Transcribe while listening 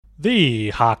The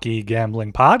Hockey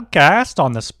Gambling Podcast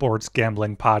on the Sports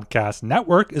Gambling Podcast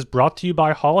Network is brought to you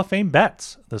by Hall of Fame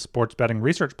Bets, the sports betting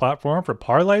research platform for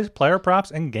parlays, player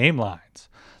props, and game lines.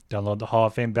 Download the Hall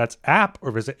of Fame Bets app or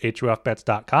visit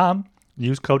HOFBets.com.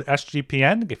 Use code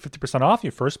SGPN to get 50% off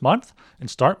your first month and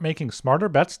start making smarter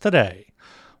bets today.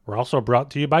 We're also brought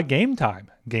to you by Game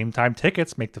Time. Game Time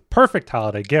tickets make the perfect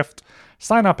holiday gift.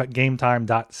 Sign up at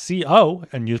gametime.co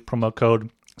and use promo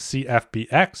code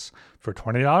CFBX for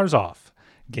 $20 off.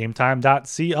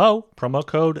 GameTime.co, promo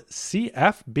code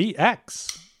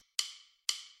CFBX.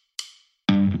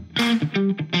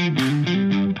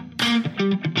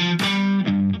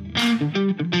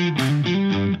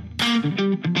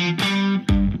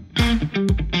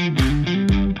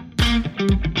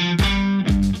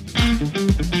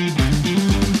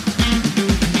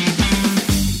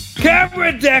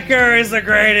 Cameron Dicker is the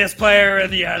greatest player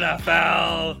in the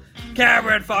NFL.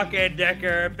 Cameron fucking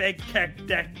Dicker, big kick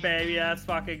dick, baby. Let's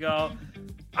fucking go. All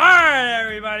right,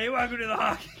 everybody, welcome to the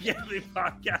Hockey Gambling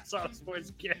Podcast on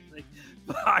Sports Gambling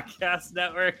Podcast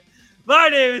Network. My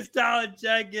name is Talon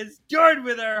Jenkins, joined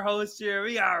with our host here.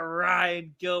 We got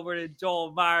Ryan Gilbert and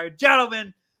Joel Meyer.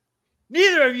 Gentlemen,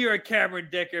 neither of you are Cameron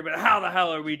Dicker, but how the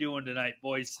hell are we doing tonight,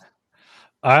 boys?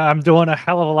 I'm doing a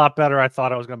hell of a lot better I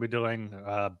thought I was going to be doing.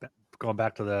 Going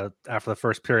back to after the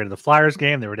first period of the Flyers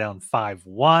game, they were down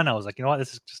 5-1. I was like, you know what,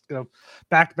 this is just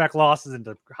back-to-back losses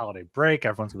into holiday break.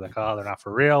 Everyone's gonna be like, oh, they're not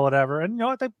for real, whatever. And you know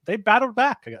what, they battled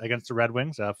back against the Red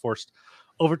Wings, forced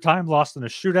overtime, lost in a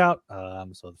shootout.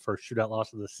 So the first shootout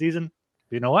loss of the season.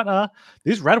 But you know what,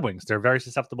 these Red Wings, they're very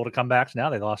susceptible to comebacks now.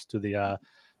 They lost to the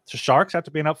Sharks after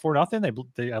being up 4-0.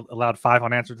 They allowed 5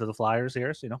 unanswered to the Flyers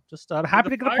here. So, you know, just happy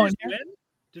to get a point here.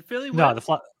 Did Philly win?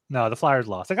 No, the Flyers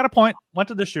lost. They got a point, went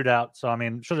to the shootout. So, I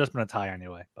mean, should have just been a tie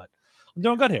anyway. But I'm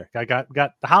doing good here. I got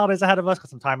the holidays ahead of us, got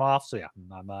some time off. So, yeah,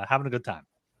 I'm having a good time.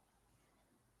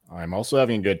 I'm also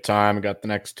having a good time. I got the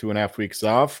next 2.5 weeks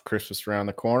off. Christmas around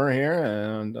the corner here,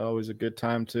 and always a good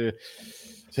time to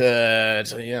take a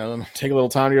little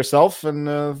time to yourself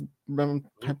and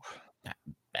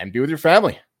be with your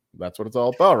family. That's what it's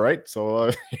all about, right?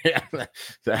 So,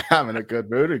 I'm in a good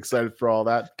mood, excited for all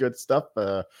that good stuff,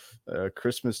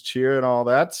 Christmas cheer and all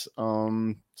that.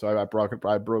 So I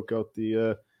broke out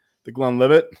the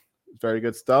Glenlivet, very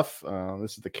good stuff.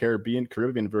 This is the Caribbean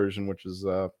version, which is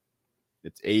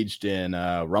it's aged in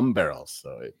rum barrels,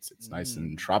 so it's nice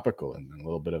and tropical and a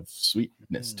little bit of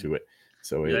sweetness to it.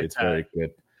 So it's very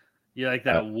good. You like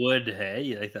that wood? Hey,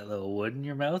 you like that little wood in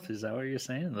your mouth? Is that what you're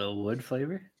saying? A little wood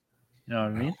flavor? You know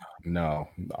what I mean? No,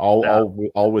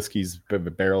 all whiskey's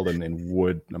barreled in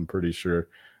wood. I'm pretty sure.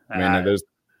 I mean, there's.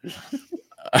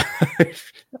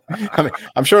 I mean,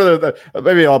 I'm sure that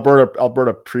maybe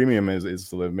Alberta Premium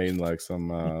is made in like some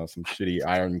shitty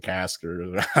iron cask or I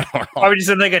don't know. Probably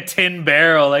just in like a tin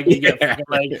barrel, like you get fucking,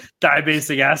 like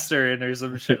dibasic ester in or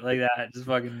some shit like that. Just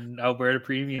fucking Alberta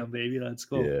Premium, baby. Let's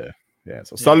go. Yeah.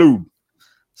 So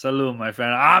salud, my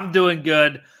friend. I'm doing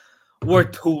good. We're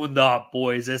tuned up,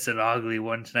 boys. It's an ugly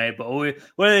one tonight, but what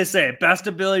do they say? Best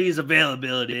ability is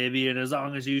availability, baby. And as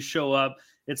long as you show up,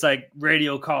 it's like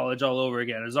radio college all over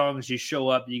again. As long as you show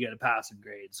up, you get a passing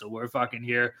grade. So we're fucking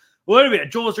here. What are we?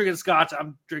 Joel's drinking scotch.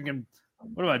 I'm drinking.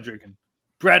 What am I drinking?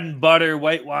 Bread and butter,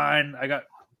 white wine. I got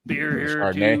beer here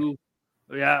Chardonnay. too.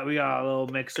 Yeah, we got a little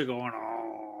mixer going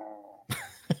on.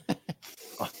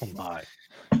 Oh my.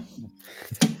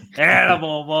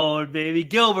 Animal mode, baby.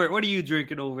 Gilbert, what are you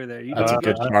drinking over there? You That's a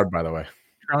good card, by the way.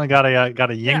 Currently got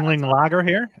a Yingling lager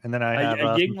here, and then I have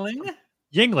a Yingling.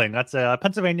 Yingling, that's a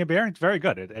Pennsylvania beer. It's very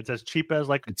good. It's as cheap as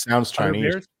like it sounds Chinese.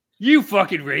 Beers. You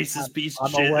fucking racist piece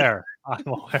of shit. I'm aware.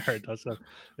 It does.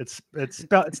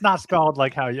 It's not spelled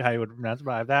like how you would pronounce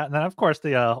that. And then of course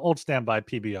the old standby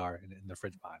PBR in the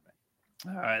fridge behind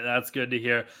me. All right, that's good to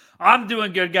hear. I'm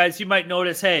doing good, guys. You might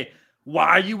notice, hey, why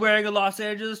are you wearing a Los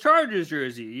Angeles Chargers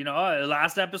jersey? You know,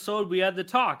 last episode we had the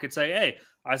talk. It's like, hey,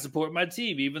 I support my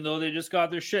team, even though they just got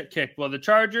their shit kicked. Well, the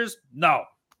Chargers, no.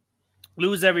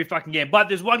 Lose every fucking game. But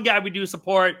there's one guy we do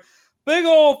support. Big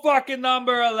old fucking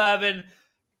number 11.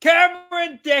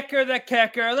 Cameron Dicker, the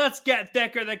kicker. Let's get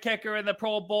Dicker, the kicker, in the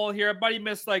Pro Bowl here. But he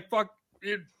missed like fuck.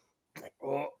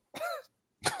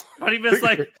 But he missed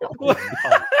like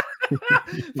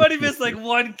but he missed like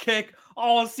one kick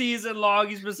all season long.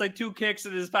 He's missed like 2 kicks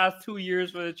in his past 2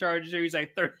 years for the Chargers. He's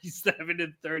like 37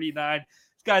 and 39.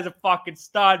 This guy's a fucking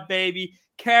stud, baby.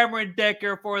 Cameron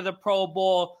Dicker for the Pro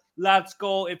Bowl. Let's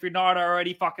go. If you're not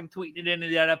already fucking tweeting it into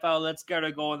the NFL, let's get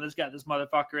it going. Let's get this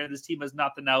motherfucker in. This team has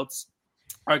nothing else.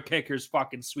 Our kicker's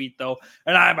fucking sweet, though.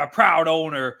 And I'm a proud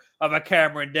owner of a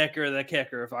Cameron Dicker, the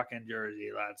kicker fucking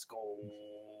jersey. Let's go.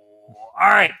 All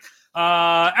right.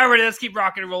 Everybody, let's keep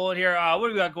rocking and rolling here. What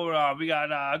do we got going on? We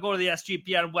got go to the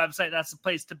SGPN website. That's the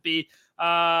place to be.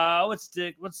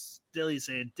 What's Dilly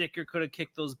saying? Dicker could have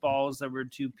kicked those balls that were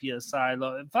 2 PSI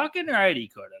low. Fucking right, he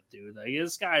could have, dude. Like,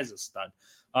 this guy's a stud.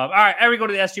 All right, everybody go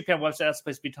to the SGPN website. That's the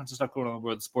place to be. Tons of stuff going on in the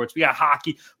world of sports. We got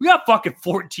hockey. We got fucking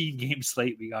 14 game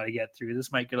slate we got to get through.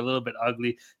 This might get a little bit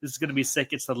ugly. This is going to be sick.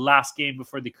 It's the last game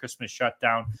before the Christmas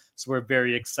shutdown, so we're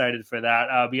very excited for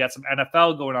that. We got some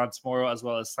NFL going on tomorrow as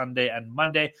well as Sunday and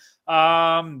Monday.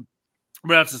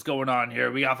 What else is going on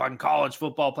here? We got fucking college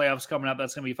football playoffs coming up.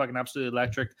 That's going to be fucking absolutely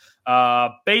electric.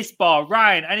 Baseball.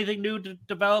 Ryan, anything new to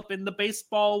develop in the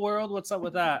baseball world? What's up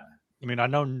with that? I mean, I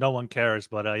know no one cares,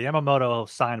 but Yamamoto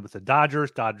signed with the Dodgers.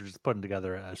 Dodgers is putting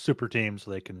together a super team so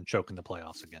they can choke in the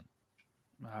playoffs again.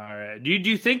 All right. Do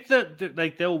you think that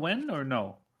like they'll win or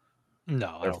no?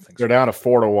 No, I don't think so. They're down to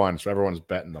 4-1, so everyone's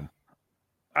betting them.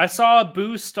 I saw a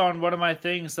boost on one of my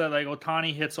things that like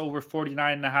Ohtani hits over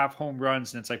 49.5 home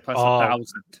runs and it's like plus 1,000.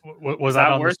 Was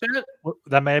that worth it?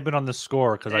 That may have been on the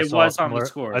score because I saw on the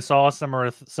score. I saw a similar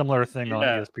thing on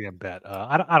ESPN Bet.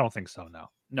 I don't think so.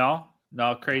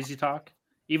 No, crazy talk.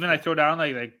 Even I throw down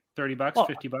like $30,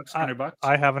 $50, $100.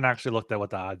 I haven't actually looked at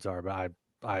what the odds are, but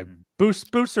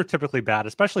boosts are typically bad,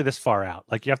 especially this far out.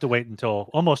 Like you have to wait until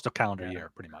almost a calendar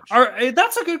year, pretty much.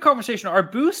 That's a good conversation. Are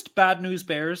boost bad news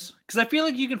bears? Because I feel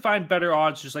like you can find better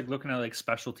odds just like looking at like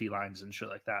specialty lines and shit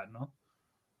like that. No.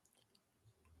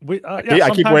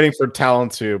 I keep waiting for Talon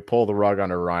to pull the rug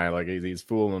under Ryan, like he's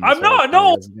fooling him. I'm not.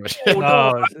 No,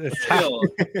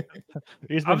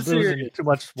 he's been boozing too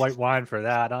much white wine for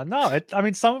that. I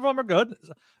mean, some of them are good.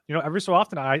 You know, every so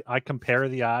often I compare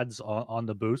the odds on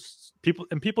the boosts. People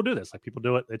do this. Like people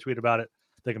do it. They tweet about it.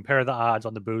 They compare the odds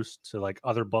on the boost to like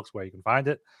other books where you can find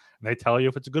it, and they tell you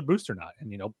if it's a good boost or not.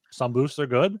 And you know, some boosts are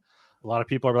good. A lot of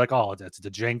people are like, "Oh, it's the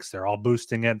jinx." They're all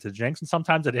boosting it to jinx, and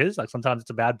sometimes it is. Like sometimes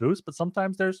it's a bad boost, but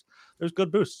sometimes there's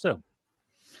good boosts too.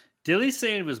 Dilly's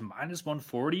saying it was minus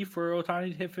 140 for Ohtani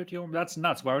to hit 50 home. That's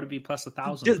nuts. Why would it be plus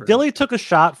 1,000? Dilly took a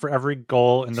shot for every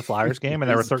goal in the Flyers game, and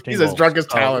there were 13 He's goals. as drunk as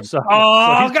Talon.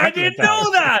 I didn't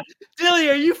know that.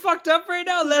 Dilly, are you fucked up right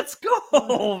now? Let's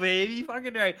go, baby.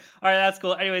 Fucking right. All right, that's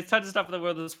cool. Anyways, tons of stuff in the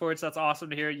world of sports. That's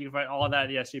awesome to hear. You can find all of that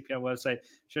at the SGPN website.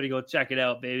 Sure to go check it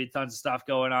out, baby. Tons of stuff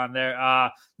going on there.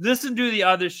 Listen to the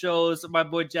other shows. My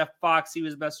boy Jeff Fox, he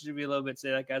was messaging me a little bit. Say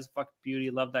that guy's a fucking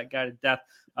beauty. Love that guy to death.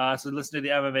 So listen to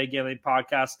the MMA Gambling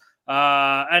Podcast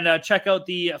and check out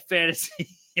the fantasy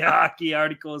hockey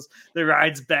articles. The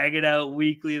Ryan's banging out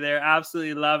weekly there.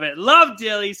 Absolutely love it. Love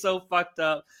Dilly. So fucked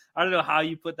up. I don't know how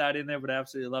you put that in there, but I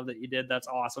absolutely love that you did. That's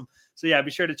awesome. So yeah,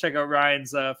 be sure to check out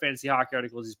Ryan's fantasy hockey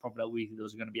articles. He's pumping out weekly.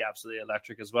 Those are going to be absolutely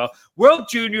electric as well. World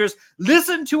Juniors,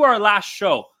 listen to our last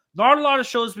show. Not a lot of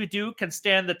shows we do can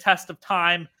stand the test of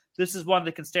time. This is one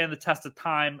that can stand the test of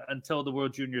time until the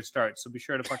World Juniors starts. So be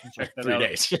sure to fucking check that 3 out.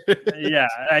 days. Yeah,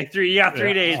 like 3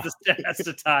 days to test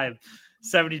of time.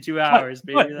 72 hours,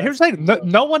 baby. Here's the thing: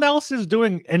 no one else is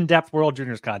doing in-depth World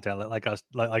Juniors content like us,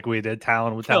 like we did.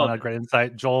 Talon had great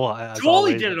insight. Joel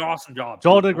did an awesome job.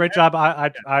 Joel did a great job.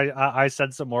 I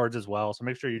said some words as well. So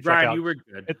make sure you check Ryan, out. you were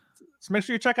good. So make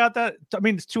sure you check out that. I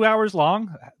mean, it's 2 hours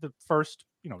long. The first,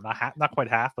 not quite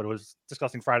half, but it was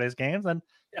discussing Friday's games, and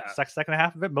second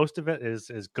half of it, most of it is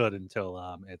good until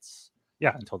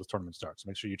until this tournament starts. So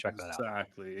make sure you check that out.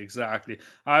 Exactly.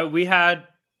 We had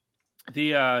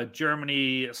the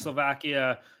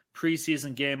Germany-Slovakia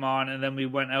preseason game on, and then we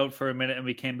went out for a minute and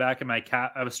we came back, and my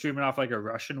cat, I was streaming off like a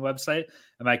Russian website,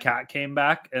 and my cat came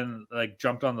back and like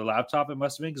jumped on the laptop. It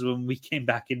must have been because when we came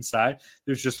back inside,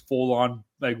 there's just full on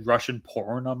like Russian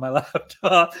porn on my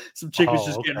laptop. Some chick was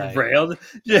just getting railed.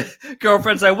 Yeah.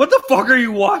 Girlfriend's like, "What the fuck are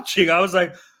you watching?" I was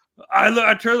like,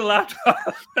 I turned the laptop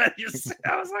and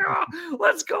I was like, "Oh,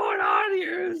 what's going on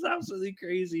here?" It was absolutely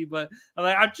crazy, but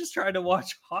I'm just trying to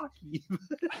watch hockey.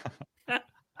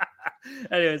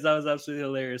 Anyways, that was absolutely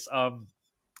hilarious. All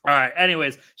right.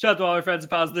 Anyways, shout out to all our friends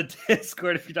and pals in the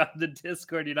Discord. If you're not in the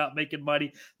Discord, you're not making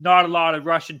money. Not a lot of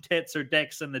Russian tits or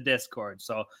dicks in the Discord.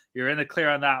 So you're in the clear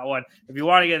on that one. If you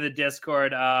want to get in the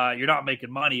Discord, you're not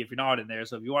making money if you're not in there.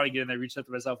 So if you want to get in there, reach out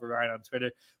to myself or Ryan on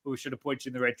Twitter. We should have pointed you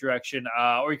in the right direction.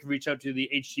 Or you can reach out to the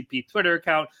HTP Twitter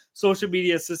account. Social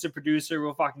media assistant producer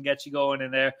will fucking get you going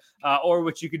in there. Or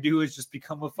what you could do is just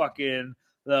become a fucking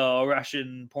the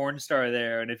Russian porn star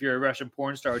there. And if you're a Russian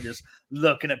porn star just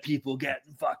looking at people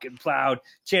getting fucking plowed,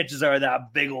 chances are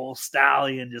that big old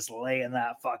stallion just laying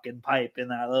that fucking pipe in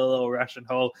that little Russian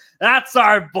hole. That's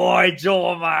our boy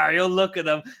Joel Meyer. You'll look at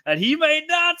him and he may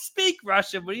not speak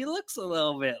Russian, but he looks a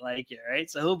little bit like it, right?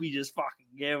 So he'll be just fucking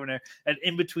game there. And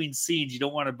in between scenes, you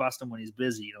don't want to bust him when he's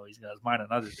busy. You know, he's got his mind on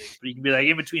other things. But you can be like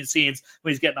in between scenes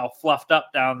when he's getting all fluffed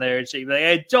up down there and shit. You be like,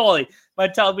 hey, Jolie,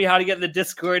 might tell me how to get in the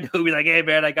Discord. He'll be like, hey,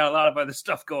 man, I got a lot of other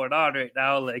stuff going on right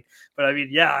now. Like, but I mean,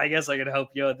 yeah, I guess I can help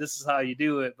you out. This is how you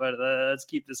do it. But let's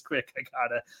keep this quick.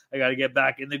 I gotta get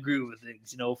back in the groove of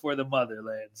things, you know, for the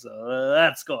motherland. So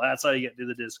that's cool. That's how you get to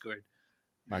the Discord.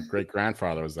 My great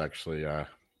grandfather was actually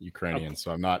Ukrainian,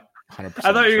 so I'm not 100%.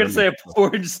 I thought you were gonna say a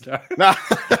porn star. No.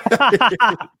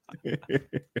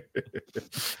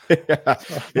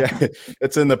 yeah,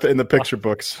 it's in the picture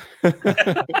books.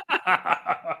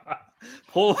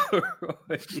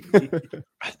 Polaroid.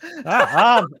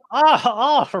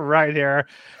 All right here.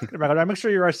 Make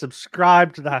sure you are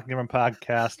subscribed to the Hockey Gamer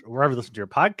Podcast wherever you listen to your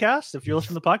podcast. If you listen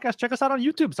to the podcast, check us out on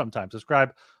YouTube sometimes.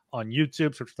 Subscribe on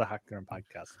YouTube. Search for the Hockey Gamer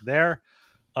Podcast there.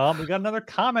 We got another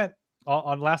comment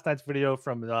on last night's video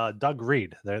from Doug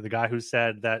Reed, the guy who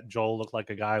said that Joel looked like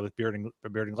a guy with beard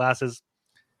and glasses.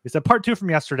 He said, part 2 from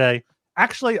yesterday.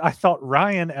 Actually, I thought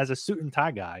Ryan as a suit and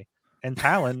tie guy, and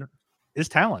Talon is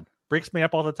Talon. Breaks me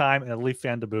up all the time, and a Leaf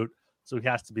fan to boot, so he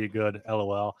has to be good,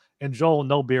 LOL. And Joel,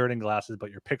 no beard and glasses,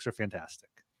 but your picks are fantastic.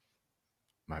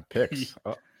 My picks?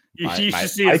 You should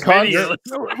see his videos.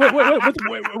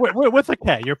 With a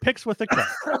K. Your picks with a K.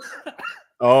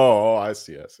 Oh, I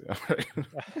see.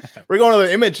 We're going to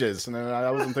the images, and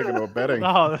I wasn't thinking about betting.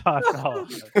 No.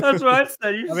 That's what I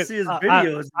said. You should see his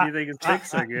videos and you think his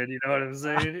picks are good. You know what I'm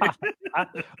saying?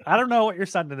 I don't know what you're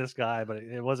sending this guy, but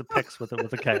it was a picks with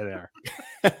a K there.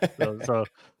 So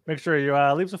make sure you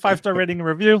leave us a 5-star rating and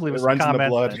review. Leave us a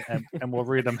comment, and we'll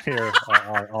read them here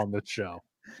on the show.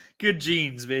 Good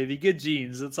genes, baby. Good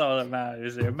genes. That's all that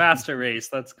matters here. Master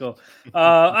race. Let's go.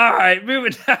 All right.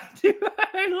 Moving down to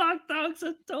our lockdowns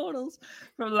and totals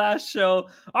from last show.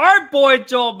 Our boy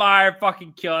Joel Meyer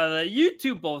fucking killed it. You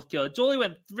two both killed it. Jolie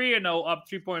went 3-0, up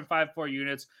 3.54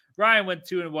 units. Ryan went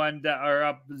 2-1, or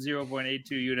up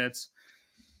 0.82 units.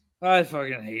 I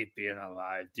fucking hate being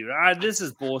alive, dude. This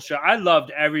is bullshit. I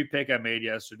loved every pick I made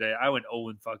yesterday. I went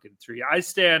 0-3. I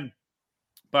stand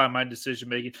by my decision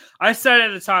making. I said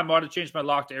at the time I wanted to change my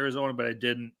lock to Arizona, but I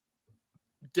didn't.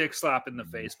 Dick slap in the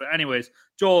face. But anyways,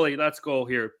 Jolie, let's go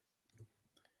here.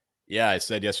 Yeah, I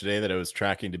said yesterday that it was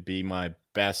tracking to be my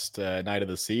best night of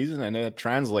the season, and it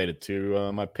translated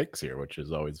to my picks here, which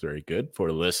is always very good for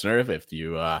the listener if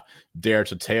you dare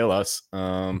to tail us.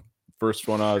 First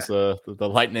one was the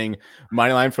Lightning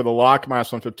money line for the lock,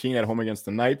 -115 at home against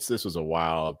the Knights. This was a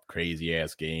wild,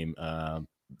 crazy-ass game.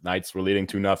 Knights were leading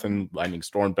 2-0. Lightning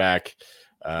stormed back,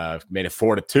 made it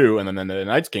 4-2, and then the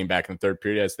Knights came back in the third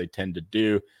period, as they tend to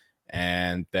do.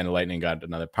 And then the Lightning got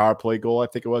another power play goal, I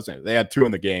think it was. They had 2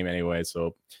 in the game anyway,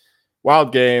 so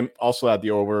wild game. Also had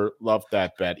the over. Loved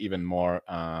that bet even more.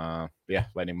 Yeah,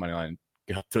 Lightning money line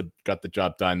got the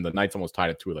job done. The Knights almost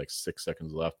tied it to like 6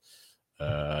 seconds left.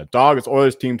 Dog is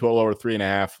Oilers team total over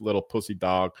 3.5. Little pussy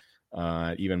dog.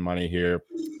 Even money here.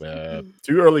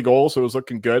 2 early goals, so it was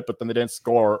looking good, but then they didn't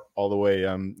score all the way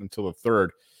until the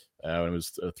third when it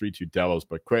was 3-2 Devils.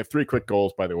 But 3 quick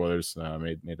goals by the Oilers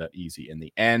made that easy in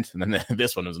the end. And then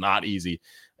this one was not easy.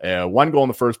 1 goal in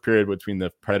the first period between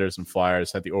the Predators and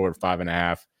Flyers, had the over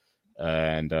 5.5.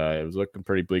 And it was looking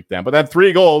pretty bleak then. But then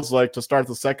 3 goals, like, to start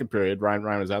the second period.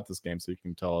 Ryan was at this game, so you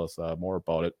can tell us more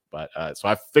about it. But so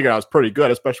I figured I was pretty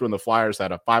good, especially when the Flyers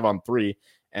had a 5-on-3,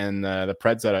 and the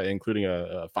Preds had including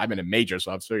a 5-minute major.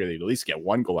 So I figured they'd at least get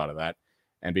 1 goal out of that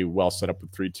and be well set up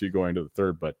with 3-2 going to the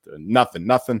third. But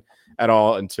nothing at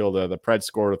all until the Preds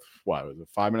scored with, what was it,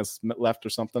 5 minutes left or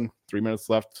something? 3 minutes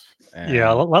left? And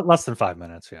yeah, less than 5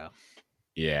 minutes, yeah.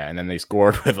 Yeah, and then they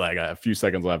scored with like a few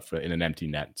seconds left in an empty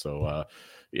net. So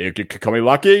it could call me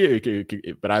lucky,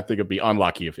 but I think it'd be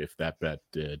unlucky if that bet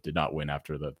did not win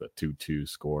after the 2-2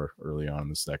 score early on in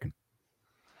the second.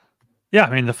 Yeah, I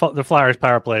mean, the Flyers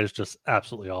power play is just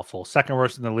absolutely awful. Second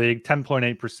worst in the league,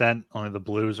 10.8%. Only the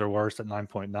Blues are worse at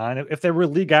 9.9%. If they were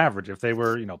league average,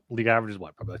 league average is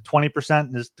what, probably like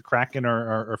 20% is the Kraken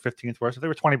or 15th worst. If they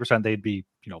were 20%, they'd be,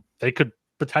 they could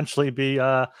potentially be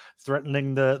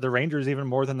threatening the Rangers even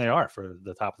more than they are for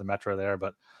the top of the Metro there.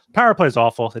 But power play is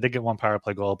awful. They did get 1 power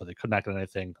play goal, but they could not get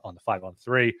anything on the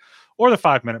 5-on-3 or the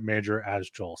 5-minute major, as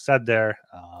Joel said there.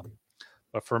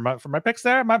 But for my picks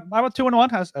there, I went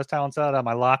 2-1, as Talon said.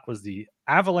 My lock was the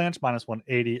Avalanche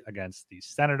 -180 against the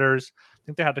Senators. I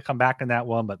think they had to come back in that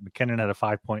one, but McKinnon had a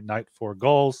 5-point night, 4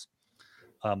 goals.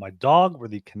 My dog were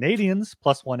the Canadians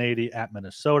 +180 at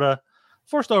Minnesota.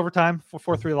 Forced overtime,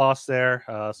 4-3 loss there.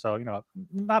 So,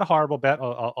 not a horrible bet.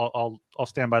 I'll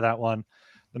stand by that one.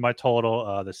 Then my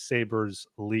total, the Sabres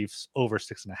Leafs over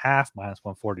 6.5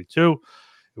 -142.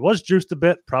 It was juiced a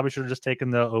bit. Probably should have just taken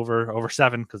the over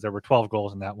 7 because there were 12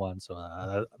 goals in that one.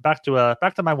 So back to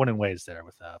my winning ways there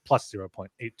with plus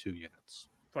 0.82 units.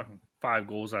 Fucking 5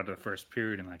 goals out of the first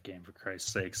period in that game, for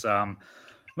Christ's sakes.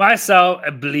 Myself,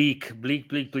 bleak.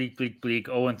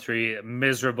 0-3,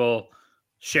 miserable,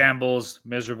 shambles,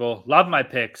 miserable. Love my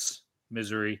picks,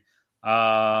 misery.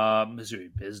 Misery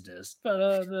business.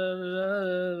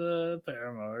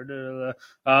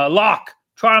 Lock.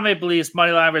 Toronto Maple Leafs,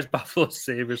 money line versus Buffalo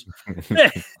Sabres.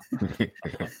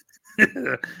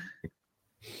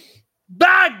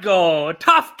 Bad goal.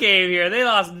 Tough game here. They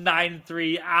lost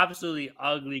 9-3. Absolutely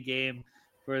ugly game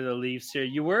for the Leafs here.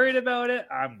 You worried about it?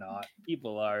 I'm not.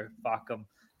 People are. Fuck them.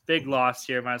 Big loss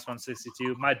here, minus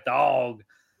 162. My dog.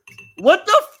 What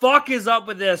the fuck is up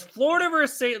with this? Florida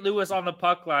versus St. Louis on the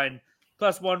puck line,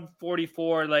 plus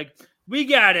 144. Like, we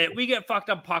get it. We get fucked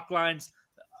on puck lines.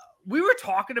 We were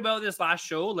talking about this last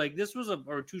show. Like, this was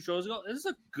or 2 shows ago. This is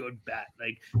a good bet.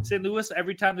 Like, St. Louis,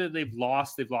 every time that they've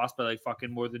lost by like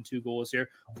fucking more than 2 goals here.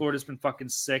 Florida's been fucking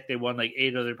sick. They won like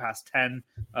 8 of their past 10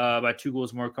 by 2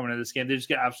 goals more coming into this game. They just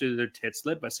get absolutely their tits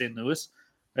lit by St. Louis.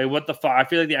 Like, what the fuck? I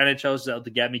feel like the NHL is out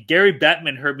to get me. Gary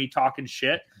Bettman heard me talking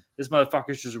shit. This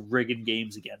motherfucker's just rigging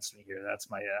games against me here. That's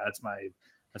my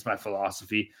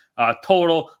philosophy.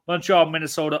 Total Montreal,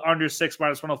 Minnesota under 6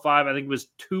 minus 105. I think it was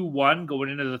 2-1 going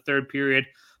into the third period.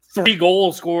 3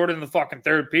 goals scored in the fucking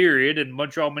third period in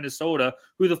Montreal, Minnesota.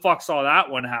 Who the fuck saw that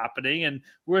one happening? And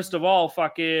worst of all,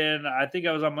 I think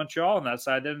I was on Montreal on that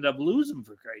side. They ended up losing,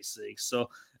 for Christ's sake. So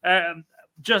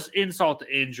just insult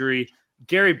to injury.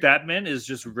 Gary Bettman is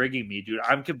just rigging me, dude.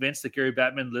 I'm convinced that Gary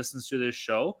Bettman listens to this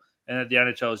show and that the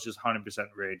NHL is just 100%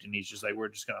 rigged. And he's just like, we're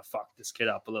just going to fuck this kid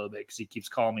up a little bit because he keeps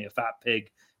calling me a fat pig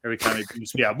every time he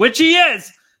brings me up, which he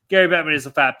is. Gary Bettman is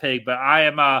a fat pig, but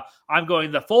I'm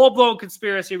going the full-blown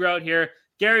conspiracy route here.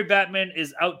 Gary Bettman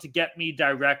is out to get me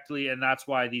directly, and that's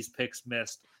why these picks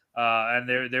missed. And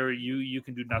you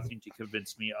can do nothing to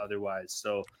convince me otherwise.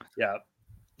 So, yeah,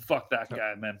 fuck that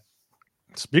guy, man.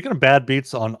 Speaking of bad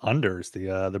beats on unders,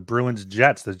 the Bruins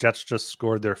Jets. The Jets just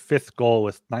scored their 5th goal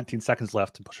with 19 seconds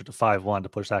left to push it to 5-1 to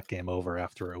push that game over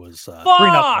after it was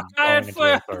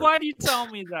 3-0. Why do you tell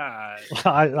me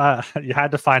that? You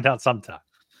had to find out sometime.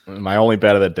 My only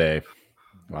bet of the day.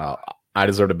 Wow, I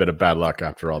deserved a bit of bad luck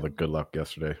after all the good luck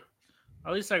yesterday.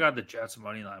 At least I got the Jets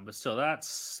money line, but still, that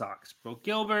sucks, bro.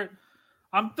 Gilbert,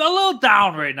 I'm a little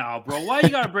down right now, bro. Why you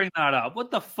gotta bring that up?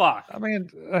 What the fuck? I mean,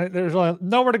 there's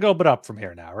nowhere to go but up from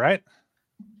here now, right?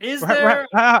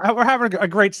 We're having a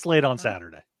great slate on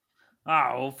Saturday.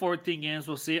 Oh, 14 games.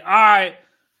 We'll see. All right.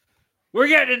 We're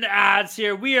getting into ads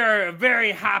here. We are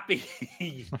very happy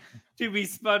to be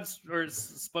sponsored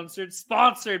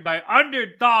by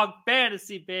Underdog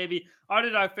Fantasy, baby.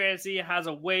 Underdog Fantasy has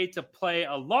a way to play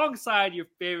alongside your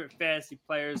favorite fantasy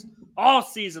players all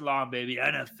season long, baby.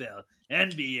 NFL,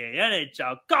 NBA,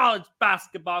 NHL, college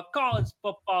basketball, college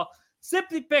football.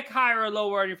 Simply pick higher or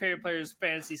lower on your favorite players'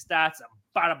 fantasy stats.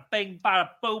 Bada bing, bada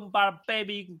boom, bada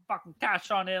baby. You can fucking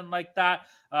cash on in like that.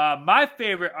 My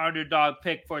favorite underdog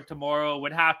pick for tomorrow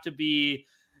would have to be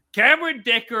Cameron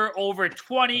Dicker over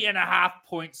 20.5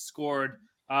 points scored.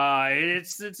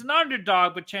 It's an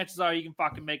underdog, but chances are you can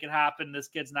fucking make it happen. This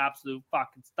kid's an absolute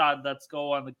fucking stud. Let's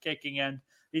go on the kicking end.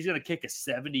 He's going to kick a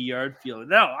 70-yard field.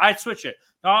 No, I switch it.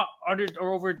 Not under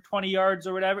or over 20 yards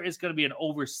or whatever. It's going to be an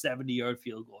over 70-yard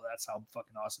field goal. That's how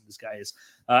fucking awesome this guy is.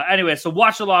 Anyway, so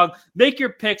watch along, make your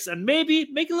picks, and maybe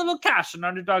make a little cash on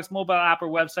Underdog's mobile app or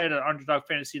website at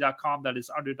underdogfantasy.com. That is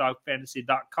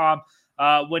underdogfantasy.com.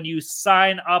 When you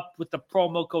sign up with the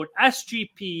promo code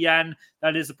SGPN,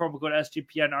 that is the promo code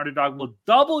SGPN, Underdog will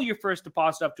double your first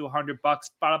deposit up to $100.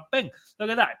 Bada bing.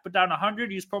 Look at that. Put down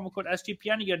 100, use promo code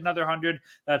SGPN, you get another 100.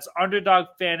 That's Underdog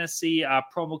Fantasy,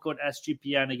 promo code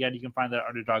SGPN. Again, you can find that at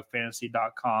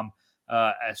underdogfantasy.com,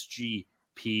 SGPN.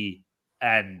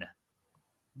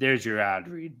 There's your ad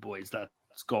read, boys. Let's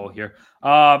go here.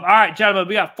 All right, gentlemen,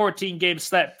 we got 14 games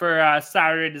set for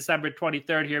Saturday, December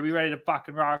 23rd here. We ready to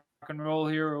fucking rock and roll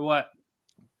here or what?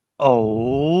 Yeah.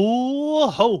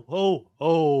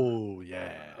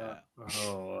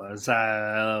 Is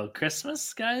that a little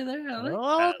Christmas guy there? A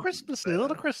little Christmassy.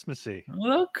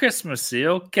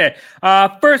 Okay.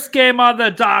 First game on the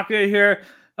docket here.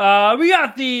 We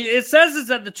got it says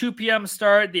it's at the 2 p.m.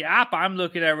 start. The app I'm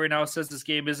looking at right now says this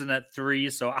game isn't at 3,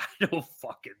 so I don't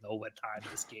fucking know what time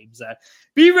this game's at.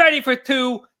 Be ready for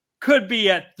 2. could be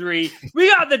at 3. We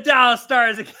got the Dallas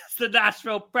Stars against the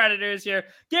Nashville Predators here.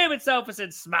 Game itself is in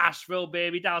Smashville,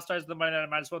 baby. Dallas Stars on the money line at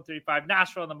 -135.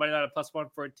 Nashville on the money line at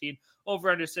 +114. Over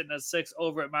under sitting at 6.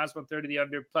 Over at -130. The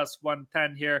under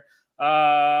 +110 here.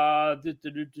 I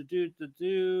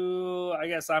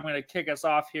guess I'm going to kick us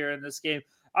off here in this game.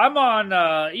 I'm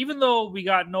on, even though we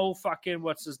got no fucking,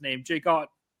 what's his name? Jake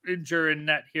Ottinger in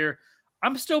net here.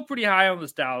 I'm still pretty high on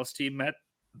this Dallas team, Matt.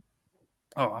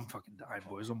 Oh, I'm fucking dying,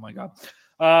 boys. Oh my God.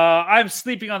 I'm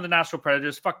sleeping on the Nashville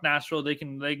Predators. Fuck Nashville. They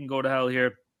can go to hell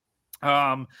here.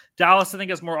 Dallas, I think,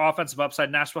 has more offensive upside.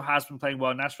 Nashville has been playing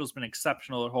well. Nashville's been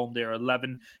exceptional at home. They're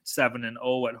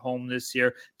 11-7-0 at home this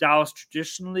year. Dallas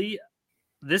traditionally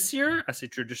this year, I say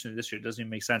traditionally this year, it doesn't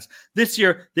even make sense. This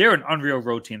year, they're an unreal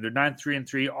road team. They're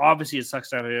 9-3-3. Obviously, it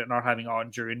sucks not having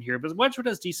Ottinger in here, but Wedgwood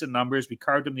has decent numbers. We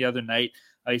carved him the other night.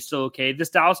 He's still okay. This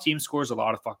Dallas team scores a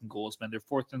lot of fucking goals, man. They're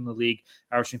 4th in the league,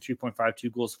 averaging 3.52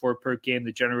 goals for per game.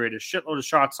 They generate a shitload of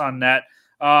shots on net.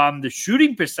 The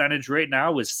shooting percentage right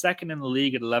now is 2nd in the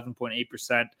league at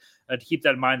 11.8%. To keep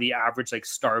that in mind, the average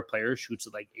star player shoots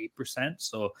at 8%.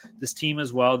 So this team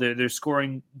as well, they're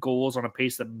scoring goals on a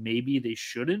pace that maybe they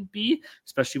shouldn't be,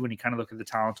 especially when you kind of look at the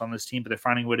talent on this team, but they're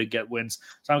finding a way to get wins.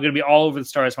 So I'm going to be all over the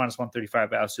Stars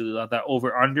 -135. I absolutely love that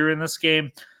over under in this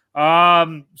game.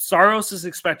 Saros is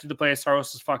expected to play.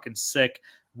 Saros is fucking sick.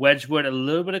 Wedgwood, a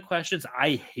little bit of questions.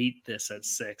 I hate this at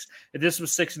 6. If this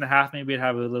was 6.5, maybe it'd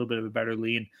have a little bit of a better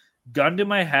lean. Gun to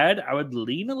my head, I would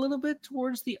lean a little bit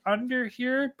towards the under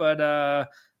here, but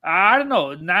I don't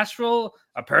know. Nashville,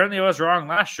 apparently I was wrong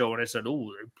last show when I said,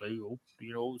 oh, they play,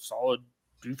 solid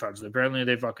defense. Apparently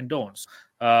they fucking don't.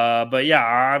 But yeah,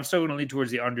 I'm still going to lean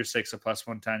towards the under 6 at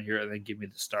 +110 here, and then give me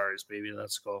the Stars, baby.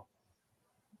 Let's go.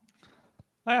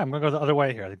 I'm going to go the other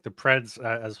way here. I think the Preds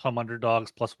as home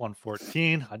underdogs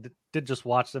 +114. I did just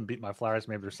watch them beat my Flyers.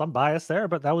 Maybe there's some bias there,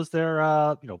 but that was their,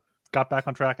 got back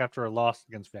on track after a loss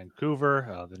against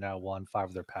Vancouver. They now won 5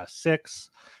 of their past 6,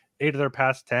 8 of their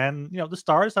past 10. The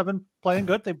Stars have been playing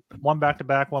good. They won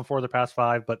back-to-back, won 4 of their past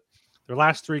 5, but their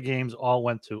last 3 games all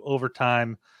went to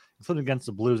overtime, including against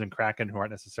the Blues and Kraken, who aren't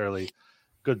necessarily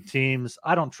good teams.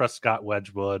 I don't trust Scott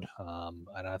Wedgwood,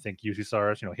 and I think UC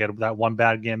Stars, he had that one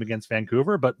bad game against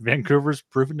Vancouver, but Vancouver's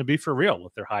proven to be for real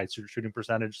with their high shooting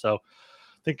percentage. So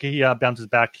I think he bounces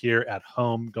back here at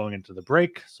home going into the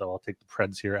break. So I'll take the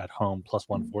Preds here at home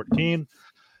 +114,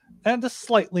 and just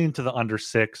slightly into the under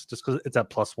 6, just because it's at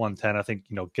 +110. I think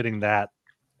getting that.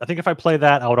 I think if I play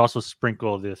that, I would also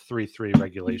sprinkle the 3-3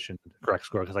 regulation correct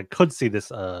score, because I could see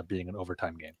this being an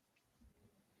overtime game.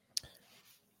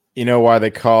 You know why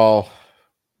they call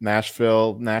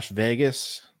Nashville Nash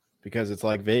Vegas? Because it's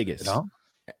like Vegas. They don't.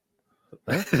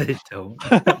 They don't.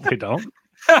 They don't.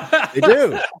 They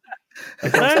do.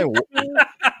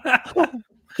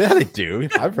 Yeah, they do.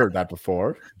 I've heard that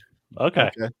before.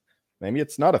 Okay. Maybe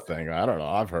it's not a thing. I don't know.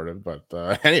 I've heard it. But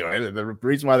anyway, the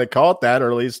reason why they call it that,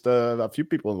 or at least a few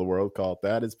people in the world call it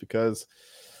that, is because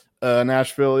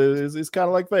Nashville is kind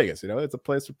of like Vegas. It's a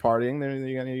place for partying. There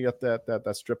you got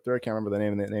that strip there. I can't remember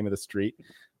the name of the street,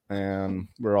 and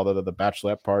where all the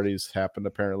bachelorette parties happened.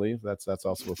 Apparently, that's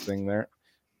also a thing there.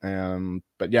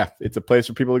 But yeah, it's a place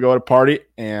for people to go to party,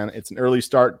 and it's an early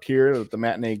start here with the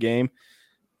matinee game.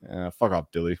 Fuck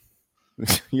off, Dilly.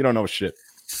 You don't know shit.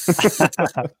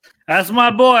 That's my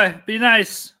boy. Be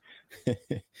nice.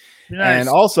 And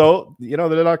also, they're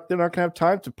not gonna have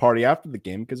time to party after the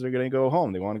game because they're gonna go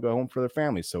home. They want to go home for their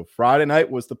family. So Friday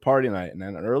night was the party night, and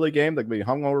then an early game they'll be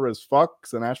hungover as fuck.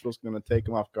 So Nashville's gonna take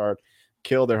them off guard,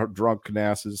 kill their drunk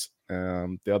asses.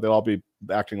 They'll all be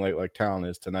acting like Talon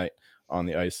is tonight on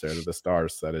the ice there to the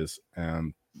Stars. That is,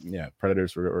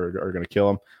 Predators are gonna kill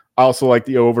them. I also like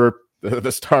the over.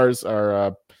 The Stars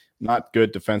are not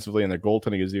good defensively, and their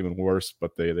goaltending is even worse.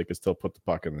 But they can still put the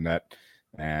puck in the net.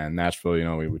 And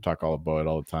Nashville, we talk all about it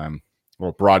all the time.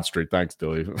 Well, Broad Street, thanks,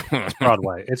 Dilly. It's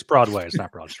Broadway. It's Broadway. It's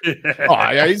not Broad Street.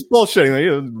 Oh, yeah, he's bullshitting. He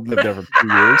lived there for 2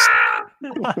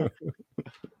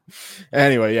 years.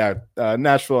 Anyway,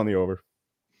 Nashville on the over.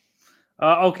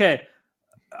 Okay.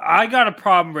 I got a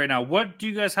problem right now. What do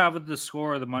you guys have with the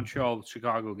score of the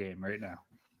Montreal-Chicago game right now?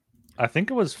 I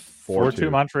think it was 4-2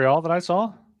 Montreal that I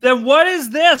saw. Then what is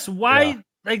this? Why?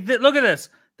 Yeah. Look at this.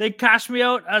 They cashed me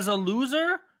out as a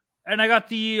loser. And I got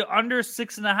the under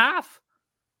 6.5.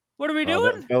 What are we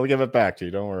doing? They'll give it back to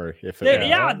you. Don't worry.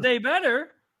 They better.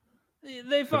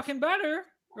 They fucking better.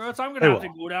 Or else I'm gonna have to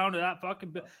go down to that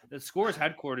fucking. The Scores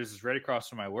headquarters is right across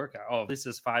from my workout. Oh, this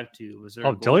is 5-2. Was there?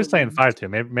 Oh, Dilly's saying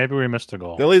 5-2. Maybe we missed a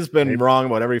goal. Dilly's been wrong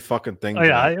about every fucking thing. Oh,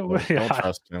 yeah, don't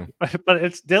trust him. But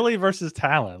it's Dilly versus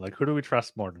Talon. Who do we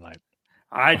trust more tonight?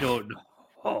 I don't know.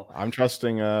 I'm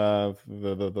trusting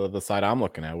the side I'm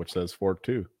looking at, which says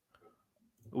 4-2.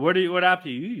 What app do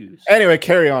you use? Anyway,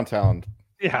 carry on, Talon.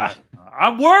 Yeah.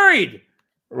 I'm worried.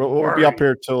 We'll be up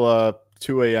here till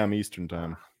 2 a.m. Eastern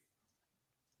time.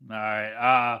 All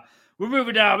right. We're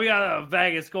moving down. We got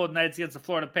Vegas Golden Knights against the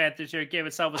Florida Panthers here. Game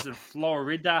itself was in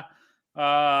Florida.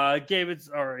 Vegas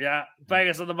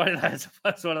on the money line is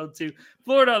plus 102.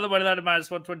 Florida on the money line at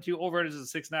minus 122. Over is a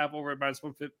 6.5. Over at minus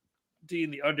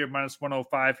 115. The under minus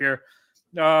 105 here.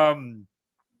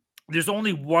 There's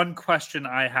only one question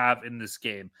I have in this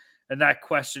game, and that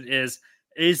question is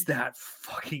that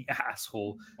fucking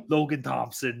asshole Logan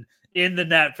Thompson in the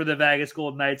net for the Vegas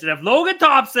Golden Knights? And if Logan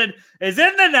Thompson is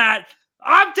in the net,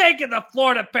 I'm taking the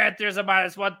Florida Panthers at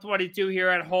minus 122 here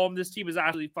at home. This team is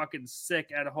absolutely fucking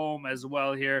sick at home as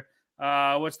well here.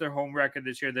 What's their home record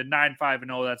this year? They're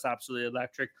 9-5-0. That's absolutely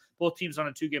electric. Both teams on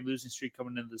a 2-game losing streak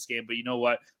coming into this game. But you know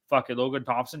what? Fuck it. Logan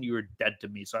Thompson, you were dead to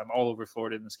me. So I'm all over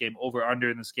Florida in this game. Over, under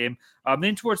in this game.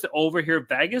 Then towards the over here,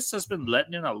 Vegas has been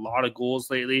letting in a lot of goals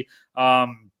lately.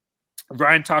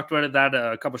 Brian talked about it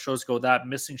a couple shows ago, that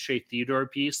missing Shea Theodore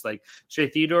piece. Like, Shea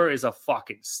Theodore is a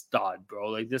fucking stud, bro.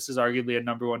 Like, this is arguably a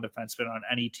number one defenseman on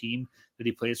any team that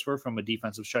he plays for from a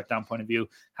defensive shutdown point of view.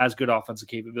 Has good offensive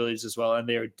capabilities as well, and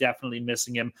they are definitely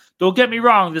missing him. Don't get me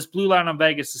wrong, this blue line on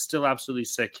Vegas is still absolutely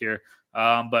sick here.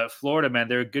 But Florida, man,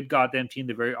 they're a good goddamn team.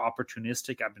 They're very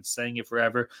opportunistic. I've been saying it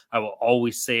forever. I will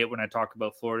always say it when I talk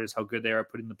about Florida, is how good they are at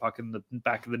putting the puck in the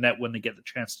back of the net when they get the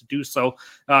chance to do so.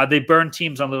 They burn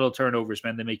teams on little turnovers,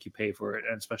 man. They make you pay for it,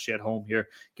 and especially at home here.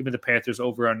 Give me the Panthers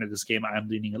over under this game. I'm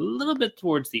leaning a little bit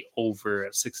towards the over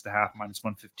at 6.5 minus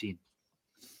 115.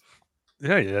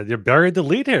 Yeah, you buried the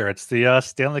lead here. It's the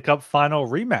Stanley Cup final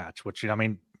rematch, which, I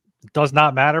mean, does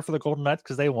not matter for the Golden Knights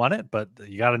because they won it, but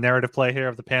you got a narrative play here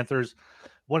of the Panthers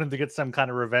wanting to get some kind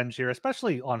of revenge here,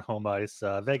 especially on home ice.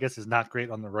 Vegas is not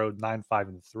great on the road,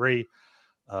 9-5-3.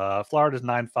 Florida's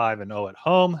 9-5-0 at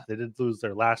home. They did lose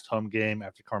their last home game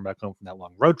after coming back home from that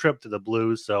long road trip to the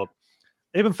Blues. So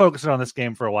they've been focusing on this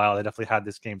game for a while. They definitely had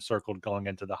this game circled going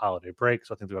into the holiday break.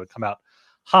 So I think they're going to come out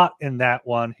hot in that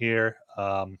one here.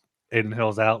 Aiden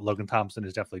Hill's out. Logan Thompson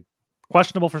is definitely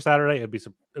questionable for Saturday.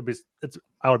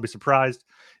 I would be surprised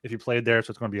if he played there.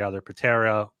 So it's going to be either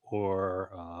Patera or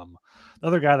the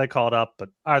other guy they called up. But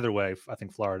either way, I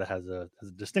think Florida has a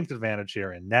distinct advantage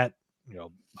here in net,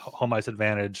 home ice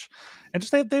advantage, and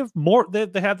just they have more.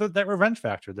 They have that revenge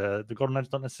factor. The Golden Knights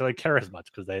don't necessarily care as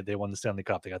much because they won the Stanley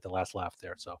Cup. They got the last laugh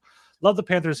there. So love the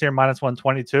Panthers here minus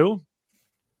 122.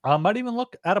 Might even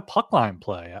look at a puck line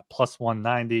play at plus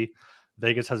 190.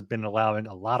 Vegas has been allowing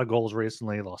a lot of goals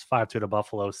recently. Lost 5-2 to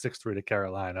Buffalo, 6-3 to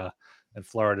Carolina, and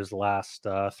Florida's last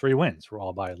 3 wins were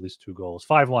all by at least 2 goals: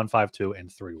 5-1, 5-2,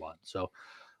 and 3-1. So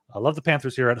I love the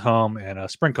Panthers here at home, and a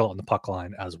sprinkle on the puck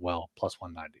line as well, plus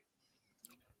 190.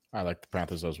 I like the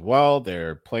Panthers as well.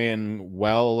 They're playing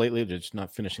well lately. They're just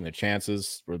not finishing their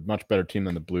chances. We're a much better team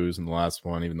than the Blues in the last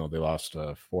one, even though they lost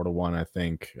 4-1, I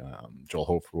think. Joel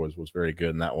Hofer was very good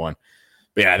in that one.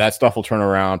 But yeah, that stuff will turn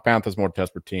around. Panthers more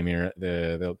desperate team here.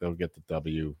 They'll get the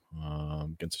W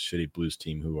against a shitty Blues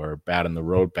team who are bad on the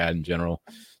road, bad in general.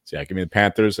 So yeah, give me the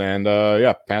Panthers, and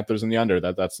Panthers in the under.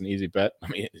 That's an easy bet. I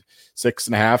mean,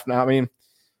 6.5 now. I mean,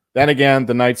 then again,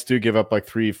 the Knights do give up like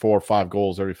 3, 4, 5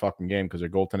 goals every fucking game because their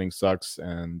goaltending sucks,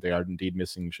 and they are indeed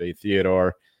missing Shea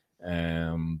Theodore.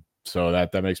 So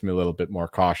that makes me a little bit more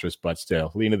cautious, but still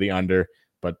lean to the under,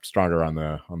 but stronger on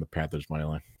the Panthers money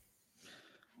line.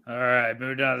 All right,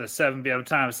 moving down to the 7 p.m.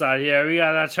 time side here. We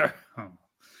got that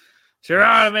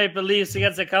Toronto Maple Leafs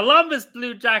against the Columbus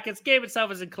Blue Jackets. Game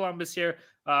itself is in Columbus here.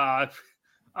 A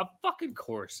fucking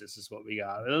course, this is what we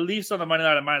got. The Leafs on the money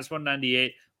line at minus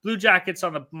 198. Blue Jackets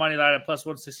on the money line at plus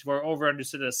 164. Over under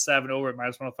sit at 7. Over at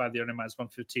minus 105. The under minus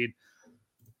 115.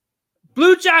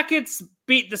 Blue Jackets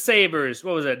beat the Sabres.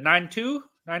 What was it? 9-2?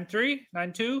 9-3?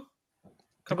 9-2? A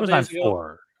couple days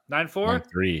ago.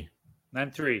 9-4?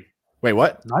 9-3. Wait,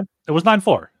 what? It was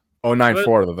 9-4. Oh,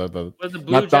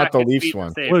 9-4. Not the Leafs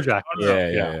one. Blue Jackets.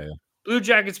 Yeah. Blue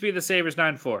Jackets beat the Sabres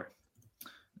 9-4.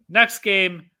 Next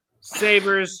game,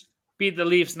 Sabres beat the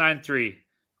Leafs 9-3.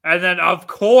 And then, of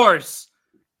course,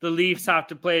 the Leafs have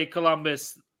to play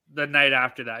Columbus the night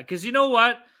after that. Because you know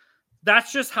what?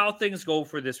 That's just how things go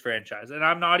for this franchise. And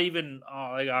I'm not even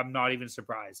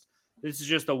surprised. This is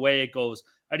just the way it goes.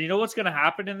 And you know what's going to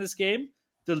happen in this game?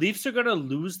 The Leafs are going to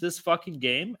lose this fucking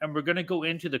game, and we're going to go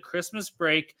into the Christmas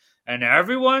break, and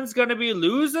everyone's going to be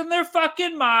losing their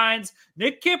fucking minds.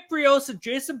 Nick Kyprios and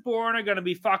Jason Bourne are going to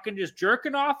be fucking just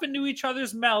jerking off into each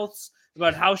other's mouths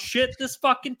about how shit this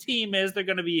fucking team is. They're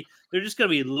just gonna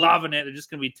be loving it. They're just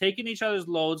gonna be taking each other's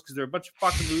loads because they're a bunch of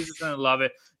fucking losers and they love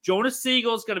it. Jonas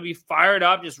Siegel's gonna be fired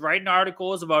up, just writing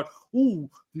articles about, oh,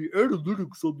 the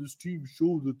analytics on this team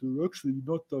show that they're actually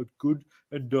not that good,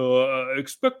 and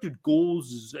expected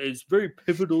goals is very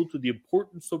pivotal to the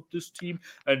importance of this team.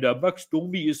 And Max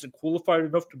Domi isn't qualified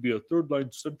enough to be a third-line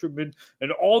centerman,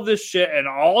 and all this shit, and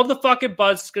all the fucking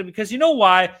buzz is gonna, because you know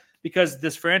why? Because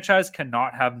this franchise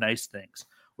cannot have nice things.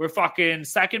 We're fucking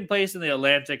second place in the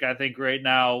Atlantic, I think, right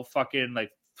now, fucking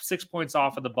like 6 points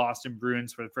off of the Boston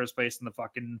Bruins for the first place in the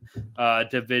fucking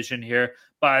division here.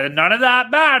 But none of that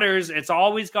matters. It's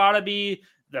always got to be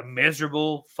the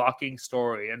miserable fucking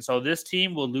story. And so this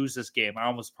team will lose this game. I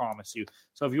almost promise you.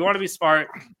 So if you want to be smart,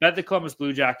 bet the Columbus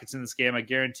Blue Jackets in this game. I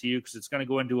guarantee you, because it's going to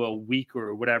go into a week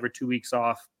or whatever, 2 weeks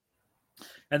off.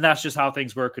 And that's just how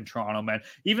things work in Toronto, man.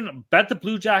 Even bet the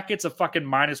Blue Jackets a fucking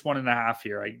 -1.5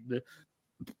 here.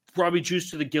 Probably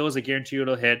juice to the gills. I guarantee you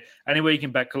it'll hit. Anyway, you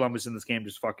can bet Columbus in this game.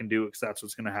 Just fucking do it, because that's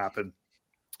what's going to happen.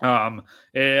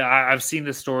 I've seen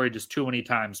this story just too many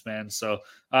times, man. So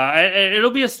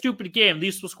it'll be a stupid game.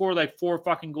 Leafs will score like 4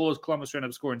 fucking goals. Columbus will end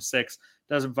up scoring 6.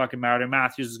 Doesn't fucking matter.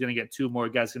 Matthews is going to get 2 more.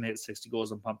 Guys going to hit 60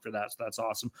 goals. I'm pumped for that. So that's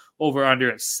awesome. Over under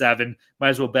at 7. Might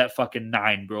as well bet fucking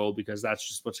 9, bro, because that's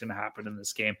just what's going to happen in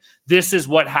this game. This is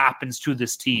what happens to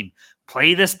this team.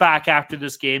 Play this back after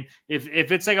this game. If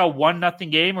it's like a 1-0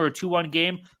 game or a 2-1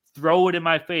 game, throw it in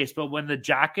my face. But when the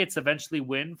Jackets eventually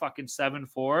win fucking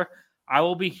 7-4, I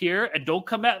will be here, and don't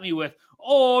come at me with,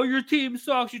 oh, your team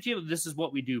sucks, your team. This is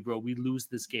what we do, bro. We lose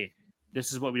this game.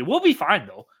 This is what we do. We'll be fine,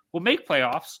 though. We'll make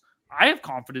playoffs. I have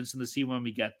confidence in the team when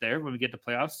we get there, when we get to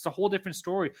playoffs. It's a whole different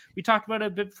story. We talked about it a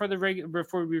bit for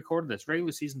before we recorded this.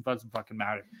 Regular season doesn't fucking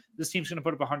matter. This team's going to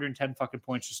put up 110 fucking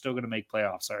points. They're still going to make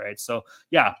playoffs, all right? So,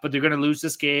 yeah, but they're going to lose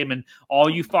this game, and all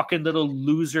you fucking little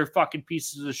loser fucking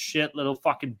pieces of shit, little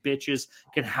fucking bitches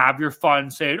can have your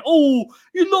fun saying, oh,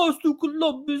 you lost to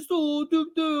Columbus.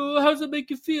 Oh, how does it make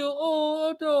you feel?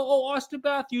 Oh, no. Oh, Austin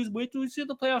Matthews. Wait till we see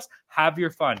the playoffs. Have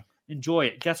your fun. Enjoy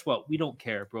it. Guess what? We don't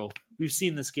care, bro. We've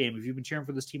seen this game. If you've been cheering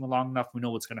for this team long enough, we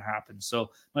know what's going to happen.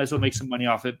 So might as well make some money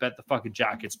off it. Bet the fucking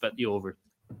Jackets. Bet the over.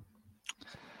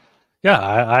 Yeah,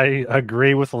 I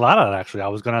agree with a lot of that, actually. I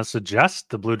was going to suggest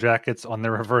the Blue Jackets on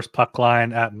their reverse puck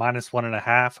line at -1.5.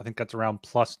 I think that's around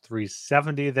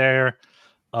 +370 there.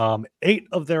 8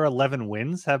 of their 11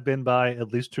 wins have been by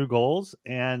at least 2 goals,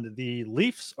 and the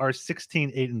Leafs are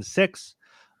 16-8-6.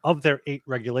 Of their 8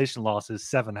 regulation losses,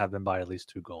 7 have been by at least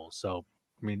 2 goals. So,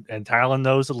 I mean, and Tylen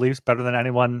knows the Leafs better than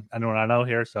anyone I know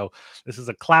here. So this is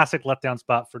a classic letdown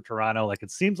spot for Toronto. Like, it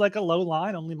seems like a low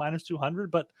line, only -200,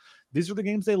 but these are the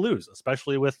games they lose,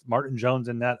 especially with Martin Jones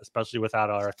in net, especially without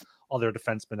all their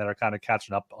defensemen that are kind of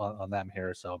catching up on them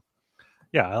here. So,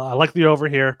 yeah, I like the over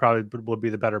here. Probably would be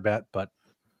the better bet, but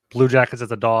Blue Jackets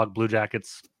as a dog, Blue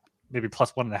Jackets maybe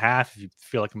 +1.5 if you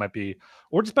feel like it might be,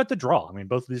 or just bet the draw. I mean,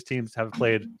 both of these teams have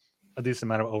played a decent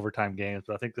amount of overtime games,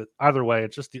 but I think that either way,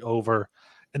 it's just the over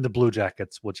and the Blue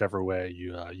Jackets, whichever way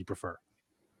you prefer.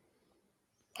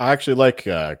 I actually like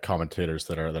commentators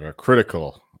that are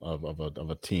critical of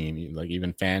a team, like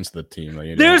even fans of the team.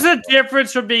 Like, there's a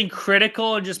difference from being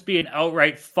critical and just being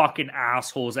outright fucking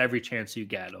assholes every chance you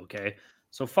get. Okay,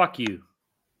 so fuck you.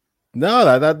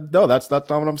 No, that's not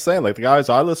what I'm saying. Like, the guys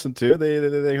I listen to,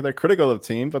 they're critical of the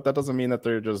team, but that doesn't mean that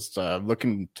they're just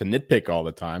looking to nitpick all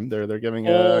the time. They're giving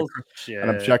an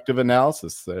objective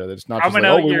analysis. They're just not just like,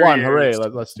 oh, we won, hooray,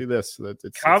 let's do this.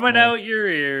 It's coming out your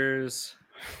ears.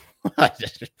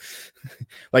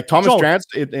 Like Thomas Trance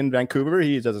in Vancouver,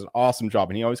 he does an awesome job,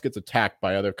 and he always gets attacked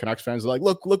by other Canucks fans. Like,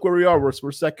 look where we are.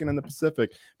 We're second in the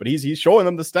Pacific, but he's showing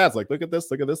them the stats. Like, look at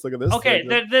this. Okay,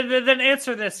 then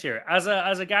answer this here. As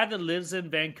a guy that lives in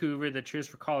Vancouver that cheers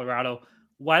for Colorado,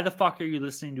 why the fuck are you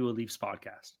listening to a Leafs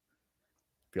podcast?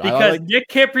 Because Nick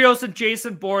Kyprios and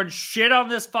Jason Bourne shit on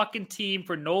this fucking team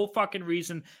for no fucking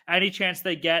reason, any chance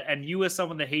they get, and you as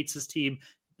someone that hates this team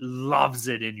loves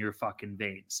it in your fucking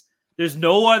veins. There's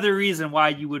no other reason why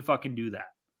you would fucking do that.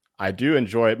 I do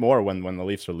enjoy it more when the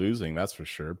Leafs are losing, that's for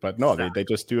sure. But no, they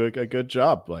just do a good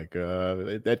job. Like,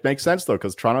 it makes sense though,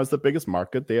 because Toronto is the biggest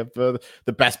market. They have the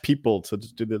best people to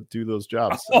do those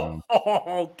jobs.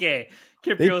 Okay,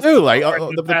 they do. Like,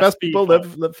 the best people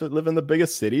live in the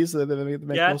biggest cities. They make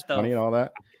most money and all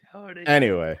that.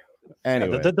 Anyway.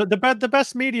 The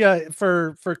best media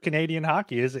for Canadian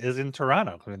hockey is in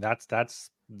Toronto. I mean, that's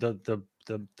the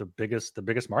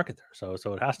biggest market there.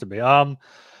 So it has to be.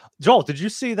 Joel, did you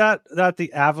see that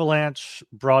the Avalanche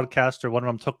broadcaster, one of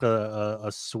them took a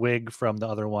swig from the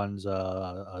other one's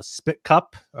a spit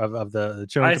cup of the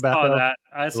chewing tobacco?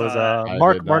 I It was saw that.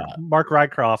 Mark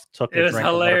Rycroft took It a was drink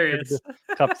of hilarious.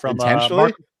 a cup from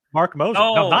Intentionally? Mark Moser.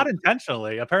 No, No. not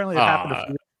intentionally. Apparently, it happened a few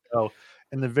years ago,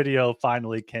 and the video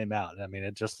finally came out. I mean,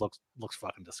 it just looks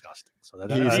fucking disgusting. So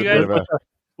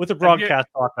with the broadcast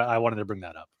talk, I wanted to bring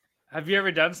that up. Have you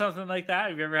ever done something like that?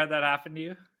 Have you ever had that happen to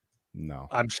you? No.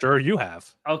 I'm sure you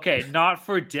have. Okay, not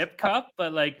for dip cup,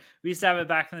 but like we used to have it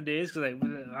back in the days because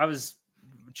I was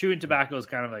chewing tobacco is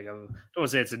kind of like I don't want to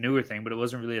say it's a newer thing, but it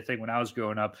wasn't really a thing when I was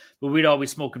growing up. But we'd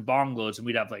always smoke in bongos, and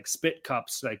we'd have like spit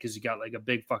cups, like because you got like a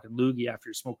big fucking loogie after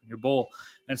you're smoking your bowl.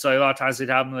 And so a lot of times they'd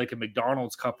have them like a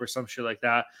McDonald's cup or some shit like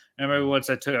that. And I remember once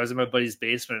I was in my buddy's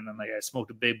basement, and like I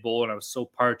smoked a big bowl, and I was so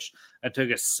parched. I took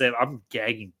a sip. I'm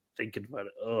gagging thinking about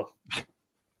it. Oh,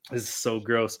 this is so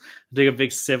gross. I take a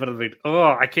big sip, and I'm like, oh,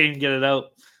 I can't even get it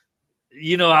out.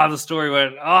 You know how the story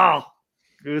went. Oh.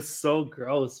 It was so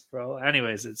gross, bro.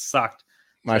 Anyways, it sucked.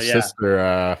 My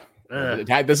sister,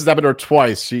 this has happened to her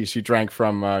twice. She drank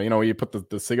from, you put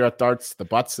the cigarette darts, the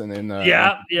butts, and in the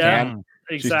can.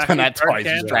 Exactly. She's done that twice.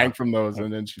 She drank from those,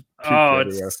 and then she.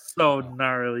 It's so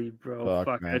gnarly, bro.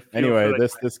 Fuck. Anyway,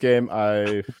 this game,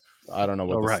 I don't know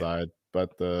what to decide,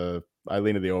 but I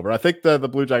lean to the over. I think the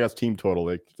Blue Jackets team total,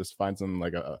 they just find them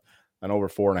like an over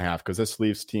 4.5 because this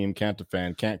Leafs team can't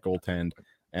defend, can't goaltend.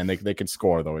 And they can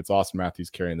score though. It's Austin Matthews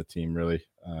carrying the team really,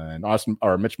 and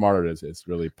Mitch Marner is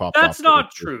really popped. That's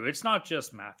not true. It's not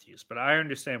just Matthews, but I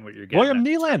understand what you're getting. William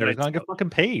Nylander is gonna get fucking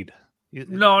paid.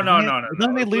 No.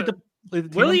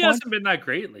 Willie hasn't been that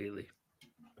great lately.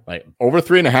 Like over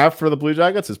 3.5 for the Blue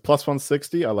Jackets is plus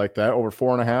 160. I like that. Over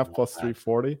 4.5 plus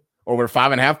 340. Over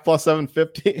 5.5 plus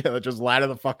 750. Just ladder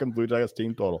the fucking Blue Jackets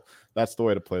team total. That's the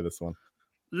way to play this one.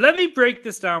 Let me break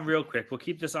this down real quick. We'll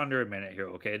keep this under a minute here,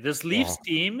 okay? This Leafs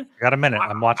team. You got a minute.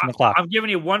 I'm watching the clock. I'm giving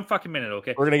you one fucking minute,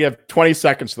 okay? We're going to give 20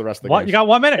 seconds to the rest of the game. You got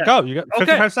 1 minute. Yeah. Go. You got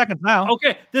 55 seconds now.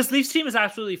 Okay. This Leafs team is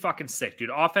absolutely fucking sick, dude.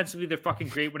 Offensively, they're fucking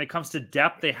great. When it comes to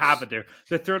depth, they have it there.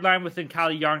 The third line within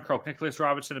Calle Yarncroke, Nicholas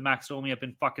Robertson, and Max Domi have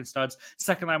been fucking studs.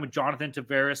 Second line with Jonathan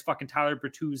Tavares, fucking Tyler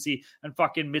Bertuzzi, and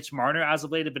fucking Mitch Marner as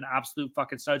of late have been absolute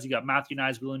fucking studs. You got Matthew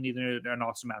Nyes, William Nylander, and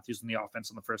Austin Matthews in the offense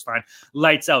on the first line.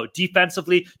 Lights out.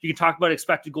 Defensively, you can talk about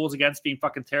expected goals against being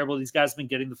fucking terrible. These guys have been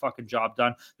getting the fucking job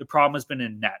done. The problem has been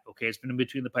in net, okay? It's been in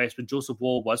between the pipes. When Joseph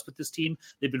Woll was with this team,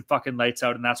 they've been fucking lights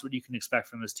out, and that's what you can expect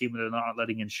from this team. They're not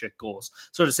letting in shit goals.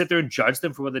 So to sit there and judge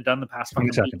them for what they've done the past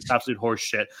fucking week is absolute horse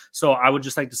shit. So I would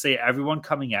just like to say, everyone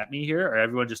coming at me here, or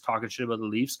everyone just talking shit about the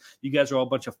Leafs, you guys are all a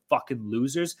bunch of fucking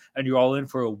losers, and you're all in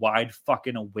for a wide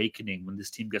fucking awakening when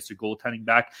this team gets their goaltending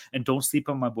back. And don't sleep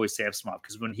on my boy Sam Smith,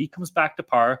 because when he comes back to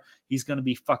par, he's going to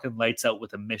be fucking lights out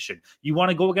with a mission. You want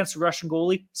to go against a Russian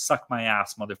goalie? Suck my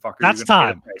ass, motherfucker. That's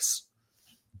time.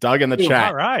 Doug in the chat.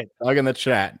 All right. Doug in the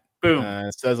chat. Boom.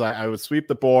 It says I would sweep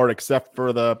the board except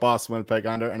for the Boston Winnipeg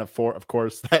under, and of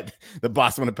course that the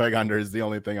Boston Winnipeg under is the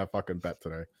only thing I fucking bet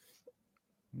today.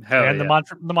 The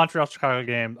Montreal Chicago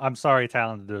game. I'm sorry,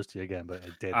 Talon, to do this to you again, but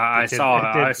it did. I saw.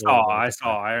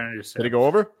 I understand. Did it go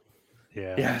over?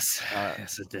 Yeah. Yes.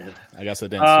 Yes, it did. I guess it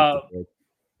didn't.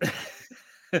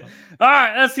 All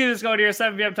right, let's see this going here.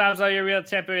 7 p.m. time zone here. We have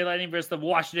Tampa Bay Lightning versus the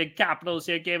Washington Capitals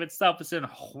here. Game itself is in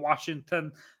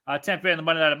Washington. Tampa Bay on the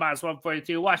money line at minus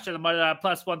 142. Washington on the money line at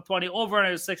plus 120. Over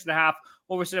under 6.5.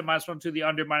 Over at minus 1 the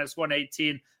under minus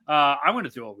 118. I'm going to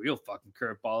throw a real fucking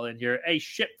curveball in here. Hey,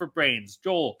 shit for brains.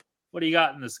 Joel, what do you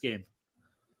got in this game?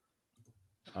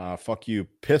 Fuck you.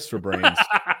 Piss for brains.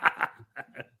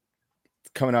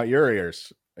 It's coming out your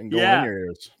ears and going in your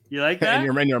ears. You like that?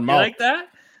 in your mouth. You like that?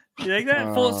 You like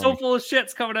that? So full of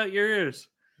shit's coming out your ears.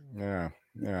 Yeah.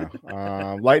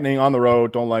 Lightning on the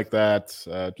road. Don't like that.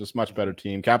 Just much better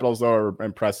team. Capitals, though, are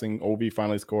impressing. Ovi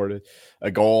finally scored a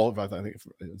goal. I think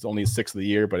it's only his 6th of the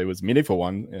year, but it was a meaningful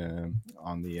one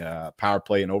on the power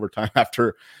play in overtime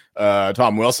after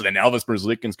Tom Wilson and Elvis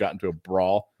Merzlikins got into a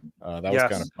brawl. That was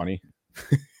kind of funny.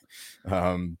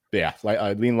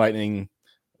 I lean Lightning,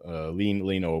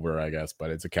 lean over, I guess, but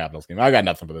it's a Capitals game. I got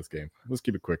nothing for this game. Let's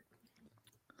keep it quick.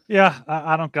 Yeah,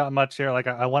 I don't got much here. Like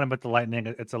I want to bet the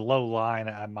Lightning. It's a low line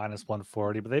at minus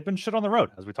 140, but they've been shit on the road,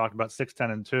 as we talked about.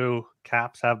 6-10-2.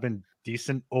 Caps have been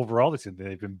decent overall this season.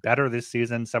 They've been better this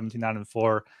season.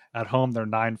 17-9-4 at home. They're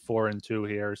 9-4-2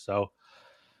 here. So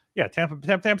yeah,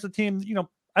 Tampa's a team.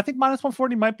 I think minus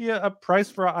 140 might be a price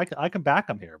for. I can back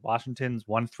them here. Washington's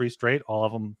won 3 straight. All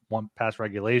of them won past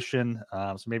regulation.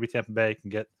 So maybe Tampa Bay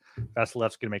can get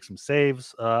Vasilevsky to make some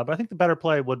saves. But I think the better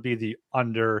play would be the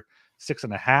under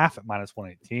 6.5 at minus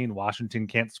 118. Washington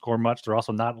can't score much. They're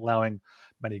also not allowing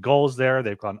many goals there.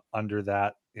 They've gone under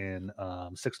that in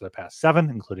 6 of their past 7,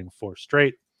 including 4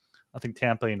 straight. I think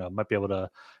Tampa, might be able to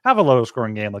have a low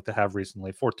scoring game like they have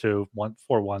recently. 4-2,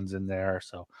 4-1s in there.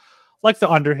 So like the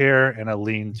under here and a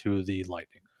lean to the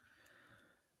Lightning.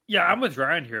 Yeah, I'm with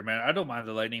Ryan here, man. I don't mind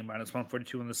the Lightning minus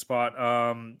 142 in the spot.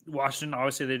 Washington,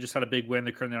 obviously, they just had a big win.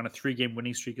 They're currently on a 3-game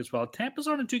winning streak as well. Tampa's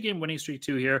on a 2-game winning streak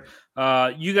too here.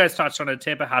 You guys touched on it.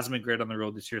 Tampa hasn't been great on the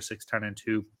road this year,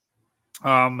 6-10-2.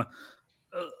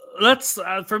 Let's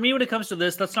for me, when it comes to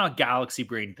this, let's not galaxy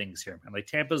brain things here, man. Like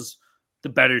Tampa's the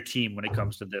better team when it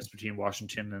comes to this between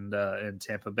Washington and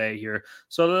Tampa Bay here.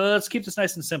 So let's keep this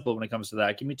nice and simple when it comes to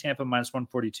that. Give me Tampa minus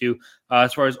 142.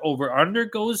 As far as over under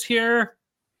goes here,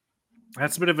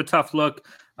 that's a bit of a tough look.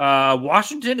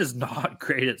 Washington is not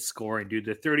great at scoring, dude.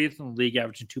 They're 30th in the league,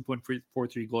 averaging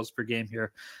 2.43 goals per game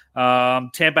here.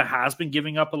 Tampa has been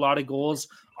giving up a lot of goals.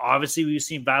 Obviously, we've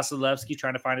seen Vasilevsky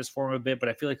trying to find his form a bit, but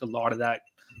I feel like a lot of that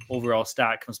overall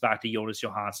stat comes back to Jonas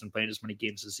Johansson playing as many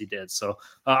games as he did. So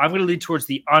I'm going to lead towards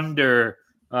the under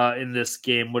in this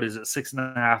game. What is it?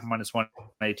 6.5 minus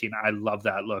 118. I love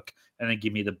that look. And then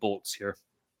give me the Bolts here.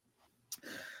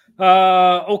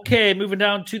 Okay, moving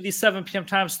down to the 7 p.m.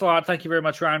 time slot. Thank you very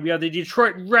much, Ryan. We have the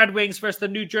Detroit Red Wings versus the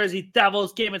New Jersey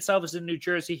Devils. Game itself is in New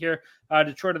Jersey here.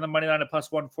 Detroit on the money line at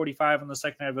plus 145 on the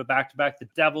second night of a back-to-back. The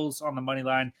Devils on the money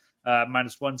line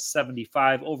minus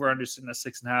 175. Over under sitting at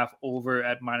 6.5. Over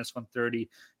at minus 130.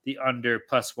 The under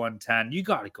plus 110. You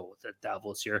got to go with the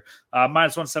Devils here.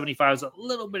 Minus 175 is a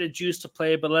little bit of juice to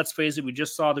play, but let's face it, we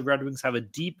just saw the Red Wings have a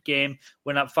deep game,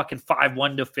 went up fucking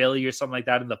 5-1 to Philly or something like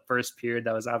that in the first period.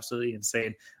 That was absolutely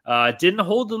insane. Didn't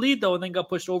hold the lead though, and then got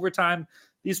pushed overtime.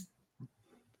 These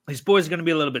boys are going to be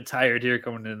a little bit tired here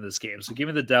coming into this game. So give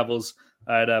me the Devils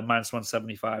at minus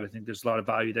 175. I think there's a lot of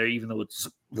value there, even though it's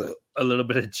a little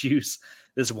bit of juice.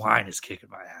 This wine is kicking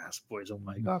my ass, boys. Oh,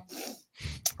 my God.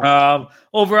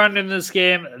 Over under in this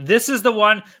game. This is the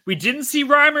one. We didn't see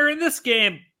Reimer in this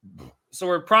game. So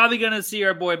we're probably going to see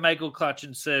our boy Michael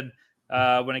Hutchinson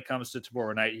when it comes to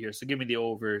tomorrow night here. So give me the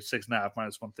over 6.5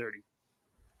 minus 130.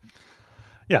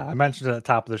 Yeah, I mentioned at the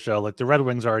top of the show, like the Red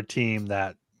Wings are a team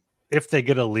that if they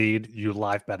get a lead, you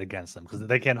live bet against them because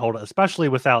they can't hold it, especially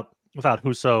without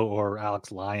Husso or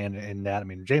Alex Lyon in that. I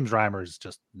mean, James Reimer is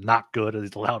just not good.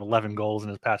 He's allowed 11 goals in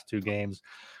his past 2 games.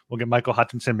 We'll get Michael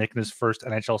Hutchinson making his first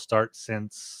NHL start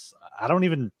since I don't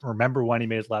even remember when he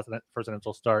made his first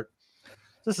NHL start.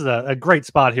 This is a great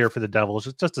spot here for the Devils.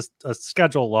 It's just a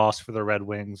schedule loss for the Red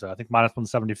Wings. I think minus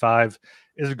 175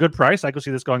 is a good price. I could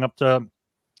see this going up to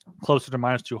closer to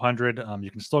minus 200.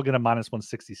 You can still get a minus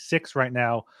 166 right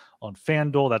now on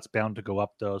FanDuel. That's bound to go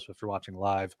up though. So if you're watching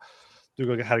live, do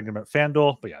go ahead and get them at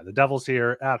FanDuel. But yeah, the Devils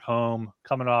here at home,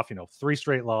 coming off 3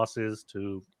 straight losses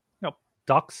to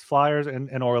Ducks, Flyers,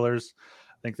 and Oilers.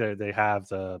 I think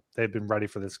they've been ready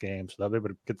for this game, so they'll be able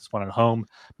to get this one at home.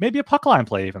 Maybe a puck line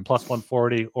play, even plus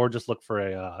 140, or just look for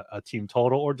a team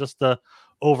total, or just the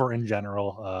over in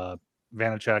general.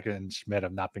 Vanacek and Schmidt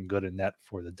have not been good in net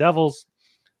for the Devils,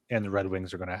 and the Red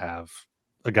Wings are going to have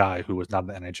a guy who was not in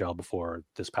the NHL before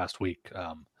this past week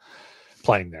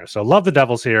playing there. So love the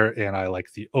Devils here, and I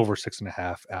like the over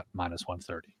 6.5 at minus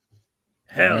 130.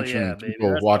 Hell yeah, baby.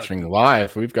 People watching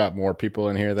live. We've got more people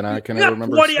in here than I can ever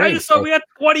remember. I just saw we had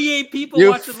 28 people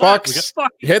watching fucks,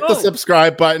 live. Hit the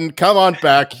subscribe button. Come on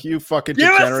back, you fucking Give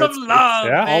degenerates. Us some love,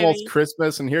 it's almost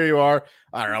Christmas, and here you are.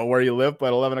 I don't know where you live,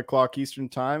 but 11 o'clock Eastern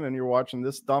time, and you're watching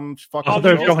this dumb fucking. Oh,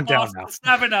 they're going down now.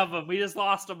 7 of them. We just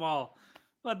lost them all.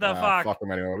 What the fuck? Fuck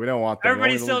them anyway. We don't want them.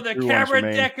 Everybody's still there.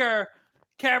 Cameron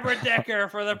Decker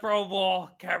for the Pro Bowl.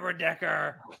 Cameron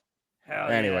Decker.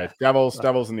 Anyway, yeah.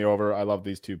 Devils in the over. I love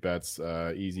these 2 bets.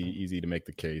 Easy to make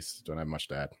the case. Don't have much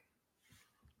to add.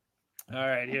 All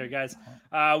right, here, guys.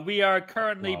 We are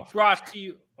currently brought to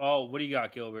you. Oh, what do you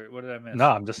got, Gilbert? What did I miss? No,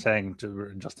 I'm just saying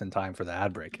just in time for the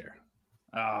ad break here.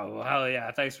 Oh, well, hell yeah.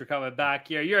 Thanks for coming back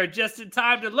here. You're just in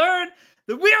time to learn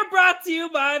that we are brought to you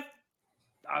by,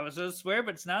 I was going to swear,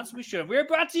 but it's not, so we should. We're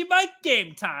brought to you by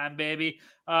Game Time, baby.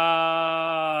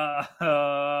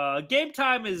 Game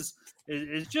Time is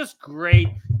just great.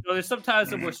 There's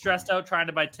sometimes that we're stressed out trying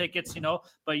to buy tickets,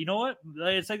 but you know what?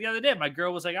 It's like the other day, my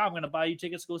girl was like, I'm going to buy you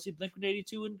tickets to go see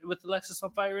Blink-182 with Alexis on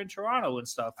Fire in Toronto and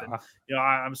stuff. And,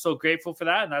 I'm so grateful for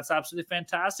that. And that's absolutely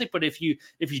fantastic. But if you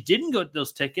didn't go to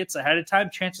those tickets ahead of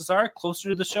time, chances are closer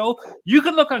to the show, you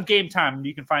can look on Game Time and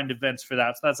you can find events for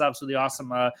that. So that's absolutely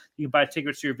awesome. You can buy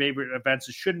tickets to your favorite events.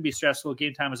 It shouldn't be stressful.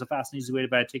 Game Time is a fast and easy way to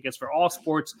buy tickets for all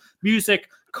sports, music,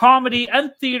 comedy,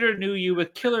 and theater near you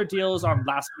with killer deals on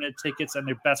last-minute tickets and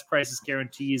their best prices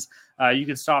guarantees. You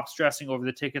can stop stressing over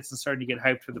the tickets and starting to get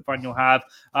hyped for the fun you'll have.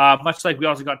 Much like we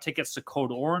also got tickets to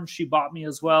Code Orange. She bought me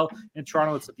as well. In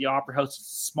Toronto, it's at the Opera House. It's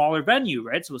a smaller venue,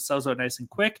 right? So it sells out nice and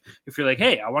quick. If you're like,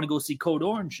 hey, I want to go see Code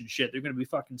Orange and shit, they're going to be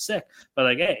fucking sick. But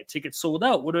like, hey, tickets sold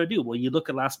out. What do? Well, you look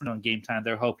at last minute on Game Time.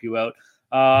 They'll help you out.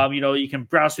 You can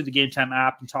browse through the Game Time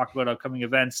app and talk about upcoming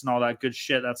events and all that good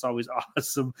shit. That's always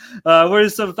awesome. What are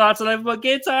some thoughts I have about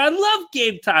Game Time? I love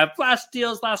Game Time. Flash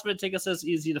deals, last minute tickets is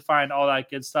easy to find, all that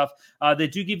good stuff. They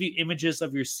do give you images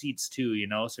of your seats too,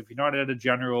 So if you're not at a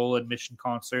general admission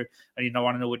concert and you don't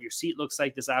want to know what your seat looks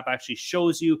like, this app actually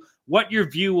shows you what your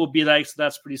view will be like. So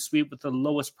that's pretty sweet with the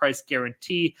lowest price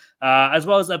guarantee, as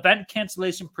well as event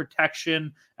cancellation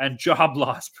protection and job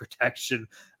loss protection.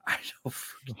 I don't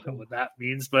freaking know what that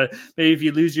means, but maybe if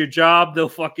you lose your job, they'll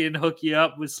fucking hook you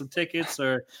up with some tickets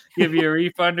or give you a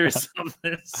refund or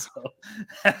something. So,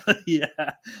 hell yeah.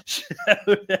 Shout out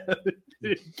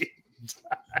to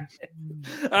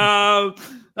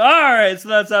all right, so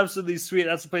that's absolutely sweet.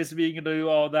 That's the place to be. You can do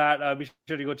all that. Be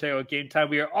sure to go check out Game Time.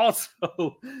 We are also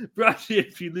brought to you,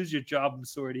 if you lose your job, I'm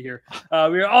sorry to hear.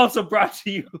 We are also brought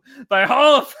to you by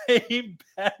Hall of Fame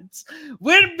Bets.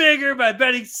 Win bigger by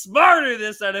betting smarter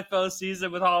this NFL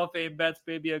season with Hall of Fame Bets,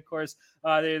 baby. Of course,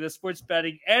 they're the sports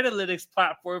betting analytics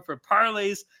platform for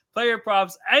parlays, player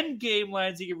props, and game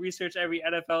lines. You can research every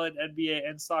NFL and NBA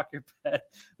and soccer bet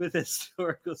with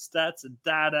historical stats and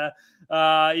data.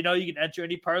 You can enter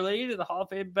any parlay into the Hall of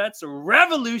Fame Bets, a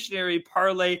revolutionary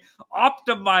parlay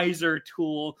optimizer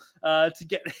tool to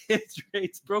get hit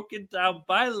rates broken down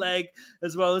by leg,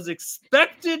 as well as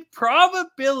expected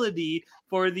probability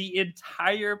for the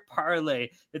entire parlay.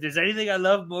 If there's anything I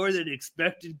love more than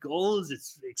expected goals,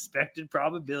 it's expected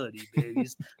probability,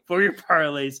 babies, for your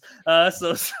parlays.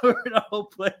 So sort all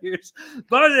players,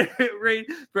 but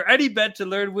rate for any bet to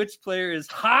learn which player is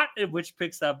hot and which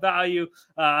picks have value.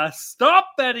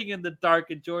 Stop betting in the dark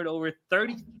and join over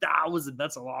 30,000.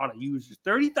 That's a lot of users.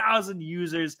 30,000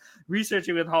 users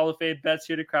researching with Hall of Fame Bets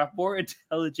here to craft more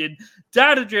intelligent,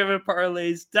 data-driven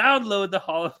parlays. Download the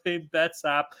Hall of Fame Bets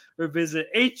app or visit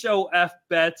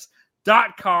HOFBets.com.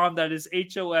 That is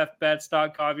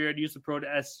HOFBets.com. You're going to use the code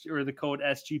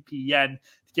SGPN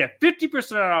to get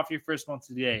 50% off your first month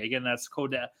today. Again, that's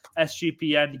code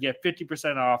SGPN to get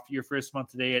 50% off your first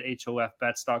month today at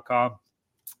HOFBets.com.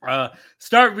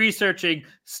 Start researching,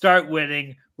 start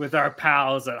winning with our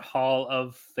pals at Hall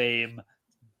of Fame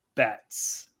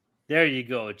Bets. There you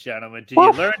go, gentlemen. Did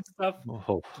you learn stuff?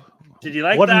 Did you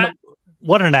like that?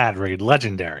 What an ad read.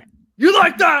 Legendary. You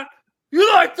like that? You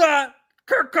like that?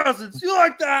 Kirk Cousins, you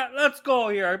like that? Let's go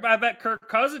here. I bet Kirk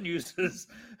Cousins uses...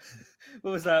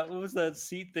 What was that? What was that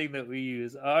seat thing that we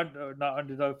use? Not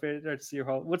Underdog Fantasy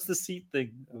Hall. What's the seat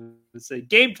thing? I would say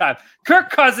Game Time. Kirk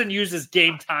Cousins uses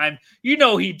Game Time. You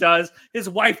know he does. His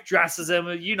wife dresses him.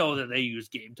 You know that they use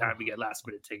Game Time to get last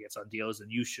minute tickets on deals, and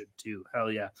you should too.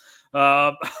 Hell yeah.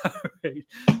 All right.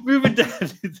 Moving down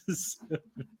to this.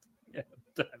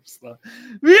 Time slow.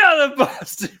 We are the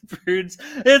Boston Bruins.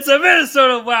 It's a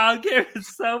Minnesota Wild game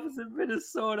itself. It's in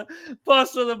Minnesota.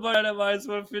 Boston the money line at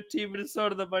 -115.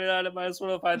 Minnesota the money line at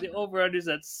 -105. The over-under's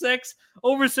at 6.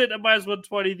 Over sitting at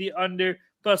 -120. The under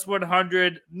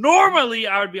 +100. Normally,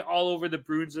 I would be all over the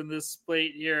Bruins in this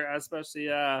slate here, especially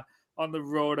on the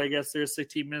road. I guess there's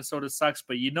 16. Minnesota sucks,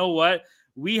 but you know what?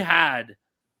 We had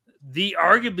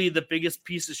arguably the biggest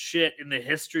piece of shit in the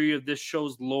history of this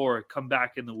show's lore come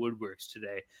back in the woodworks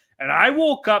today. And I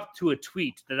woke up to a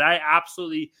tweet that I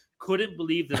absolutely couldn't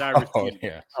believe that I received.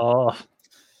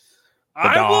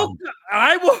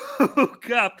 I woke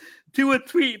up to a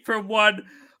tweet from one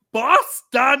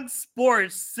Boston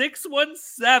Sports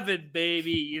 617,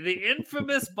 baby. The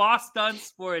infamous Boston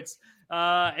Sports.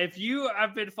 If you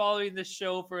have been following this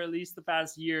show for at least the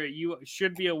past year, you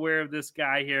should be aware of this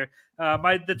guy here.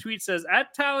 The tweet says,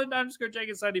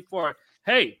 @talent_Jenkins94.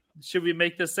 Hey, should we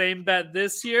make the same bet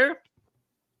this year?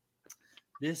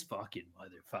 This fucking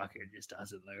motherfucker just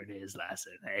doesn't learn his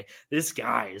lesson. Hey, this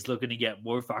guy is looking to get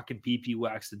more fucking PP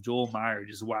wax than Joel Meyer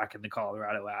just whacking the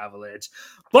Colorado Avalanche.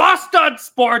 Boston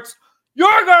Sports,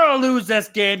 you're going to lose this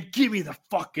game. Give me the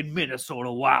fucking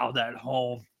Minnesota Wild at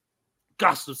home.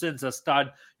 Gustafson's a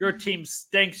stud. Your team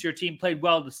stinks. Your team played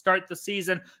well to start the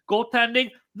season.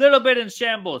 Goaltending, little bit in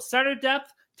shambles. Center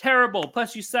depth, terrible.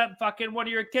 Plus, you sent fucking one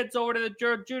of your kids over to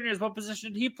the juniors. What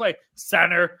position did he play?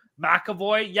 Center.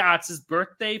 McAvoy, yeah, it's his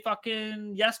birthday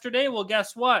fucking yesterday. Well,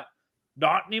 guess what?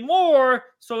 Not anymore.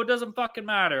 So it doesn't fucking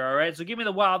matter, all right? So give me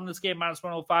the Wild in this game,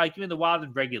 -105. Give me the Wild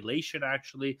in regulation,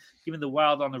 actually. Give me the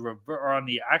Wild on the on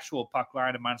the actual puck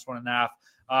line at -1.5.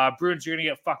 Bruins, you're going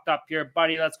to get fucked up here,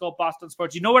 buddy. Let's go Boston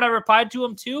Sports. You know what I replied to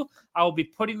him too? I will be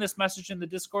putting this message in the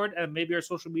Discord, and maybe our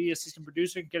social media assistant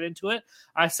producer can get into it.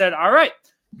 I said, all right,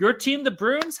 your team, the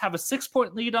Bruins, have a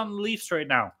 6-point lead on the Leafs right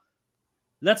now.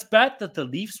 Let's bet that the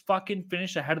Leafs fucking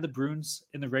finish ahead of the Bruins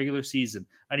in the regular season.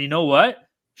 And you know what?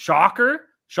 Shocker.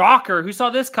 Who saw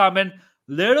this coming?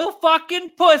 Little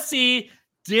fucking pussy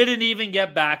didn't even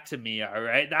get back to me, all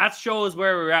right? That shows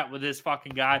where we're at with this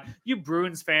fucking guy. You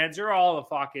Bruins fans, you're all the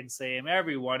fucking same.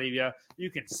 Every one of you.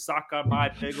 You can suck on my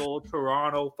big old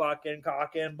Toronto fucking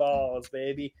cock and balls,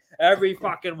 baby. Every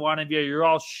fucking one of you. You're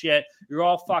all shit. You're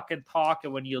all fucking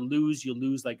talking. When you lose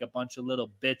like a bunch of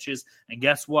little bitches. And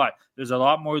guess what? There's a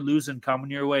lot more losing coming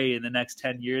your way in the next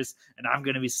 10 years. And I'm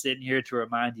going to be sitting here to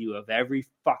remind you of every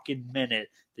fucking minute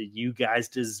that you guys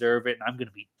deserve it, and I'm going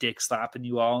to be dick slapping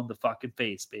you all in the fucking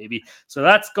face, baby. So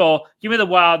let's go. Give me the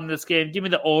Wild in this game. Give me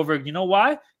the over. You know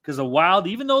why? Because the Wild,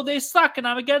 even though they suck and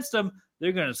I'm against them,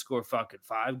 they're going to score fucking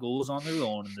 5 goals on their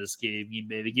own in this game,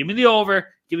 baby. Give me the over.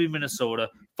 Give me Minnesota.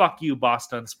 Fuck you,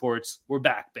 Boston Sports. We're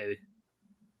back, baby.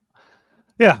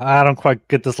 Yeah, I don't quite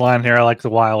get this line here. I like the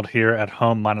Wild here at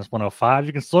home, -105.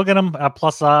 You can still get them at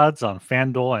plus odds on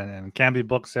FanDuel and Kambi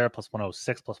books there, plus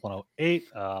 106, plus 108.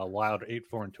 Wild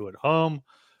 8-4-2 at home.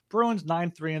 Bruins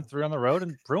 9-3-3 on the road,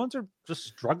 and Bruins are just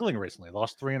struggling recently.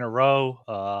 Lost 3 in a row.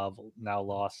 Now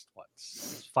lost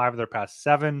 5 of their past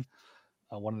 7.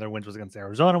 One of their wins was against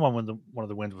Arizona. One of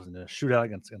the wins was in a shootout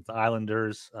against the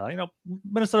Islanders.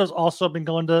 Minnesota's also been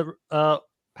going to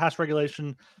pass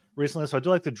regulation recently, so I do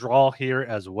like the draw here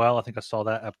as well. I think I saw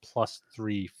that at plus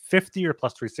 350 or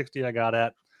plus 360. I got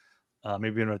at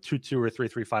maybe in a 2-2 or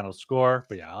 3-3 final score.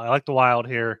 But yeah, I like the Wild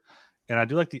here, and I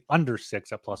do like the under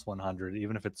 6 at plus 100.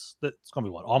 Even if it's going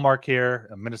to be Allmark here.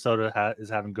 Minnesota is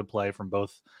having good play from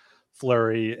both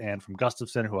Fleury and from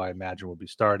Gustafsson, who I imagine will be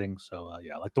starting. So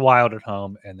yeah, I like the Wild at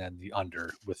home, and then the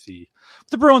under with the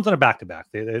Bruins on a back-to-back.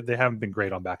 They haven't been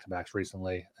great on back-to-backs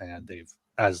recently, and they've,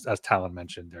 as Talon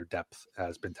mentioned, their depth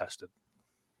has been tested.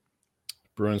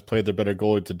 Bruins played their better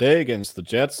goalie today against the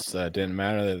Jets. Didn't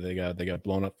matter that they got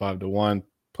blown up 5-1.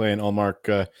 Playing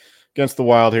Allmark against the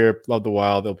Wild here. Love the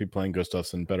Wild. They'll be playing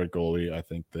Gustafsson, better goalie. I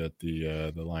think that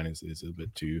the line is a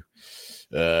bit too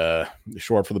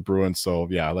short for the Bruins. So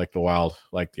yeah, I like the Wild,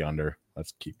 like the under.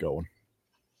 Let's keep going.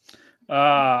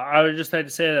 I would just like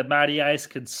to say that Matty Ice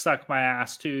can suck my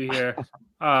ass too here.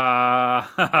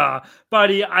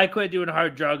 Buddy, I quit doing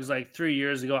hard drugs like 3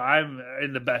 years ago. I'm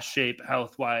in the best shape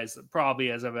health-wise,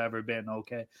 probably as I've ever been,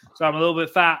 okay? So I'm a little bit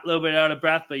fat, a little bit out of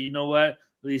breath, but you know what? At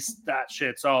least that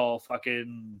shit's all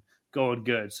fucking going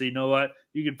good. So you know what?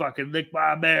 You can fucking lick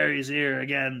my berries here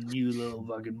again, you little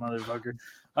fucking motherfucker.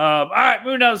 All right,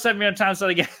 moving down to 7 time slot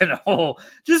again. Oh,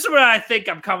 just when I think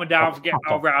I'm coming down for getting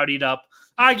all rowdied up,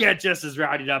 I get just as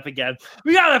rowdied up again.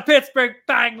 We got the Pittsburgh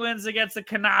Penguins against the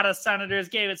Canada Senators.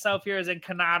 Game itself here is in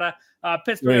Canada.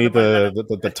 Pittsburgh.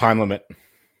 The time limit.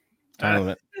 Time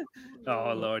limit.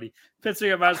 Oh, Lordy.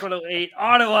 Pittsburgh at -108.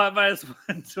 Ottawa at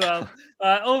 -112.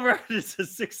 Over is a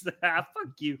 6.5.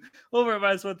 Fuck you. Over at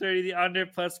 -130. The under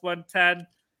 +110.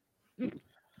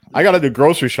 I got to do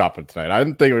grocery shopping tonight. I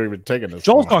didn't think we were taking this.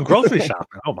 Joel's gone grocery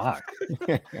shopping. Oh, my.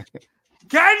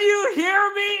 Can you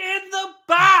hear me in the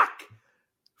back?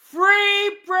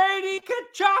 Free Brady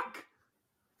Tkachuk!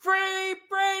 Free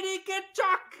Brady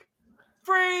Tkachuk!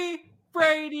 Free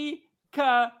Brady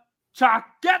Tkachuk!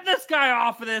 Get this guy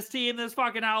off of this team, this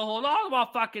fucking hellhole. All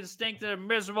about fucking stink. They're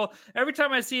miserable. Every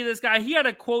time I see this guy, he had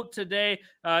a quote today.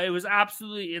 It was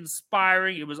absolutely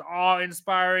inspiring. It was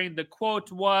awe-inspiring. The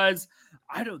quote was,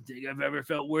 I don't think I've ever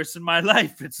felt worse in my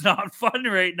life. It's not fun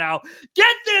right now.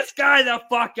 Get this guy the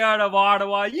fuck out of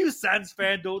Ottawa. You Sens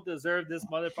fan don't deserve this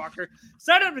motherfucker.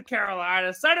 Send him to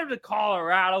Carolina. Send him to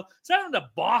Colorado. Send him to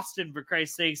Boston, for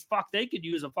Christ's sakes. Fuck, they could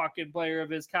use a fucking player of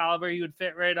his caliber. He would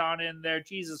fit right on in there.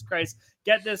 Jesus Christ.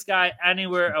 Get this guy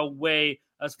anywhere away,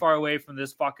 as far away from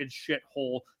this fucking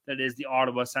shithole that is the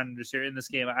Ottawa Senators here in this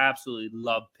game. I absolutely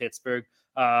love Pittsburgh.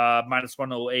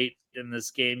 -108 in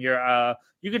this game here.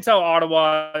 You can tell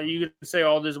Ottawa, you can say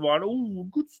all this one, oh,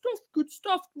 good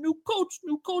stuff, new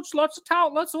coach, lots of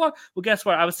talent, lots of luck. Well, guess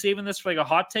what? I was saving this for like a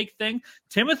hot take thing.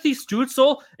 Timothy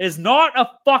Stützle is not a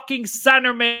fucking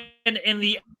centerman in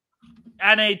the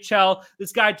NHL.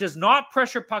 This guy does not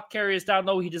pressure puck carriers down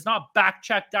low. He does not back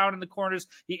check down in the corners.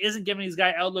 He isn't giving these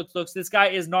guys outlook looks. This guy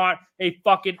is not a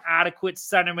fucking adequate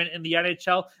centerman in the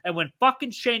NHL. And when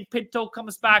fucking Shane Pinto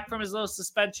comes back from his little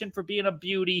suspension for being a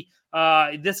beauty,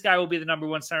 This guy will be the number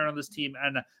one center on this team.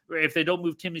 And if they don't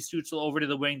move Timmy Stützle over to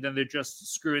the wing, then they're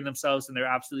just screwing themselves and they're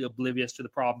absolutely oblivious to the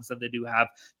problems that they do have.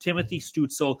 Timothy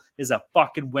Stützle is a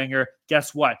fucking winger.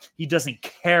 Guess what? He doesn't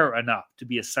care enough to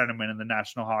be a centerman in the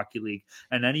National Hockey League.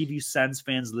 And any of you Sens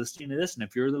fans listening to this, and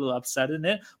if you're a little upset in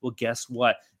it, well, guess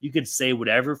what? You can say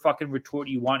whatever fucking retort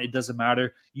you want. It doesn't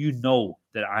matter. You know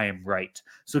that I am right.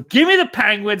 So give me the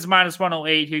Penguins minus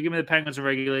 108 here. Give me the Penguins in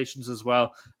regulations as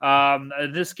well.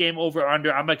 This game over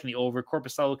under, I'm liking the over.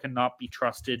 Korpisalo cannot be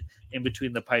trusted in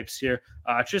between the pipes here.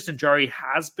 Tristan Jarry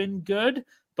has been good,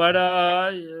 but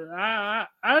I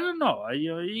don't know.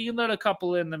 You can let a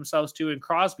couple in themselves too, and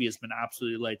Crosby has been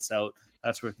absolutely lights out.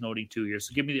 That's worth noting too here.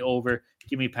 So give me the over.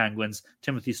 Give me Penguins.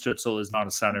 Timothy Stützle is not a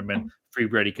centerman. Free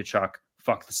Brady Tkachuk.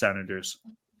 Fuck the Senators.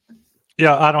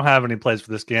 Yeah, I don't have any plays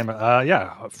for this game.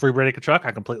 Free Brady Tkachuk.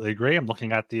 I completely agree. I'm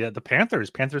looking at the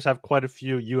Panthers. Panthers have quite a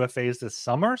few UFAs this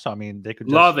summer, so I mean they could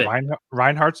just love it.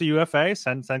 Reinhardt's a UFA.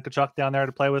 Send Tkachuk down there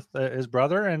to play with his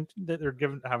brother, and they're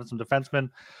having some defensemen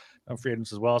free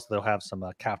agents as well, so they'll have some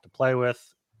cap to play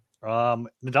with.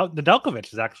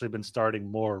 Nedeljkovic has actually been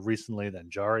starting more recently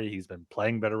than Jarry. He's been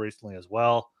playing better recently as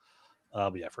well.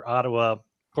 But yeah, for Ottawa,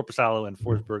 Korpisalo and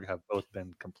Forsberg have both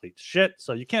been complete shit,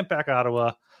 so you can't back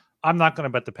Ottawa. I'm not going to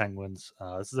bet the Penguins.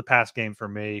 This is a pass game for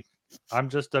me. I'm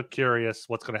just curious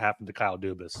what's going to happen to Kyle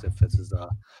Dubas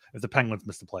if the Penguins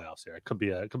miss the playoffs here. It could be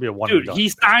a one. Dude, he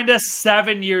signed a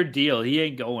 7-year deal. He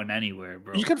ain't going anywhere,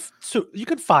 bro. You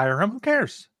could fire him. Who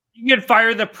cares? You can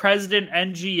fire the president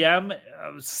and GM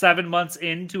 7 months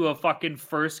into a fucking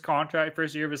first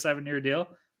year of a 7-year deal.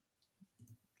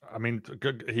 I mean,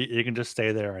 he can just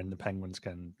stay there, and the Penguins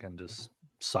can just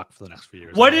suck for the next few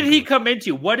years. What did he come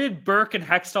into? What did Burke and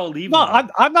Hextall leave? No,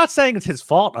 I'm not saying it's his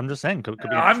fault. I'm just saying.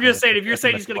 I'm just saying if you're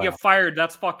saying he's going to get fired,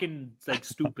 that's fucking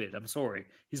stupid. I'm sorry.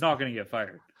 He's not going to get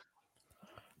fired.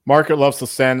 Market loves the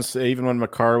Sens. Even when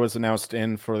Makar was announced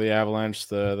in for the Avalanche,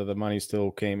 the money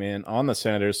still came in on the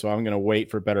Senators. So I'm going to wait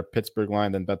for a better Pittsburgh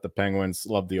line than bet the Penguins.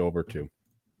 Love the over too.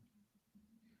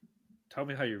 Tell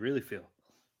me how you really feel.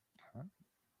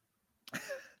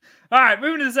 All right,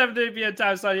 moving to the 7:30 p.m.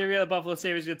 time slot here. We got the Buffalo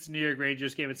Sabres against the New York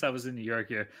Rangers. Game itself was in New York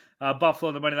here.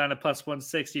 Buffalo, the money line at plus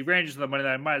 160. Rangers, the money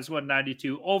line minus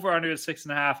 192. Over under at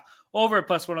 6.5. Over at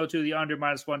plus 102. The under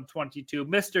minus 122.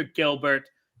 Mr. Gilbert,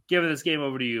 giving this game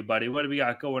over to you, buddy. What do we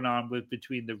got going on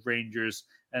between the Rangers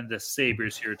and the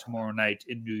Sabres here tomorrow night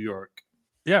in New York?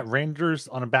 Yeah, Rangers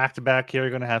on a back-to-back here.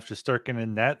 You're going to have Shesterkin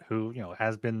in net, who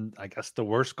has been, I guess, the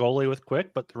worst goalie with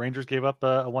Quick, but the Rangers gave up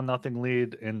a 1-0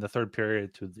 lead in the third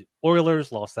period to the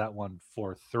Oilers, lost that one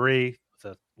 4-3.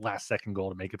 The last-second goal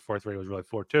to make it 4-3 was really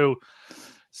 4-2.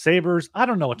 Sabres, I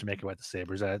don't know what to make about the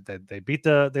Sabres.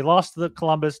 They lost to the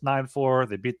Columbus 9-4.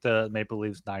 They beat the Maple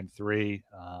Leafs 9-3.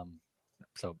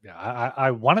 So yeah,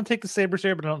 I want to take the Sabres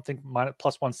here, but I don't think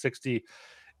plus 160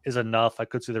 is enough. I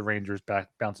could see the Rangers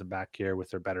bouncing back here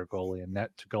with their better goalie and net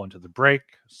to go into the break.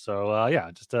 So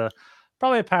just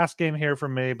probably a pass game here for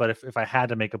me. But if I had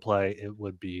to make a play, it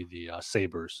would be the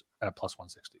Sabres at plus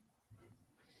 160.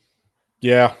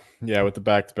 Yeah, with the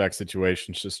back-to-back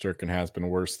situation, Shesterkin has been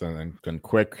worse than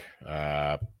Quick.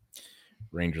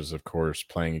 Rangers, of course,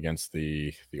 playing against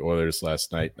the Oilers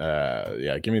last night.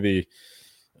 Give me the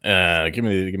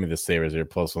Sabres here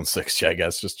plus 160, I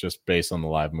guess, just based on the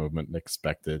live movement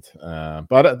expected.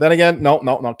 But then again, no,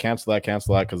 cancel that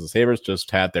because the Sabres just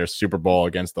had their Super Bowl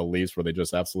against the Leafs where they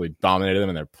just absolutely dominated them,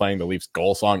 and they're playing the Leafs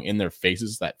goal song in their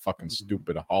faces, that fucking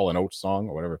stupid Hall & Oates song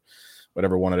or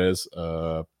whatever one it is.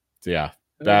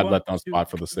 Bad letdown spot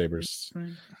for the Sabres.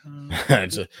 If I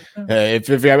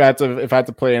had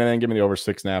to play anything, give me the over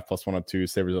 6.5 plus 102.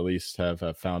 Sabres at least have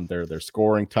found their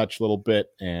scoring touch a little bit,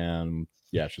 and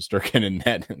Shesterkin in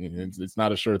net. It's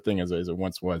not a sure thing as it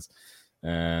once was.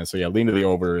 Lean to the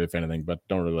over if anything, but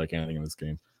don't really like anything in this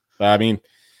game. But I mean,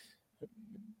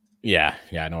 I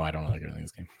don't like anything in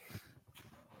this game.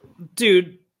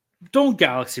 Dude, don't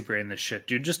galaxy brain this shit,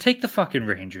 dude. Just take the fucking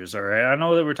Rangers, all right? I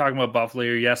know that we're talking about Buffalo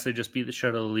here. Yes, they just beat the shit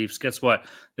out of the Leafs. Guess what?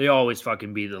 They always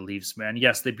fucking beat the Leafs, man.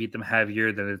 Yes, they beat them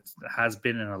heavier than it has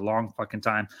been in a long fucking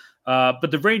time. But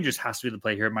the Rangers has to be the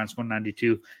play here at minus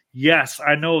 192. Yes,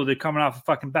 I know they're coming off a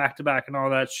fucking back-to-back and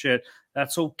all that shit.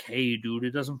 That's okay, dude.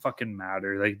 It doesn't fucking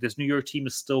matter. Like, this New York team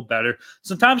is still better.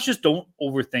 Sometimes just don't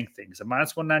overthink things. At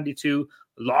minus 192,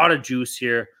 a lot of juice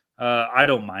here. I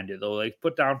don't mind it, though. Like,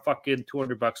 put down fucking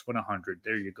 $200, win 100.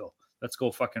 There you go. Let's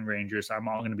go fucking Rangers. I'm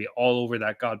all going to be all over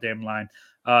that goddamn line.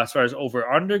 As far as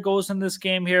over-under goes in this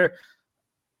game here,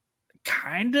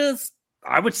 kind of,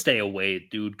 I would stay away,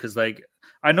 dude, because, like,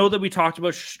 I know that we talked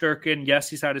about Shesterkin. Yes,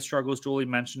 he's had his struggles. Jolie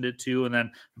mentioned it too. And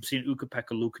then I'm seeing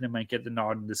Ukko-Pekka Luukkonen might get the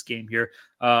nod in this game here.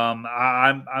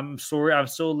 I'm sorry. I'm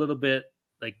still a little bit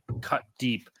like cut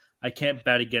deep. I can't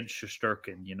bet against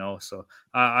Shesterkin, so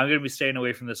I'm going to be staying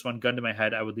away from this one. Gun to my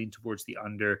head, I would lean towards the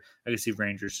under. I can see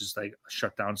Rangers just like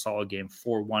shut down solid game,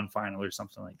 4-1 final or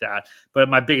something like that. But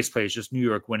my biggest play is just New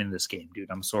York winning this game, dude.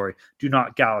 I'm sorry. Do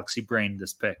not galaxy brain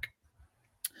this pick.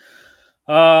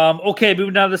 Okay,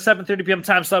 moving down to the 7:30 p.m.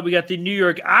 time slot, we got the New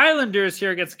York Islanders here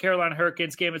against the Carolina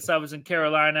Hurricanes. Game itself is in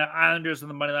Carolina. Islanders on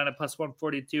the money line at plus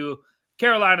 142.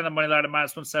 Carolina, the money line at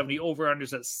minus 170,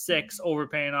 over-unders at 6,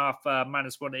 overpaying off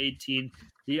minus 118,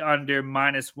 the under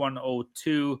minus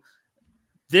 102.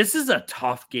 This is a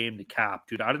tough game to cap,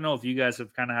 dude. I don't know if you guys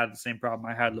have kind of had the same problem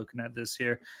I had looking at this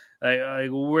here. Like,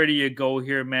 where do you go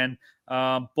here, man?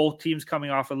 Both teams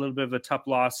coming off a little bit of a tough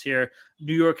loss here.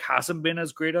 New York hasn't been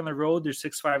as great on the road. They're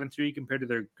 6-5-3 compared to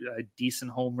their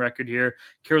decent home record here.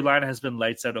 Carolina has been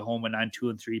lights out at home at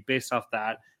 9-2-3. Based off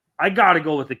that, I got to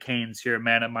go with the Canes here,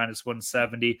 man, at minus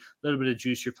 170. A little bit of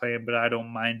juice you're playing, but I don't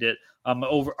mind it.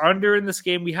 Over under in this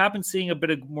game, we have been seeing a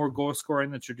bit of more goal scoring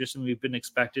than traditionally we've been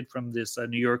expected from this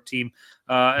New York team.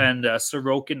 And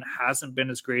Sorokin hasn't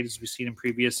been as great as we've seen in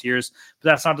previous years.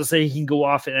 But that's not to say he can go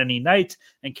off at any night.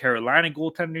 And Carolina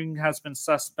goaltending has been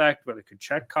suspect. Whether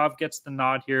Kochetkov gets the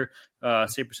nod here,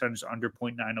 save percentage under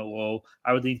 0.900.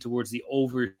 I would lean towards the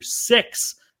over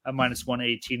 6 at minus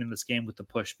 118 in this game with the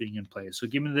push being in play. So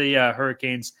give me the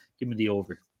Hurricanes. Give me the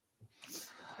over.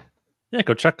 Yeah,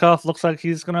 Kochetkov looks like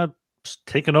he's going to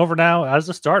take it over now as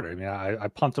a starter. I mean, I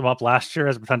pumped him up last year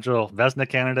as a potential Vezina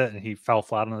candidate, and he fell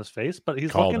flat on his face. But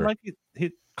he's looking like he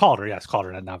Calder. Yes,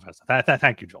 Calder, not Vezina.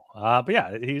 Thank you, Joel. But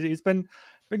yeah, he's been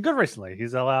good recently.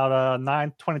 He's allowed a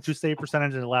 922 save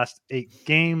percentage in the last 8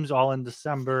 games, all in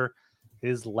December.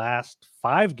 His last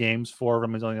 5 games, 4 of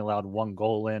them, he's only allowed 1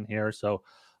 goal in here. So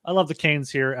I love the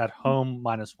Canes here at home,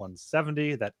 minus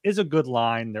 170. That is a good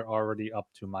line. They're already up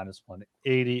to minus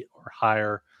 180 or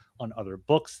higher on other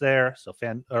books there. So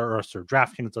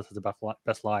DraftKings has the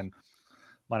best line,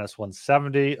 minus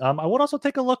 170. I would also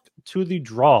take a look to the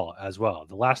draw as well.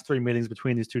 The last 3 meetings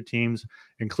between these 2 teams,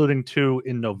 including 2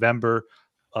 in November,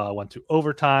 went to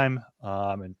overtime.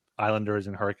 And Islanders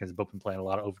and Hurricanes have both been playing a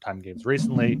lot of overtime games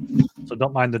recently. So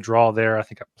don't mind the draw there. I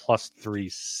think at plus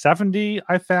 370,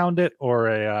 I found it, or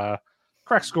a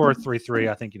correct score 3-3.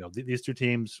 I think, these 2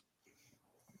 teams,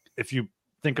 if you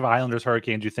think of Islanders,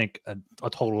 Hurricanes, you think a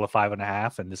total of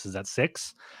 5.5, and this is at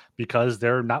 6 because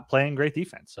they're not playing great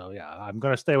defense. So yeah, I'm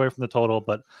going to stay away from the total,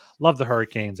 but love the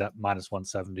Hurricanes at minus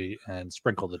 170 and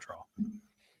sprinkle the draw.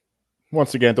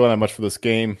 Once again, don't have much for this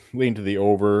game. Lean to the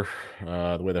over,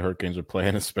 the way the Hurricanes are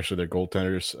playing, especially their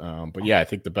goaltenders. But yeah, I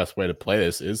think the best way to play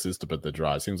this is to put the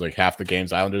draw. It seems like half the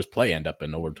games Islanders play end up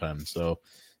in overtime. So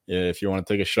if you want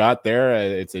to take a shot there,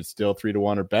 it's still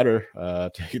 3-1 or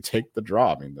better. Take the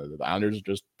draw. I mean, the Islanders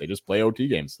just play OT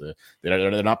games.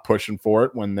 They're not pushing for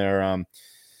it when they're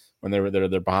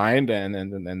behind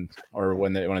and or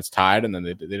when it's tied, and then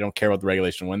they don't care about the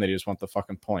regulation win. They just want the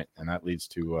fucking point, and that leads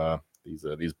to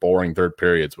these boring third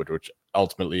periods, which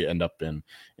ultimately end up in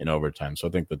overtime. So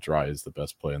I think the draw is the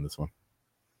best play in this one.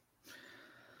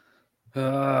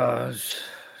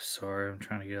 Sorry, I'm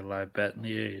trying to get a live bet in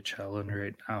the AHL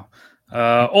right now.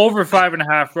 Over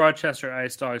 5.5, Rochester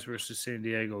Ice Dogs versus San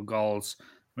Diego Gulls.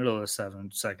 Middle of the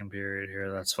second period here.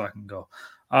 Let's fucking go.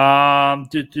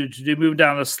 To move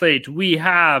down the slate, we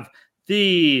have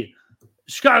the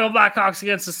Chicago Blackhawks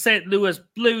against the St. Louis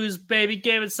Blues, baby.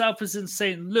 Game itself is in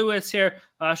St. Louis here.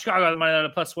 Chicago on the money line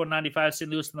at plus 195. St.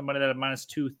 Louis on the money line at minus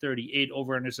 238.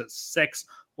 Over-unders at 6.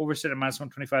 Over set at minus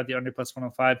 125. The under plus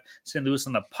 105. St. Louis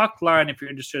on the puck line, if you're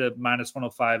interested, at minus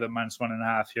 105 at minus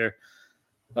 1.5 here.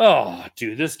 Oh,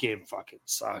 dude, this game fucking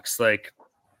sucks. Like,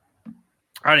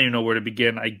 I don't even know where to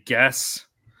begin. I guess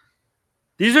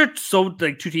these are 2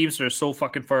 teams that are so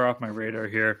fucking far off my radar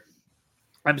here.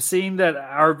 I'm seeing that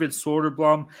Arvid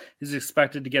Soderblom is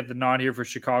expected to get the nod here for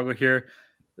Chicago here.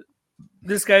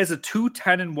 This guy has a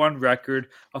 2-10-1 record,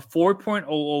 a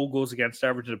 4.00 goals against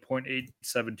average, and a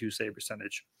 0.872 save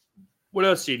percentage. What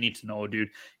else do you need to know, dude?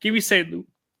 Give me St.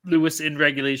 Louis in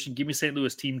regulation. Give me St.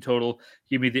 Louis team total.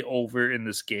 Give me the over in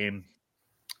this game.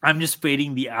 I'm just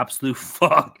fading the absolute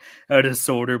fuck out of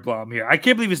Soderblom here. I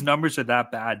can't believe his numbers are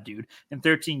that bad, dude. In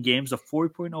 13 games, a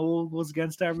 4.00 goals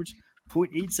against average,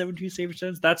 0.872 save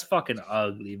percentage. That's fucking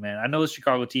ugly, man. I know the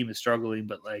Chicago team is struggling,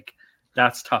 but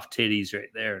that's tough titties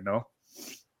right there, no?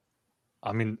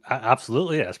 I mean,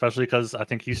 absolutely, yeah. Especially because I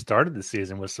think he started the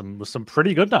season with some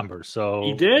pretty good numbers. So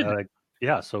he did,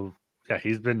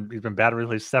 he's been bad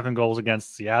recently. 7 goals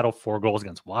against Seattle, 4 goals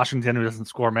against Washington, who doesn't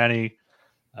score many.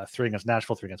 3 against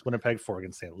Nashville, 3 against Winnipeg, 4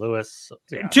 against St. Louis. So,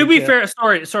 yeah, to be fair,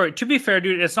 sorry. To be fair,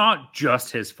 dude, it's not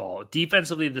just his fault.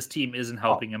 Defensively, this team isn't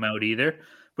helping him out either.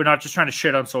 We're not just trying to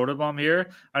shit on Soderblom here.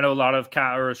 I know a lot of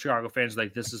Chicago fans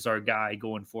like this is our guy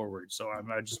going forward. So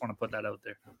I just want to put that out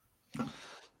there.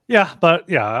 Yeah, but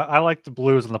yeah, I like the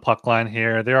Blues on the puck line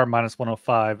here. They are minus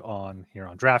 105 on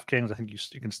DraftKings. I think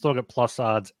you can still get plus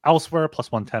odds elsewhere,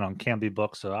 plus 110 on Canby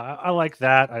Book. So I like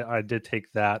that. I did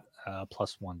take that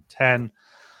plus 110.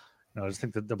 I just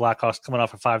think that the Blackhawks coming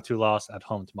off a 5-2 loss at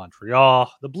home to Montreal.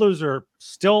 The Blues are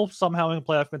still somehow in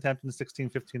playoff contention,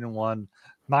 16-15-1,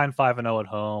 9-5-0 at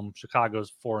home.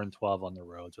 Chicago's 4-12 on the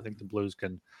road. So I think the Blues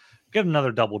can get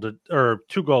another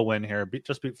 2-goal win here. Beat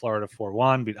Florida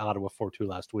 4-1, beat Ottawa 4-2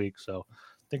 last week. So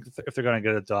I think if they're going to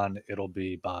get it done, it'll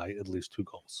be by at least 2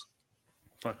 goals.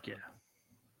 Fuck yeah.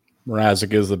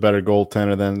 Mrazek is the better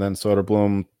goaltender than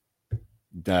Soderblom.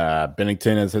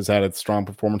 Bennington has had its strong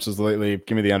performances lately.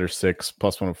 Give me the under 6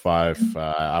 plus 105.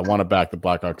 I want to back the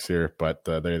Blackhawks here, but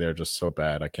they're just so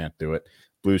bad. I can't do it.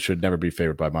 Blues should never be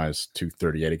favored by minus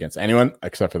 238 against anyone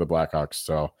except for the Blackhawks.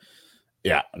 So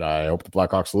yeah, I hope the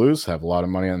Blackhawks lose. Have a lot of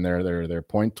money on their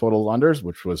point total unders,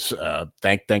 which was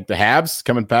thank the Habs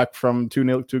coming back from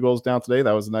 2 goals down today.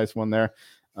 That was a nice one there.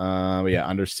 But yeah,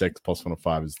 under 6 plus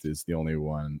 105 is the only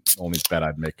bet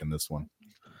I'd make in this one.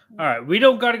 All right, we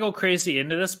don't got to go crazy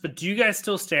into this, but do you guys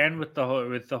still stand with the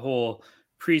whole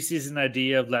preseason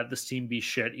idea of let this team be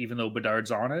shit, even though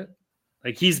Bedard's on it?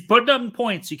 Like, he's putting up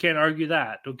points, you can't argue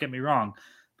that. Don't get me wrong,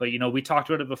 but we talked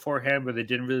about it beforehand where they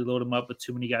didn't really load him up with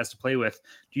too many guys to play with.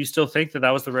 Do you still think that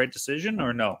was the right decision,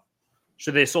 or no?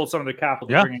 Should they have sold some of their capital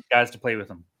to bring in guys to play with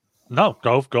them? No,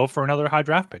 go for another high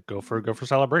draft pick. Go for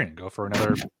Celebrini. Go for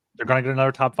another. They're going to get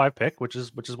another top 5 pick, which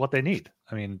is what they need.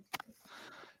 I mean,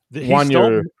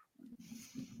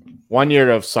 1 year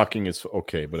of sucking is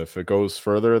okay, but if it goes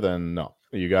further, then no.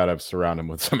 You got to surround him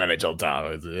with some NHL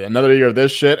talent. Another year of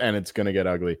this shit, and it's going to get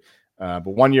ugly. But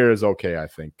 1 year is okay, I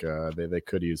think. They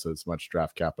could use as much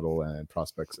draft capital and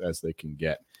prospects as they can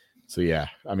get. So, yeah,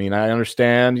 I mean, I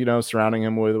understand, surrounding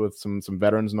him with some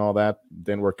veterans and all that.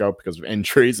 Didn't work out because of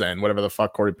injuries and whatever the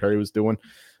fuck Corey Perry was doing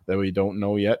that we don't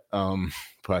know yet.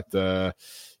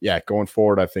 Yeah, going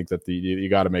forward, I think that you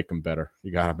got to make them better.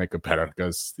 You got to make them better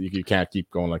because you can't keep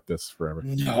going like this forever.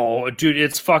 No, dude,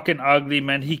 it's fucking ugly,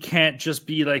 man. He can't just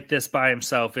be like this by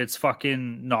himself. It's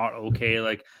fucking not okay.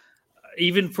 Like,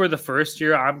 even for the first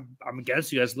year, I'm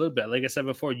against you guys a little bit. Like I said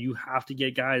before, you have to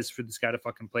get guys for this guy to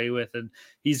fucking play with, and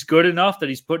he's good enough that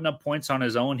he's putting up points on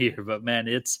his own here. But man,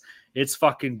 it's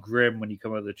fucking grim when you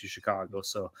come out there to Chicago.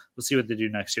 So we'll see what they do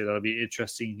next year. That'll be an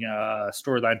interesting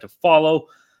storyline to follow.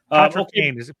 Patrick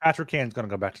Kane's going to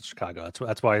go back to Chicago.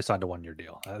 That's why he signed a 1-year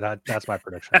deal. That's my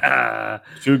prediction.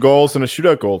 2 goals and a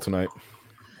shootout goal tonight.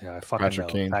 Yeah, I fucking Patrick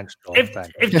know. Kane. Thanks, Joel.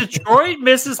 If Detroit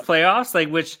misses playoffs,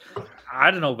 which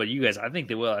I don't know about you guys, I think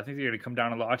they will. I think they're going to come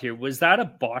down a lot here. Was that a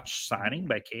botched signing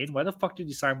by Kane? Why the fuck did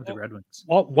he sign with the Red Wings?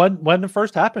 Well, when it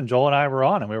first happened, Joel and I were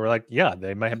on, and we were like, yeah,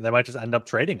 they might just end up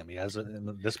trading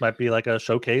him. This might be like a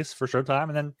showcase for Showtime,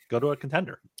 and then go to a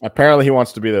contender. Apparently, he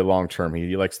wants to be there long term.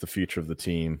 He likes the future of the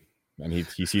team, and he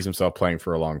sees himself playing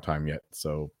for a long time yet.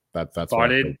 So that's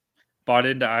bought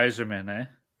into Yzerman, eh?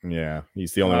 Yeah,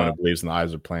 he's the only one who believes in the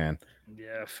Yzer plan.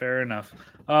 Yeah, fair enough.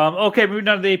 Okay, moving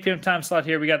on to the 8 p.m. time slot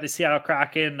here. We got the Seattle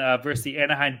Kraken versus the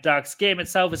Anaheim Ducks. Game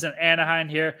itself is in Anaheim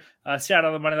here. Seattle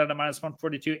on the money line at minus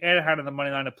 142. Anaheim on the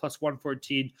money line at plus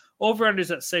 114.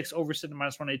 Over-unders at 6. Over sitting at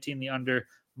minus 118. The under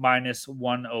minus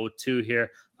 102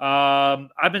 here.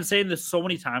 I've been saying this so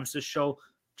many times this show.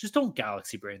 Just don't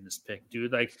galaxy brain this pick,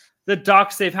 dude. Like, the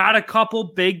Ducks, they've had a couple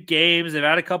big games. They've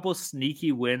had a couple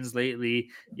sneaky wins lately.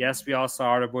 Yes, we all saw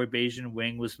our boy Beijing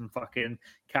Wing was from fucking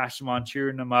Cashmon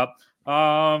cheering them up.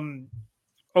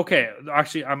 Okay,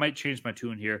 actually, I might change my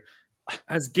tune here.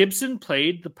 Has Gibson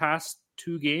played the past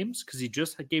 2 games? Because he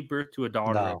just gave birth to a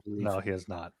daughter. No, he has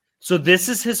not. So this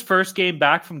is his first game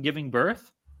back from giving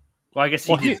birth? Well, I guess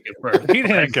he did give birth. He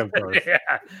didn't give birth.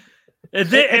 Yeah.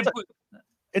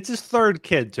 It's his 3rd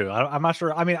kid, too. I'm not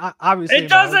sure. I mean, obviously... It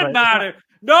doesn't matter.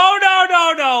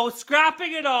 No.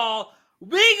 Scrapping it all.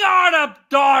 We got a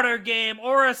daughter game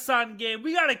or a son game.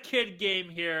 We got a kid game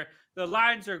here. The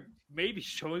lines are maybe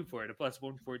showing for it. A plus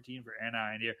 114 for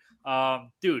Anaheim here.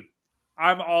 Dude,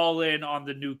 I'm all in on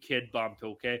the new kid bump,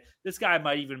 okay? This guy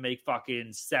might even make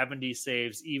fucking 70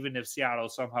 saves, even if Seattle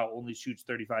somehow only shoots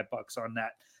 $35 on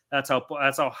that. That's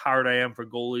how hard I am for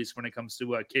goalies when it comes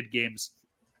to kid games.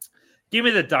 Give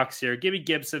me the Ducks here. Give me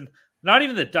Gibson. Not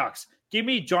even the Ducks. Give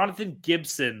me Jonathan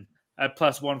Gibson at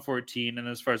plus 114. And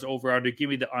as far as over-under, give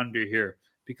me the under here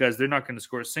because they're not going to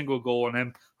score a single goal on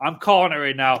him. I'm calling it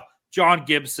right now. John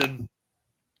Gibson,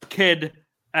 Kid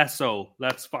SO.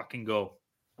 Let's fucking go.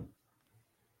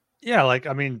 Yeah, like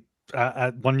I mean,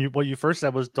 what you first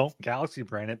said was don't galaxy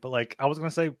brain it, but like I was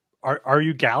gonna say, are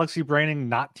you galaxy braining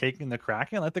not taking the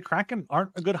Kraken? Like the Kraken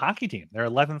aren't a good hockey team. They're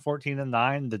 11, 14, and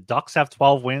 9. The Ducks have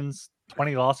 12 wins,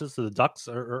 20 losses, so the Ducks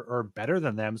are better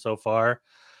than them so far.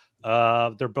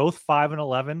 They're both 5 and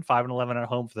 11, 5 and 11 at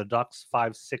home for the Ducks,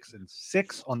 5, 6, and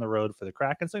 6 on the road for the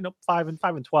Kraken. So 5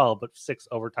 and 12, but 6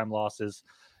 overtime losses.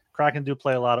 Kraken do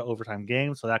play a lot of overtime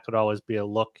games, so that could always be a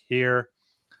look here.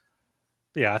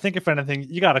 But yeah, I think if anything,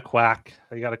 you got to quack.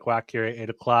 You got to quack here at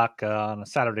 8:00 on a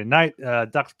Saturday night.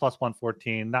 Ducks plus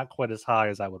 114, not quite as high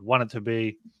as I would want it to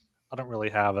be. I don't really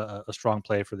have a strong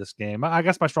play for this game. I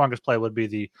guess my strongest play would be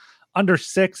the under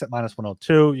 6 at minus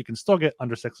 102. You can still get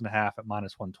under 6.5 at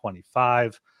minus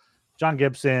 125. John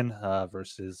Gibson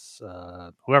versus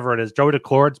whoever it is. Joey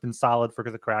Decord's been solid for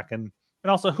the Kraken.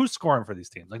 And also, who's scoring for these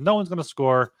teams? Like, no one's going to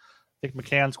score. I think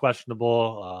McCann's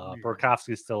questionable.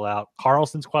 Burakovsky's still out.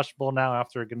 Carlson's questionable now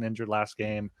after getting injured last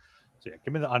game. So, yeah,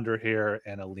 give me the under here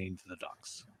and a lean to the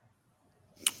Ducks.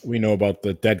 We know about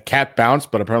the dead cat bounce,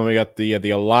 but apparently we got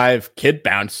the alive kid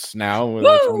bounce now with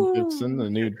John Gibson, the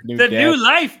new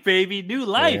life, baby, new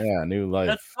life. Yeah, new life.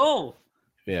 That's full.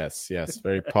 Yes,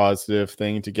 very positive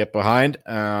thing to get behind.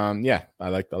 Yeah, I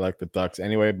like the Ducks.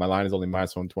 Anyway, my line is only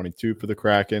minus 122 for the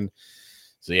Kraken.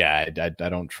 So yeah, I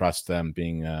don't trust them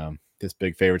being this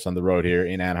big favorites on the road here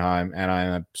in Anaheim.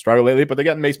 Anaheim have struggled lately, but they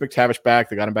got Mace McTavish back.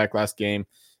 They got him back last game.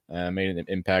 Made an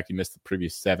impact. He missed the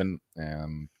previous 7.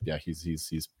 Yeah,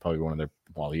 he's probably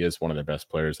he is one of their best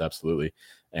players, absolutely.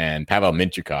 And Pavel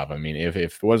Mintyukov. I mean, if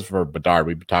it was for Bedard,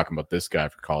 we'd be talking about this guy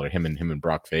for caller. Him and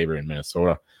Brock Faber in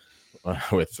Minnesota,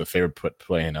 with the Faber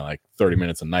playing like 30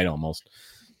 minutes a night almost.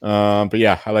 But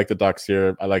yeah, I like the Ducks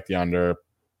here. I like the under.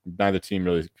 Neither team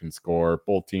really can score.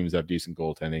 Both teams have decent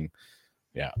goaltending.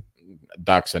 Yeah,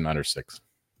 Ducks and under 6.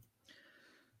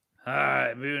 All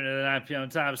right, moving to the 9 p.m.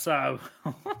 time slot.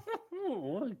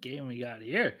 What game we got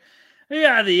here? We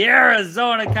got the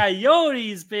Arizona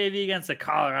Coyotes, baby, against the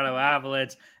Colorado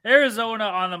Avalanche. Arizona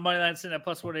on the money line sitting at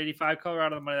plus 185.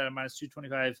 Colorado on the money line at minus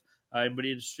 225. Anybody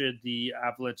interested? The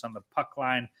Avalanche on the puck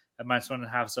line at minus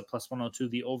 1.5 is at plus 102.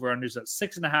 The over-unders at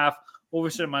 6.5. Over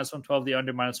at minus 112. The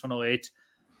under minus 108.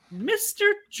 Mr.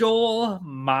 Joel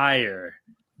Meyer.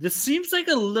 This seems like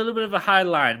a little bit of a high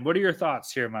line. What are your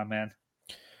thoughts here, my man?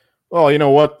 Well, you know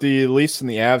what? The Leafs and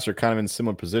the Avs are kind of in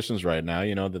similar positions right now.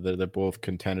 You know, they're both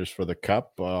contenders for the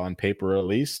Cup on paper, at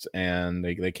least, and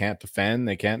they can't defend,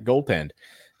 they can't goaltend,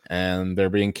 and they're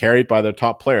being carried by their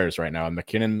top players right now. And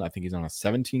McKinnon, I think he's on a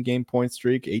 17-game point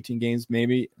streak, 18 games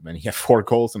maybe, and he had 4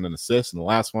 goals and an assist in the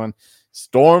last one.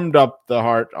 Stormed up the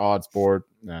Hart odds board.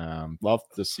 Love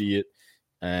to see it.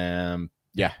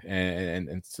 Yeah, and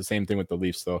it's the same thing with the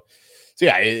Leafs, though. So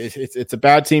yeah, it's a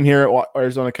bad team here.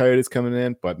 Arizona Coyotes coming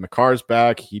in, but McCarr's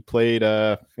back. He played,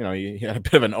 he had a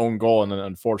bit of an own goal and an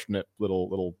unfortunate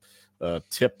little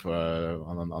tip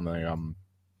on the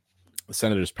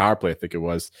Senators' power play, I think it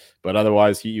was. But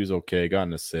otherwise, he was okay. Got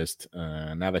an assist.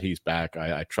 Now that he's back,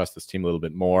 I trust this team a little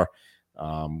bit more.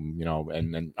 And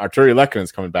Arturi Lehkonen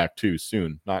is coming back too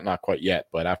soon. Not quite yet,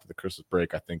 but after the Christmas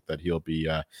break, I think that he'll be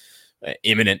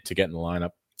imminent to get in the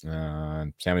lineup.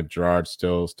 Sammy Girard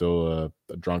still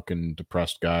a drunken,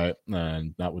 depressed guy,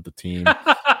 and not with the team.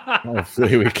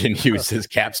 Hopefully, we can use his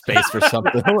cap space for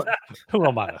something. Who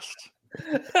am I?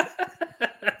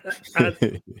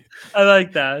 I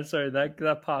like that. Sorry,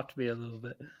 that popped me a little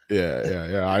bit.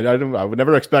 Yeah. I would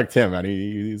never expect him, and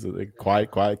he's a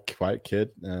quiet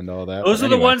kid and all that. Those are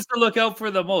the ones to look out for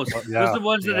the most. Yeah, those are the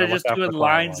ones that are just doing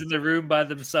lines in the room by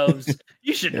themselves.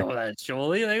 You should know that,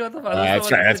 Jolie. Like, what the fuck? That's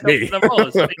right. That's me.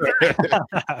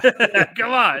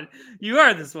 Come on, you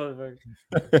are this motherfucker.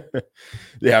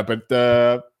 Yeah, but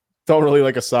don't really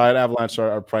like a side. Avalanche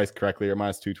are priced correctly. Or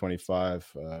minus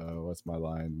 225. What's my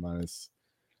line? Minus.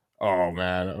 Oh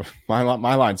man, my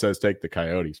line says take the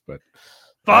Coyotes, but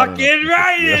fucking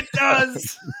right, it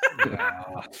does.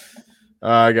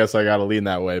 I guess I got to lean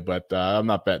that way, but I'm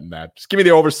not betting that. Just give me the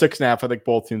over 6.5. I think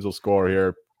both teams will score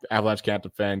here. Avalanche can't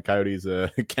defend. Coyotes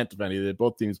can't defend either.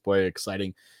 Both teams play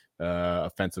exciting,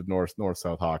 offensive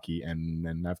north-south hockey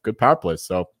and have good power plays.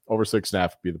 So over 6.5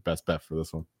 would be the best bet for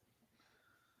this one.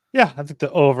 Yeah, I think the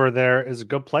over there is a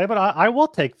good play, but I will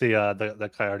take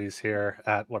the Coyotes here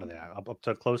at what are they at? Up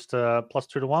to close to plus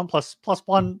 2-1, plus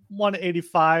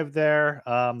 185 there.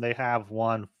 They have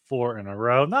won 4 in a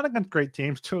row, not against great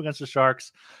teams, 2 against the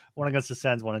Sharks, 1 against the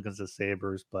Sens, 1 against the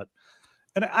Sabres. But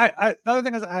I another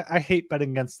thing is I hate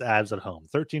betting against the Avs at home.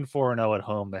 13-4-0 at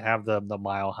home. They have the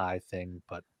mile high thing,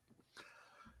 but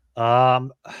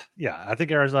Yeah, I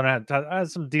think Arizona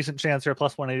has some decent chance here,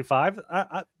 plus 185.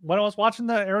 When I was watching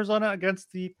the Arizona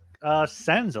against the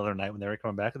Sens the other night when they were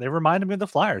coming back, they reminded me of the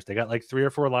Flyers. They got like 3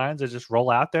 or 4 lines that just roll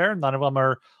out there. None of them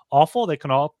are awful. They can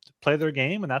all play their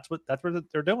game, and that's what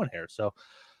they're doing here. So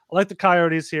I like the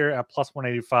Coyotes here at plus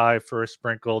 185 for a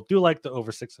sprinkle. Do like the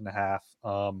over 6.5.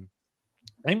 I'm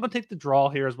going to take the draw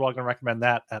here as well. I'm going to recommend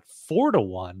that at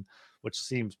 4-1, which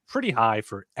seems pretty high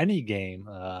for any game.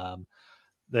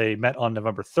 They met on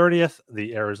November 30th.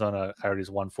 The Arizona Coyotes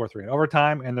won 4-3 in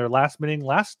overtime, and their last meeting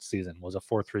last season was a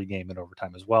 4-3 game in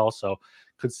overtime as well. So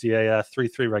could see a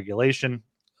 3-3 regulation.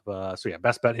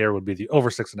 Best bet here would be the over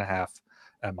 6.5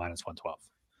 at minus 112.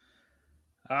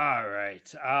 All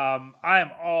right. I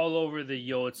am all over the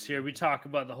Yotes here. We talk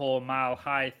about the whole mile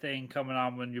high thing coming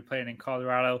on when you're playing in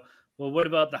Colorado. Well, what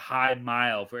about the high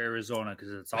mile for Arizona?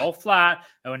 Because it's all flat,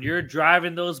 and when you're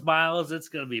driving those miles, it's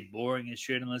going to be boring as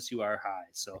shit unless you are high.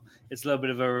 So it's a little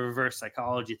bit of a reverse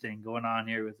psychology thing going on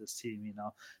here with this team, you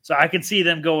know. So I can see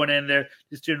them going in there,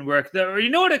 just doing work. You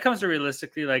know what it comes to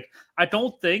realistically? Like, I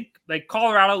don't think, like,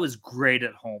 Colorado is great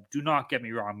at home. Do not get me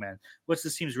wrong, man. What's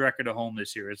this team's record at home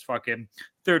this year? It's fucking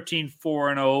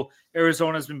 13-4-0.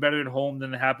 Arizona's been better at home than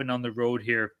they have been on the road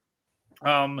here.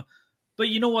 But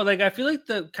you know what? Like, I feel like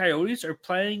the Coyotes are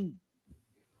playing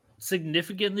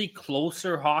significantly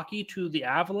closer hockey to the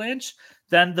Avalanche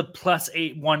than the plus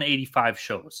 185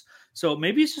 shows. So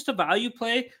maybe it's just a value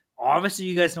play. Obviously,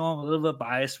 you guys know I'm a little bit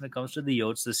biased when it comes to the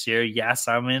Yotes this year. Yes,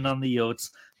 I'm in on the Yotes.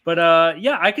 But,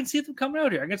 I can see them coming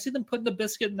out here. I can see them putting the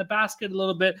biscuit in the basket a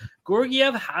little bit.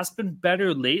 Georgiev has been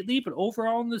better lately, but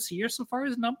overall in this year so far,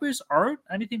 his numbers aren't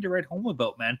anything to write home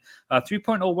about, man.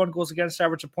 3.01 goals against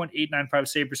average, a .895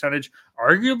 save percentage.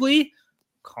 Arguably,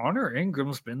 Connor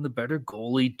Ingram's been the better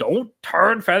goalie. Don't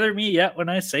tar and feather me yet when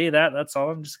I say that. That's all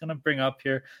I'm just going to bring up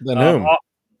here. Then whom?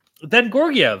 Then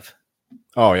Georgiev.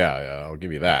 Oh, yeah, I'll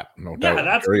give you that. No doubt.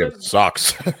 That's good.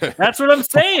 Sucks. That's what I'm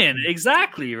saying.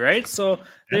 Exactly, right? So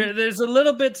there's a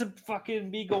little bit to fucking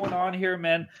be going on here,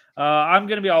 man. I'm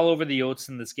going to be all over the Yotes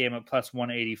in this game at plus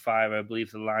 185, I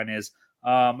believe the line is.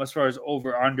 As far as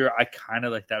over-under, I kind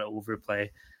of like that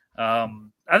overplay.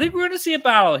 I think we're going to see a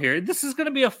battle here. This is going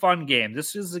to be a fun game.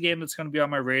 This is a game that's going to be on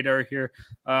my radar here.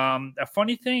 A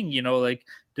funny thing, you know, like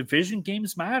division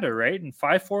games matter, right? And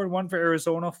 5-4-1 for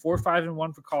Arizona,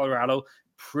 4-5-1 for Colorado.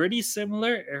 Pretty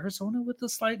similar. Arizona with the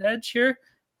slight edge here.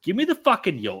 Give me the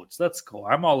fucking Yotes. Let's go.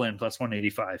 I'm all in plus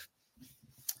 185.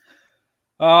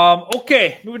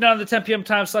 Okay, moving down to the 10 p.m.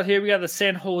 time slot here. We got the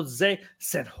San Jose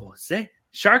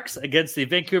Sharks against the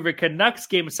Vancouver Canucks.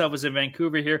 Game itself is in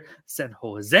Vancouver here. San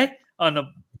Jose on the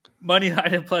money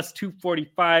line at plus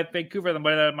 245. Vancouver on the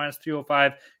money line at minus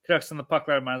 305. Canucks on the puck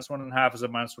line at minus 1.5 is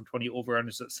at minus 120. Over under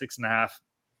at 6.5.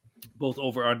 Both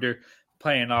over under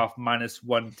playing off minus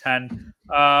 110.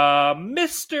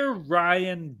 Mr.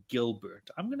 Ryan Gilbert,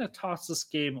 I'm going to toss this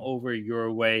game over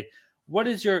your way. What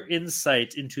is your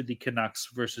insight into the Canucks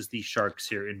versus the Sharks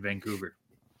here in Vancouver?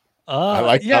 I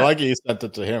like you sent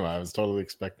it to him. I was totally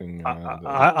expecting.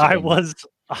 I was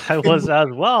as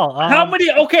well. How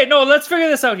many? Okay, no, let's figure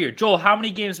this out here. Joel, how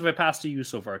many games have I passed to you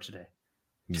so far today?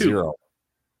 0.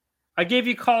 I gave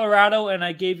you Colorado and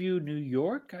I gave you New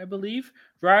York, I believe.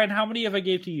 Ryan, how many have I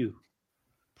gave to you?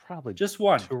 Probably just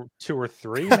one. Two or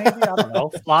three, maybe. I don't know.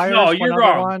 Flyers. No, you're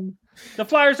wrong. One. The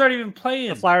Flyers aren't even playing.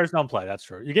 The Flyers don't play. That's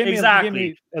true. You gave me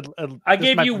I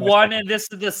gave you one, and this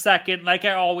is the second. Like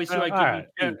I always do, I give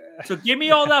you two. So give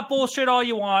me all that bullshit all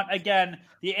you want. Again,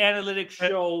 the analytics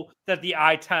show that the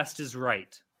eye test is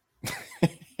right.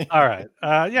 All right.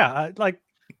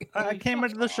 I came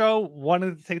into the show,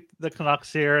 wanted to take the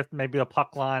Canucks here, maybe a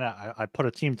puck line. I put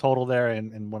a team total there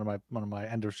in one of my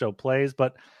end of show plays,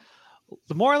 but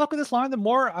the more I look at this line, the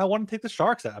more I want to take the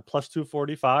Sharks at plus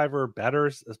 245 or better,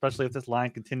 especially if this line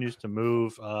continues to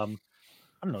move. I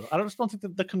don't know. I just don't think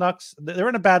that the Canucks, they're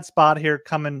in a bad spot here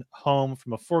coming home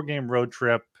from a 4-game road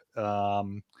trip. It's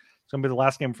going to be the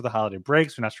last game for the holiday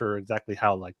breaks. We're not sure exactly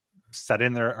how set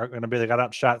in there are going to be. They got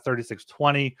outshot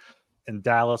 36-20 in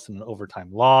Dallas in an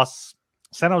overtime loss.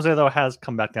 San Jose, though, has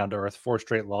come back down to earth. 4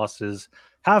 straight losses.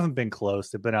 Haven't been close.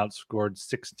 They've been outscored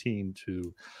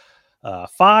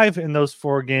 16-5 in those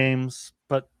 4 games.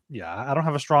 But yeah, I don't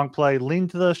have a strong play. Lean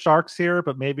to the Sharks here,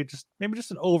 but maybe just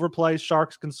an overplay.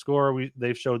 Sharks can score.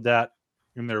 They've showed that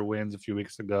in their wins a few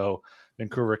weeks ago.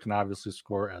 Vancouver can obviously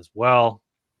score as well.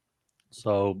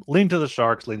 So lean to the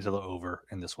Sharks, lean to the over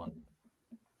in this one.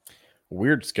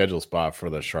 Weird schedule spot for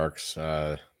the Sharks.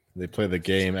 They play the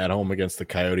game at home against the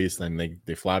Coyotes, then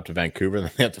they fly up to Vancouver, and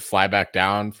then they have to fly back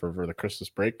down for the Christmas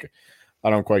break. I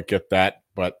don't quite get that,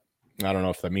 but I don't know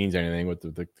if that means anything with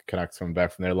the Canucks coming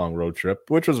back from their long road trip,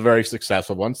 which was a very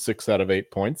successful one, 6 out of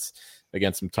 8 points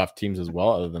against some tough teams as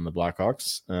well, other than the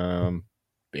Blackhawks.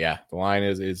 But yeah, the line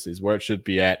is where it should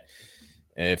be at.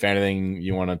 If anything,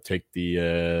 you want to take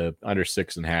the under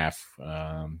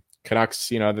 6.5. Canucks,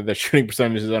 their shooting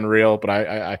percentage is unreal, but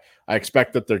I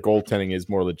expect that their goaltending is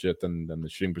more legit than the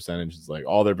shooting percentage. Is like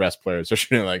all their best players are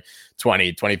shooting like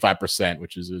 20-25%,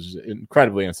 which is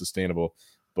incredibly unsustainable.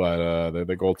 But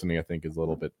the goaltending, I think, is a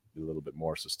little bit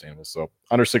more sustainable. So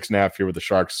under 6.5 here with the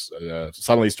Sharks,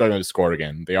 suddenly starting to score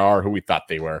again. They are who we thought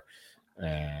they were,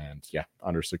 and yeah,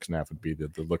 under 6.5 would be the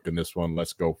look in this one.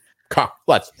 Let's go,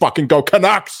 let's fucking go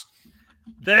Canucks.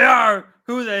 They are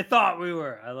who they thought we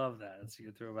were. I love that. That's a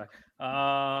good throwback.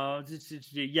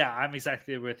 Yeah, I'm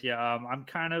exactly with you. I'm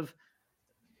kind of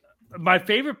my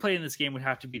favorite play in this game would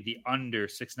have to be the under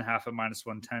 6.5 at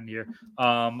 -110 here.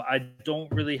 I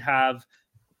don't really have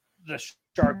the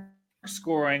Sharks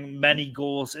scoring many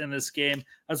goals in this game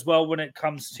as well. When it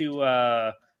comes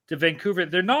to Vancouver,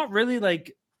 they're not really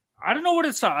like. I don't know what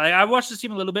it's like. I watched this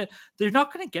team a little bit. They're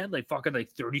not going to get like fucking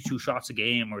like 32 shots a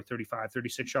game or 35,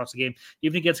 36 shots a game,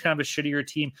 even against kind of a shittier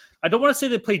team. I don't want to say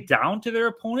they play down to their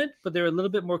opponent, but they're a little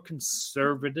bit more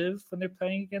conservative when they're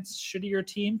playing against a shittier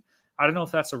team. I don't know if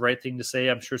that's the right thing to say.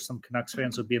 I'm sure some Canucks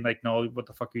fans would be like, no, what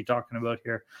the fuck are you talking about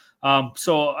here?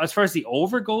 So as far as the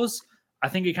over goes, I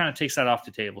think it kind of takes that off the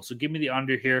table. So give me the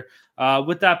under here.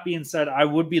 With that being said, I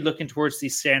would be looking towards the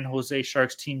San Jose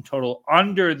Sharks team total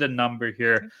under the number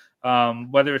here.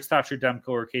 Whether it's Thatcher Demko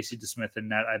or Casey DeSmith in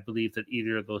net, I believe that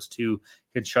either of those two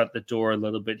can shut the door a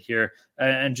little bit here.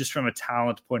 And just from a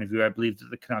talent point of view, I believe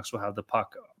that the Canucks will have the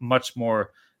puck much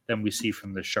more than we see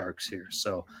from the Sharks here.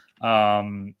 So,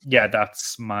 yeah,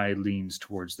 that's my leans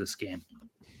towards this game.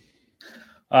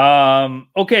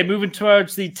 Okay, moving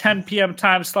towards the 10 p.m.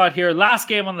 time slot here. Last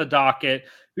game on the docket.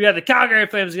 We had the Calgary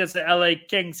Flames against the LA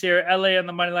Kings here. LA on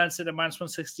the money line sit at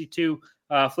 -162.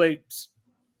 Flames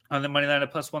on the money line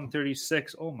at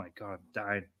 +136. Oh my God,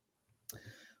 dying.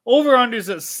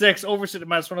 Over-unders at 6. Over sit at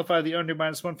 -105. The under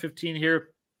 -115 here.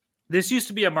 This used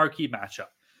to be a marquee matchup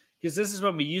because this is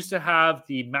when we used to have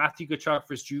the Matthew Tkachuk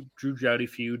versus Drew Doughty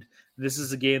feud. This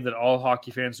is a game that all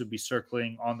hockey fans would be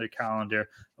circling on their calendar.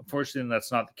 Unfortunately,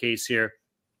 that's not the case here.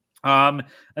 And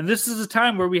this is a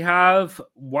time where we have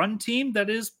one team that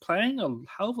is playing a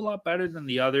hell of a lot better than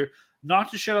the other.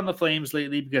 Not to shit on the Flames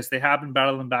lately because they have been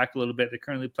battling back a little bit. They're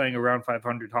currently playing around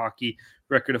 500 hockey,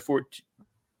 record of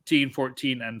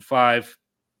 14-14-5.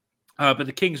 But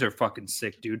the Kings are fucking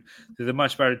sick, dude. They're the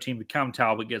much better team. But Cam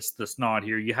Talbot gets this nod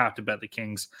here. You have to bet the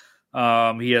Kings.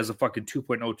 He has a fucking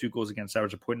 2.02 goals against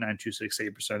average, a .926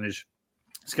 save percentage.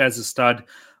 This guy's a stud.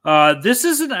 This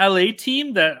is an LA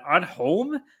team that at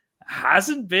home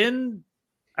hasn't been,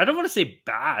 I don't want to say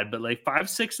bad, but like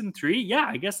 5-6-3. Yeah,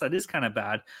 I guess that is kind of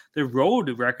bad. Their road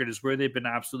record is where they've been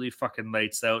absolutely fucking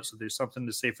lights out. So there's something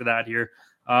to say for that here.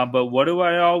 But what do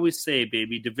I always say,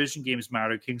 baby? Division games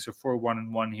matter. Kings are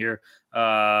 4-1-1 here.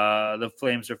 The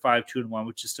Flames are 5-2-1,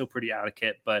 which is still pretty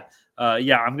adequate. But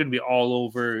yeah, I'm going to be all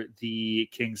over the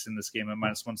Kings in this game at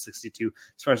 -162.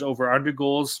 As far as over-under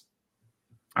goals,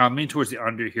 I'm leaning towards the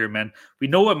under here, man. We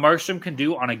know what Markstrom can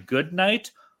do on a good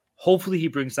night. Hopefully he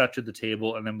brings that to the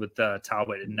table. And then with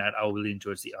Talbot in net, I'll lean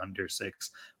towards the under 6,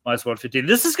 -115.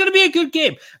 This is going to be a good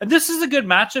game. And this is a good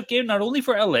matchup game, not only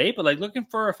for LA, but like looking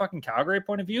for a fucking Calgary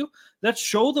point of view. Let's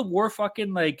show that we're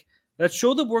fucking like, let's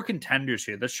show that we're contenders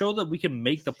here. Let's show that we can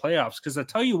make the playoffs. Because I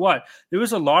tell you what, there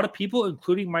was a lot of people,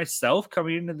 including myself,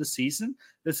 coming into the season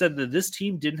that said that this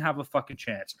team didn't have a fucking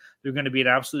chance. They're going to be an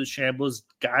absolute shambles.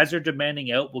 Guys are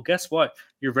demanding out. Well, guess what?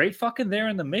 You're right fucking there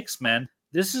in the mix, man.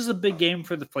 This is a big game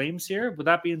for the Flames here. With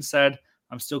that being said,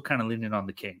 I'm still kind of leaning on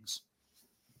the Kings.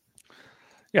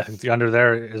 Yeah, I think the under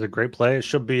there is a great play. It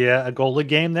should be a goalie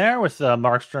game there with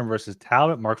Markstrom versus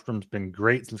Talbot. Markstrom's been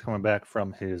great since coming back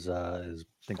from his I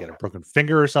think he had a broken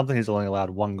finger or something. He's only allowed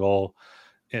 1 goal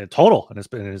in total, and it's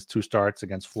been in his 2 starts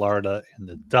against Florida and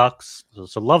the Ducks.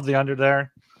 So love the under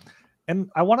there. And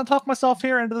I want to talk myself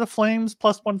here into the Flames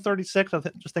 +136. I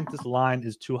just think this line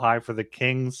is too high for the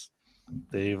Kings.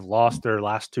 They've lost their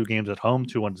last 2 games at home,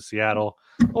 2-1 to Seattle.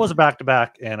 It was a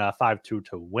back-to-back and 5-2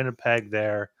 to Winnipeg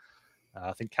there.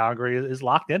 I think Calgary is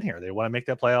locked in here. They want to make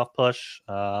that playoff push.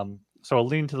 So a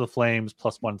lean to the Flames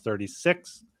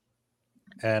 +136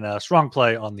 and a strong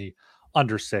play on the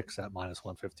under 6 at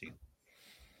 -115.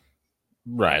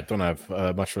 Right. Don't have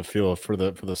much of a feel for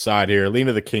the side here. Lean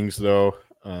to the Kings, though.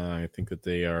 I think that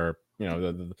they are,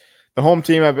 the home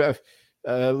team.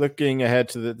 Looking ahead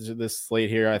to this slate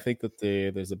here, I think that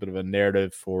there's a bit of a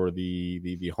narrative for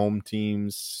the home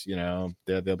teams.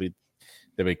 They'll be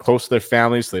They'll be close to their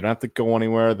families, so they don't have to go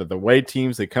anywhere. The away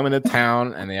teams, they come into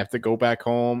town and they have to go back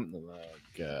home.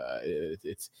 They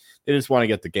just want to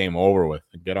get the game over with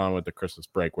and get on with the Christmas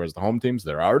break. Whereas the home teams,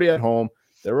 they're already at home,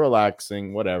 they're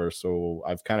relaxing, whatever. So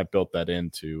I've kind of built that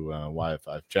into why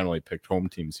I've generally picked home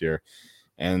teams here.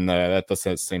 And that's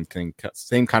the same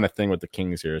kind of thing with the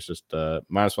Kings here. It's just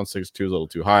minus 162 is a little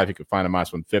too high. If you could find a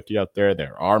minus 150 out there,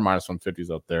 there are minus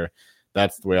 150s out there.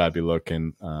 That's the way I'd be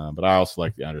looking. But I also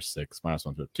like the under 6, minus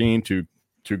 115.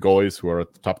 Two goalies who are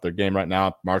at the top of their game right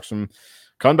now. Markstrom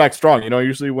coming back strong.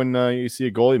 Usually when you see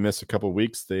a goalie miss a couple of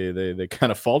weeks, they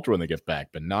kind of falter when they get back.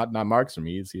 But not Markstrom.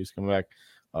 He's coming back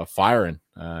firing.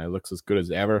 It looks as good as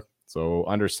ever. So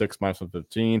under 6, minus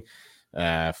 115.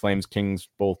 Flames, Kings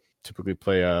both typically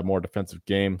play a more defensive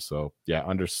game. So yeah,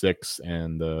 under 6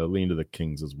 and lean to the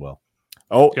Kings as well.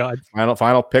 Oh, God.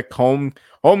 Final pick, home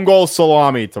goal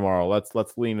salami tomorrow.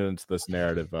 Let's lean into this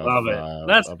narrative. Love it.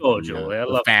 Let's go, Joey. I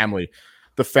love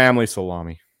the family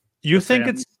salami. You think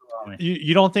it's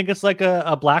you don't think it's like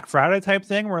a Black Friday type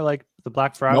thing where like the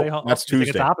Black Friday? Nope, that's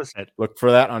Tuesday. It's opposite. Look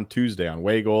for that on Tuesday on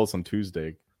Way Goals on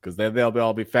Tuesday because they'll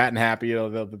all be fat and happy.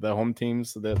 The home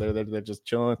teams they're just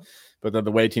chilling, but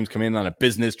the Way teams come in on a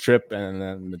business trip and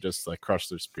then they just like crush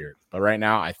their spirit. But right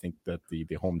now, I think that the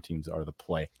home teams are the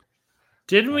play.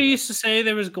 Didn't we used to say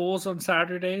there was goals on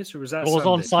Saturdays, or was that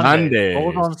goals Sunday? on Sunday?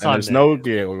 Goals on Sunday. There's no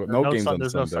games on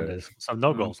Sunday. No Sundays. So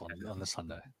no goals on the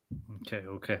Sunday.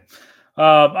 Okay.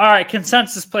 All right,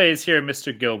 consensus plays here,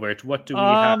 Mr. Gilbert. What do we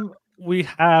have? We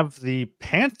have the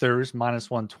Panthers minus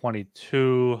 122.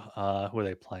 Who are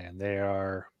they playing? They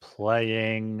are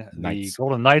playing the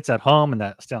Golden Knights at home in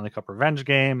that Stanley Cup revenge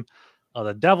game.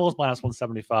 The Devils minus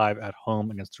 175 at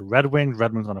home against the Red Wings.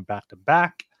 Red Wings on a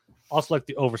back-to-back. Also like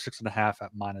the over 6.5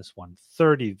 at minus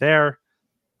 130 there.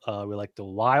 We like the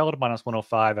Wild minus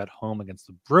 105 at home against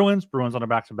the Bruins. Bruins on a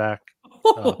back-to-back.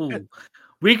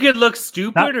 We could look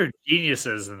stupid or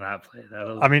geniuses in that play.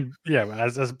 I mean, yeah,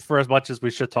 as much as we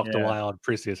should talk to Wild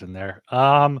preseason there.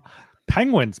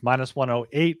 Penguins minus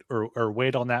 108 or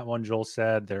wait on that one. Joel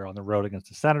said they're on the road against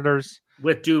the Senators.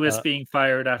 With Dubas being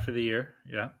fired after the year.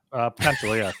 Yeah.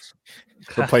 Potentially, yes.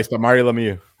 Replaced by Mario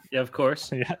Lemieux. Yeah, of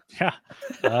course.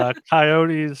 Yeah.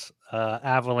 Coyotes,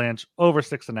 Avalanche over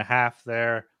 6.5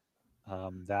 there.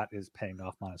 That is paying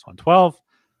off minus 112.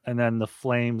 And then the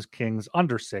Flames, Kings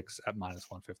under 6 at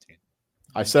minus 115.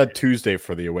 I said Tuesday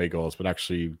for the away goals, but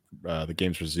actually the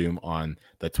games resume on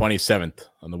the 27th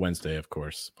on the Wednesday, of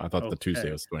course. I thought the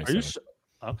Tuesday was 27th.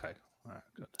 Okay. All right,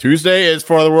 good. Tuesday is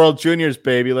for the World Juniors,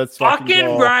 baby. Let's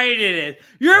fucking right it is.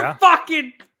 You're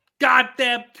fucking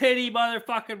goddamn titty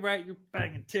motherfucking right. You're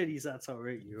banging titties. That's how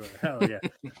right you are. Hell yeah.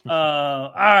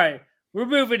 All right. We're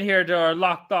moving here to our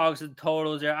lock dogs and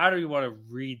totals here. I don't even want to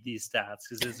read these stats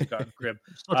because this has gotten grim.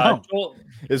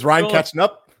 Is Ryan catching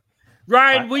up?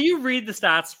 Ryan, will you read the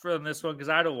stats from this one? Because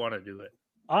I don't want to do it.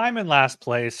 I'm in last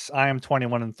place. I am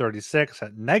 21-36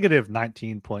 at negative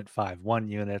 19.51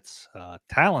 units.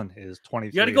 Talon is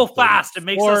 23. You got to go fast. It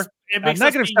makes us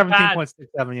negative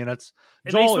 17.67 units.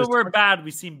 It makes when we're bad,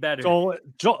 we seem better.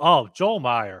 Joel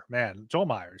Meyer, man. Joel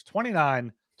Meyer is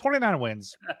 29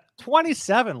 wins,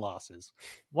 27 losses,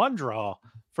 1 draw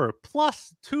for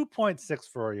plus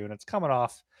 2.64 units, coming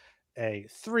off a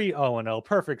 3-0-0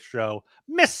 perfect show.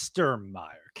 Mr.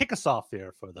 Meyer, kick us off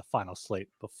here for the final slate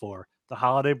before the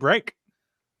holiday break.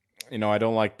 I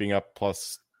don't like being up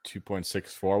plus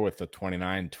 2.64 with the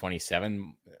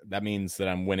 29-27. That means that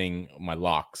I'm winning my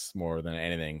locks more than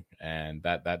anything, and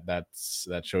that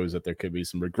shows that there could be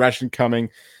some regression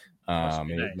coming.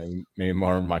 Maybe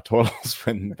more of my totals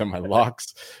than my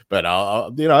locks, but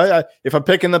I'll if I'm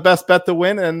picking the best bet to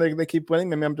win and they keep winning,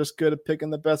 maybe I'm just good at picking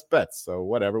the best bets. So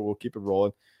whatever, we'll keep it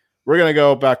rolling. We're gonna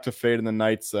go back to fade in the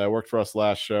Knights. Worked for us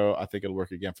last show. I think it'll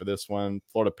work again for this one.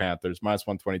 Florida Panthers minus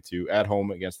 122 at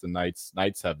home against the Knights.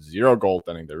 Knights have 0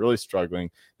 goaltending. They're really struggling.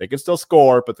 They can still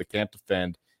score, but they can't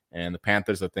defend. And the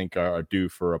Panthers, I think, are due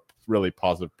for a really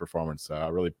positive performance,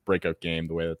 a really breakout game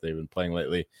the way that they've been playing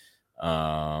lately.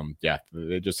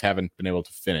 They just haven't been able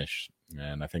to finish,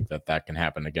 and I think that can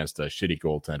happen against a shitty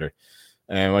goaltender.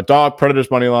 And my dog Predators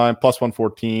money line plus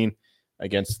 114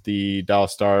 against the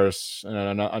Dallas Stars,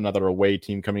 another away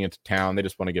team coming into town. They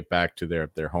just want to get back to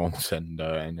their homes and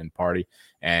party.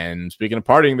 And speaking of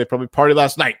partying, they probably partied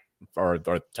last night or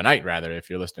tonight rather,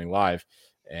 if you're listening live.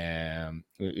 In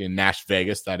Nash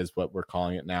Vegas, that is what we're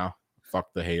calling it now.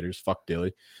 Fuck the haters, fuck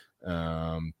Dilly.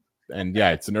 And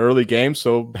yeah, it's an early game,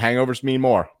 so hangovers mean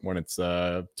more when it's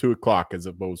 2:00 as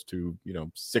opposed to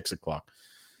 6:00.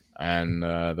 And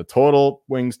the total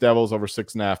Wings Devils over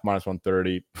 6.5 minus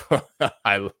 130.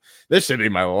 This should be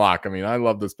my lock. I mean, I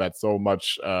love this bet so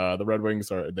much. The Red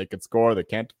Wings they can score, they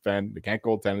can't defend, they can't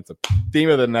goaltend. It's a theme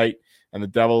of the night. And the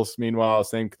Devils, meanwhile,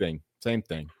 same thing. They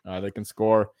can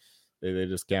score. They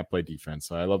just can't play defense.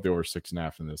 So I love the over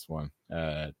 6.5 in this one.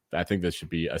 I think this should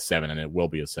be a 7, and it will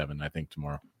be a 7, I think,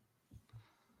 tomorrow.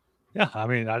 Yeah, I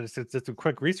mean, it's a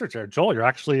quick research there. Joel, you're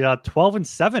actually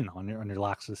 12-7 on your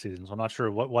locks this season. So I'm not sure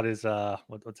what's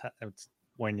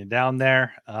weighing you down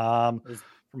there. For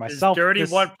myself, dirty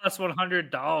 1 plus 100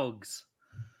 dogs.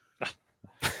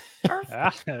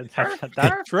 Yeah,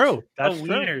 that's true. That's true.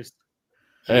 Wieners.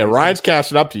 Hey, Ryan's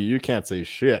catching up to you. You can't say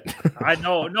shit. I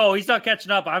know. No, he's not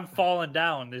catching up. I'm falling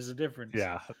down. There's a difference.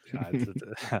 Yeah.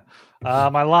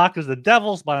 My lock is the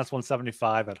Devils minus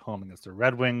 175 at home against the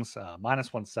Red Wings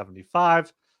minus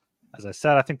 175. As I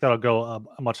said, I think that'll go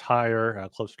much higher,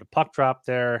 closer to puck drop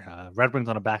there. Red Wings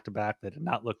on a back-to-back. They did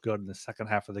not look good in the second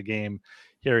half of the game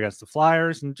here against the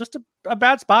Flyers, and just a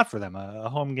bad spot for them. A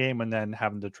home game and then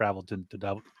having to travel to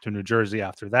New Jersey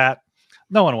after that.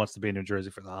 No one wants to be in New Jersey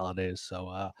for the holidays.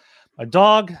 So my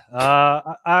dog,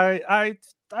 I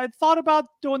thought about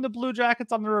doing the Blue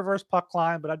Jackets on the reverse puck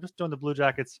line, but I'm just doing the Blue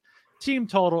Jackets team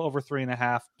total over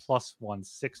 3.5 plus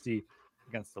 160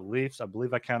 against the Leafs. I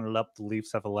believe I counted up. The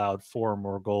Leafs have allowed 4 or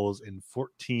more goals in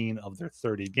 14 of their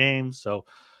 30 games. So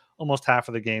almost half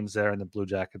of the games there in the Blue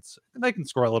Jackets. And they can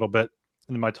score a little bit.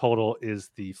 And my total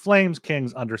is the Flames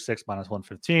Kings under 6 minus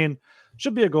 115.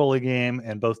 Should be a goalie game,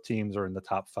 and both teams are in the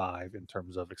top 5 in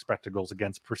terms of expected goals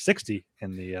against per 60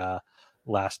 in the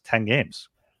last 10 games.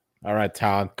 All right,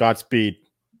 Talon. Godspeed.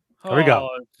 There we go.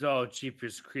 Oh,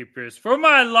 Jeepers Creepers. For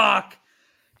my lock,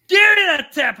 give me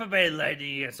that Tampa Bay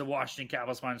Lightning against the Washington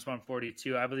Capitals minus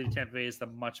 142. I believe Tampa Bay is the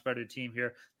much better team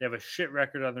here. They have a shit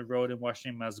record on the road, and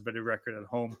Washington has a better record at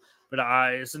home. But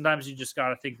sometimes you just got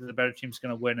to think that the better team's going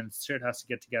to win, and shit has to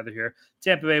get together here.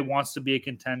 Tampa Bay wants to be a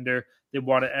contender. They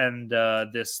want to end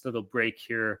this little break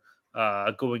here,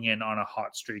 going in on a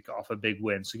hot streak off a big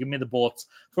win. So give me the Bolts.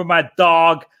 For my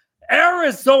dog,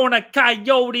 Arizona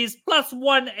Coyotes plus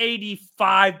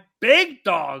 185. Big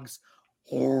dogs.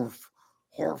 Horf.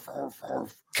 Horf, horf,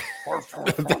 horf. Horf,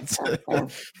 horf,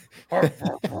 horf, horf,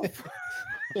 horf.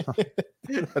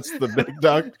 That's the big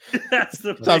dog. That's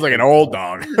the Sounds like an old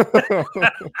dog.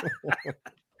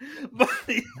 But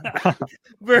yeah,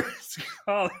 versus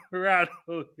Colorado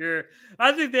here,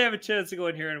 I think they have a chance to go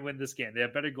in here and win this game. They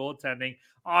have better goaltending.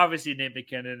 Obviously, Nate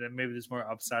McKinnon, and maybe there's more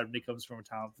upside when he comes from a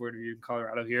talent point of view in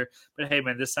Colorado here. But hey,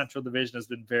 man, this Central Division has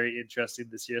been very interesting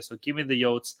this year. So give me the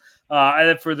Yotes. And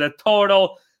then for the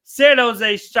total, San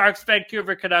Jose Sharks,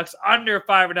 Vancouver Canucks under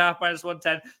 5.5 minus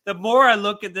 110. The more I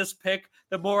look at this pick,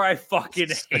 the more I fucking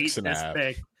hate this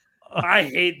pick. I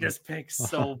hate this pick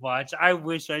so much. I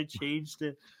wish I changed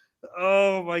it.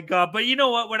 Oh my God. But you know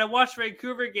what? When I watch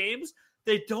Vancouver games,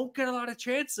 they don't get a lot of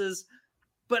chances.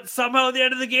 But somehow at the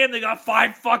end of the game, they got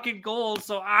 5 fucking goals.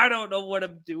 So I don't know what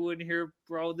I'm doing here,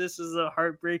 bro. This is a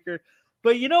heartbreaker.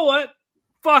 But you know what?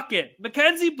 Fuck it.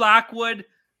 Mackenzie Blackwood.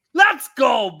 Let's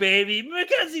go, baby.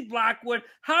 Mackenzie Blackwood.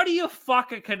 How do you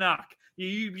fuck a Canuck? You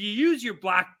use your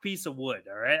black piece of wood,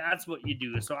 all right? That's what you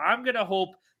do. So I'm going to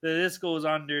hope that this goes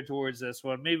under towards this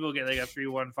one. Maybe we'll get like a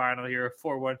 3-1 final here, a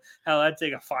 4-1. Hell, I'd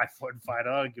take a 5-1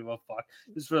 final. I don't give a fuck.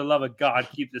 Just for the love of God,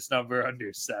 keep this number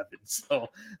under 7. So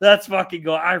let's fucking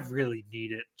go. I really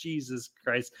need it. Jesus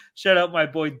Christ. Shout out my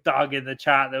boy Doug in the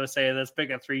chat that was saying, let's pick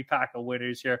a 3-pack of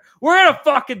winners here. We're going to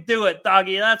fucking do it,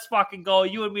 Doggy. Let's fucking go.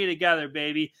 You and me together,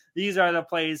 baby. These are the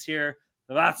plays here.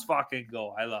 Let's fucking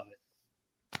go. I love it.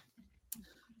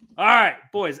 All right,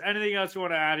 boys. Anything else you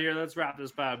want to add here? Let's wrap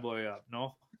this bad boy up.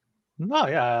 No? No,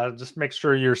 yeah. Just make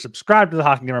sure you're subscribed to the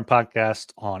Hockey Gamer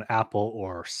Podcast on Apple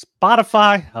or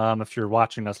Spotify. If you're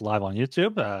watching us live on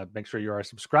YouTube, make sure you are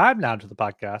subscribed now to the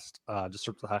podcast. Just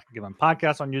search the Hockey Gamer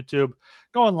Podcast on YouTube.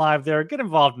 Going live there. Get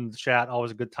involved in the chat.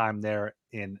 Always a good time there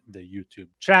in the YouTube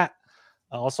chat.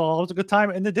 Also, always a good time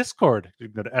in the Discord. You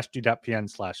can go to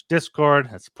sg.pn/Discord.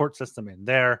 That support system in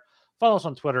there. Follow us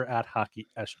on Twitter at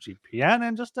HockeySGPN,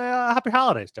 and just happy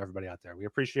holidays to everybody out there. We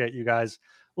appreciate you guys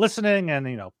listening, and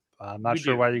I'm not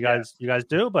sure why you guys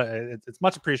do, but it's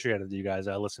much appreciated that you guys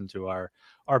listen to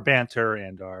our banter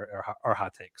and our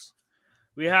hot takes.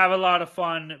 We have a lot of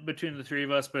fun between the three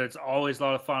of us, but it's always a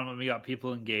lot of fun when we got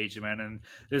people engaged, man. And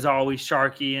there's always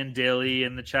Sharky and Dilly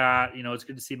in the chat. It's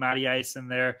good to see Matty Ice in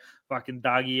there, fucking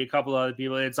Doggy, a couple other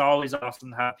people. It's always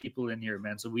awesome to have people in here,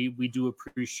 man. So we do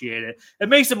appreciate it. It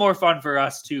makes it more fun for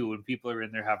us too when people are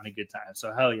in there having a good time.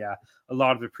 So hell yeah, a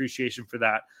lot of appreciation for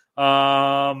that.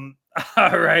 All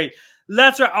right,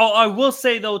 let's. I will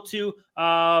say though too.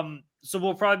 So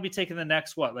we'll probably be taking the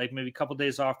next maybe a couple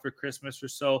days off for Christmas or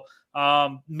so.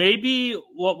 Maybe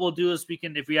what we'll do is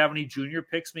if we have any junior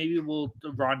picks, maybe we'll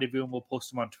rendezvous and we'll post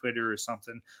them on Twitter or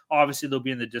something. Obviously they'll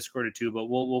be in the Discord or too, but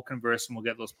we'll converse and we'll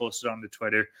get those posted on the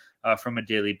Twitter from a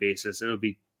daily basis. It'll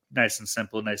be nice and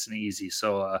simple, nice and easy.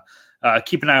 So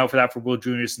keep an eye out for that for World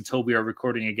Juniors until we are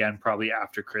recording again, probably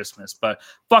after Christmas. But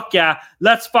fuck yeah,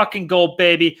 let's fucking go,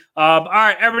 baby. All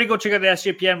right, everybody go check out the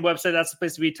SJPN website. That's the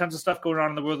place to be. Tons of stuff going on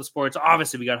in the world of sports.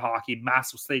 Obviously, we got hockey,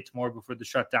 massive slate tomorrow before the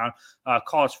shutdown.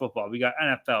 College football, we got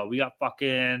NFL, we got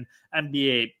fucking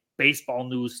NBA. Baseball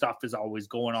news stuff is always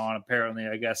going on. Apparently,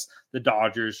 I guess the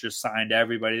Dodgers just signed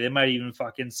everybody. They might even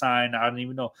fucking sign. I don't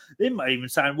even know. They might even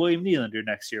sign William Nylander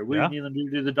next year. William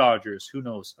Nylander to the Dodgers. Who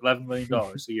knows? $11 million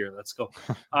a year. Let's go.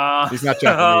 He's not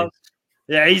Japanese.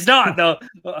 Yeah, he's not though.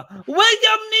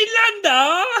 William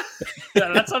Nylander.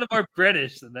 That sounded more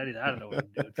British than anything. I don't know what I'm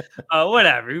doing.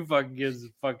 Whatever. Who fucking gives a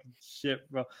fucking shit,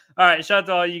 bro? All right. Shout out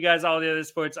to all you guys, all the other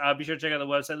sports. Be sure to check out the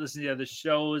website, listen to the other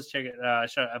shows. Check it.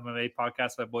 Shout out MMA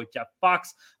podcast by my boy Jeff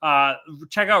Fox.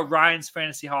 Check out Ryan's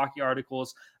fantasy hockey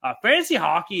articles. Fantasy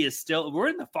hockey is we're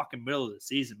in the fucking middle of the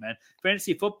season, man.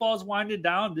 Fantasy football is winding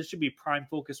down. This should be prime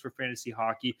focus for fantasy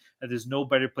hockey. And there's no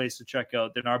better place to check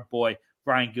out than our boy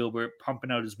Brian Gilbert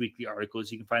pumping out his weekly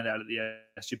articles. You can find that at the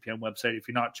SGPN website. If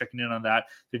you're not checking in on that,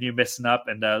 then you're missing up.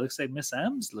 And looks like Miss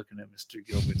M's looking at Mr.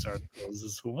 Gilbert's articles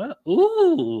as well.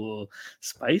 Ooh,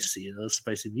 spicy. A little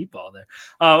spicy meatball there.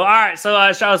 All right. So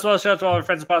shout out to all our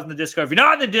friends and pals in the Discord. If you're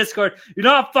not in the Discord, you're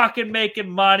not fucking making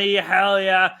money. Hell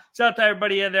yeah. Shout out to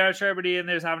everybody in there. I'm sure everybody in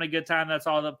there is having a good time. That's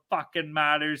all that fucking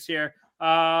matters here.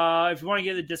 If you want to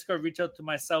get in the Discord, reach out to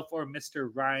myself or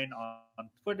Mr. Ryan on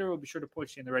Twitter. We'll be sure to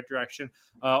point you in the right direction.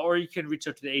 Or you can reach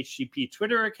out to the HGP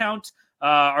Twitter account.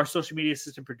 Our social media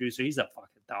assistant producer, he's a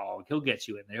fucking dog. He'll get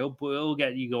you in there. He'll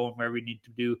get you going wherever you need to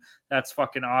do. That's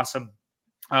fucking awesome.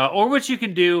 Or what you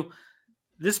can do,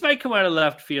 this might come out of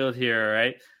left field here, all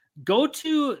right? Go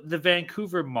to the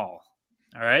Vancouver Mall,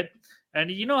 all right? And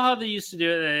you know how they used to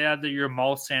do it? They had your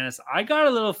mall Santas. I got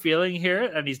a little feeling here,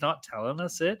 and he's not telling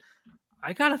us it.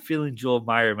 I got a feeling Joel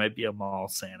Meyer might be a mall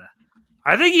Santa.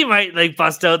 I think he might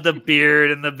bust out the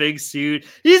beard and the big suit.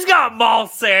 He's got mall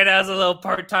Santa as a little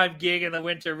part-time gig in the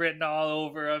winter written all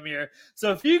over him here.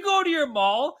 So if you go to your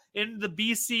mall in the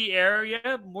BC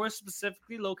area, more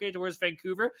specifically located towards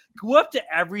Vancouver, go up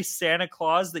to every Santa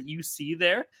Claus that you see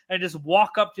there and just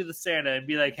walk up to the Santa and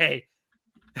be like, hey,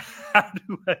 how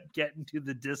do I get into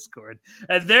the Discord?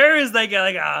 And there is maybe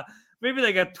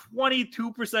a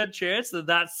 22% chance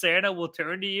that Santa will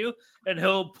turn to you and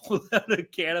he'll pull out a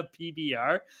can of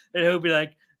PBR and he'll be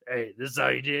like, hey, this is how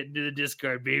you get into the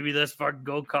Discord, baby. Let's fucking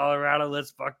go Colorado.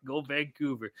 Let's fucking go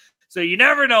Vancouver. So you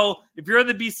never know. If you're in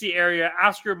the BC area,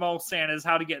 ask your mall Santas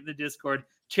how to get in the Discord.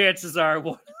 Chances are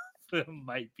one of them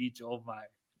might be Joel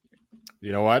Meyer.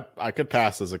 You know what? I could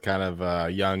pass as a kind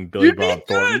of young Billy Bob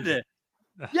Thornton.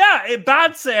 Yeah,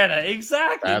 bad Santa.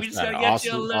 Exactly. Bad we just Santa. got to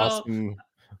get you a little...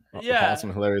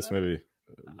 Awesome, hilarious movie.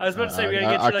 I was about to say we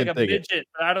gotta get you a midget,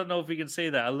 but I don't know if we can say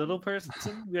that. A little person?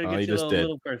 We gotta get you a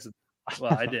little person.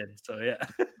 Well, I did, so yeah.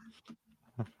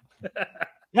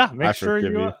 Yeah, make sure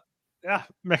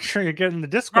you get in the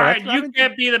Discord. All right, you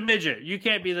can't be the midget. You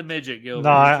can't be the midget, Gilbert.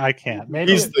 No, I can't.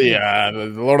 Maybe he's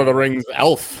the Lord of the Rings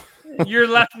elf. Your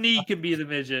left knee can be the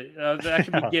midget. That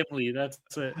can be Gimli. That's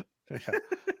it.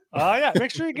 Yeah,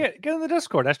 make sure you get in the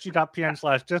Discord,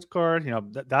 sg.pn/Discord. You know,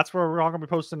 that's where we're all going to be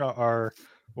posting our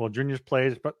World Juniors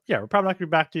plays. But yeah, we're probably not going to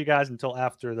be back to you guys until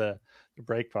after the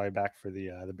break, probably back for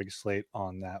the big slate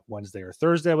on that Wednesday or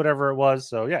Thursday, whatever it was.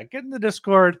 So yeah, get in the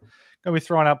Discord. Going to be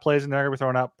throwing out plays in there. We're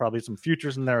throwing out probably some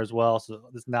futures in there as well. So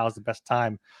now is the best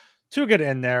time to get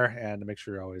in there and to make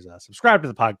sure you're always subscribe to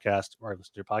the podcast or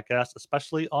listen to your podcast,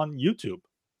 especially on YouTube.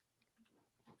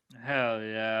 Hell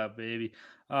yeah, baby.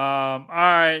 All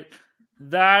right.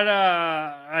 That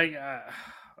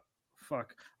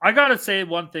I gotta say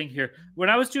one thing here. When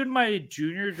I was doing my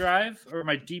junior drive or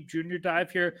my deep junior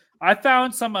dive here, I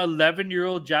found some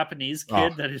 11-year-old Japanese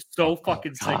kid that is so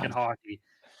fucking sick at hockey.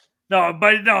 No,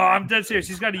 I'm dead serious.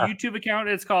 He's got a YouTube account.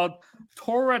 It's called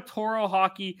Toro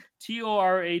Hockey,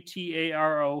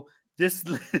 Torataro. This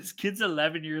kid's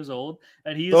 11 years old,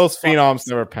 and those phenoms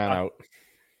never pan out.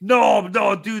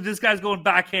 No, dude, this guy's going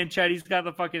backhand chat. He's got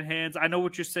the fucking hands. I know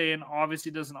what you're saying.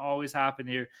 Obviously, doesn't always happen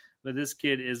here, but this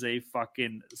kid is a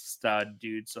fucking stud,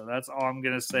 dude. So that's all I'm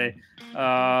gonna say.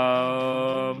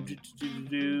 All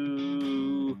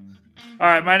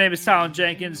right, my name is Talon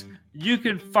Jenkins. You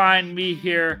can find me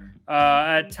here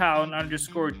at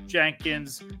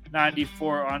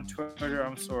town_Jenkins94 on Twitter.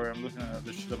 I'm sorry, I'm looking at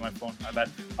this shit on my phone. My bad.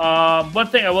 One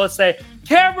thing I will say,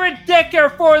 Cameron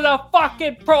Dicker for the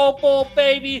fucking Pro Bowl,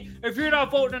 baby. If you're not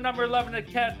voting a number 11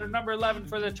 or number 11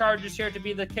 for the Chargers here to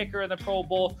be the kicker in the Pro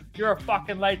Bowl, you're a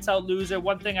fucking lights out loser.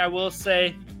 One thing I will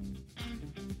say,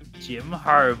 Jim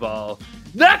Harbaugh,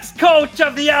 next coach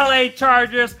of the LA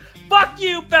Chargers. Fuck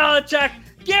you, Belichick.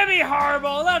 Give me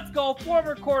Harbaugh. Let's go.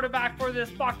 Former quarterback for this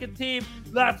fucking team.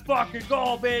 Let's fucking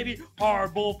go, baby.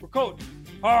 Harbaugh for coach.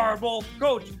 Harbaugh for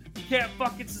coach. You can't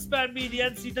fucking suspend me in the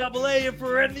NCAA if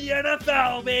we're in the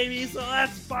NFL, baby. So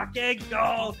let's fucking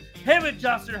go. Him and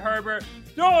Justin Herbert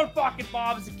throwing fucking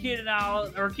bombs to Keenan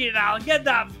Allen. Get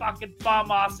that fucking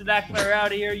bomb Austin Eckler out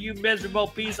of here, you miserable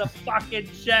piece of fucking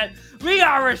shit. We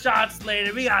got Rashad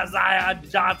Slater. We got Zion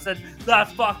Johnson.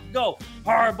 Let's fucking go.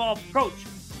 Harbaugh for coach.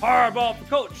 Harbaugh for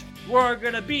coach. We're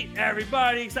gonna beat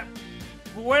everybody except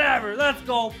whatever. Let's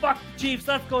go. Fuck the Chiefs.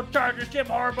 Let's go Chargers. Jim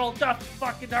Harbaugh. Justin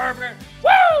fucking Herbert.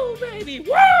 Woo, baby.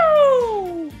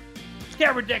 Woo! It's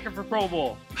Cameron Dicker for Pro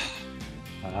Bowl.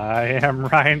 I am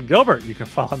Ryan Gilbert. You can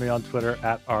follow me on Twitter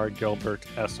at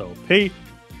rgilbertsop.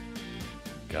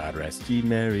 God rest ye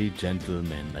merry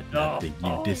gentlemen, let nothing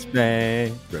you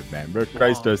dismay. Remember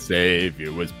Christ our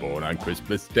Savior was born on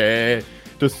Christmas Day.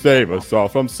 To save us all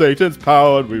from Satan's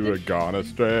power, we were gone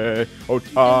astray. Oh,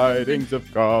 tidings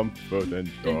of comfort and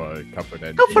joy, comfort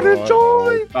and joy.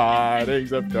 Oh,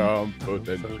 tidings of comfort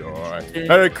and joy.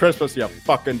 Merry Christmas, you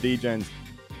fucking DJs.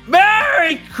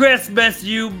 Merry Christmas,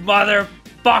 you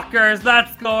motherfuckers.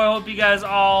 Let's go. I hope you guys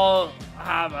all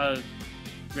have a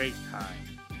great time.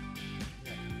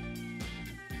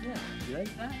 Yeah, you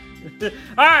like that?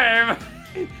 All right,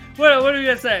 everybody. What are you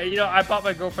gonna say? You know, I bought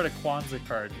my girlfriend a Kwanzaa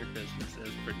card for Christmas. It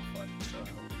was pretty fun. So I hope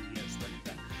you guys like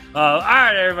that. All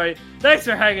right, everybody. Thanks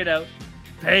for hanging out.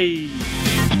 Hey.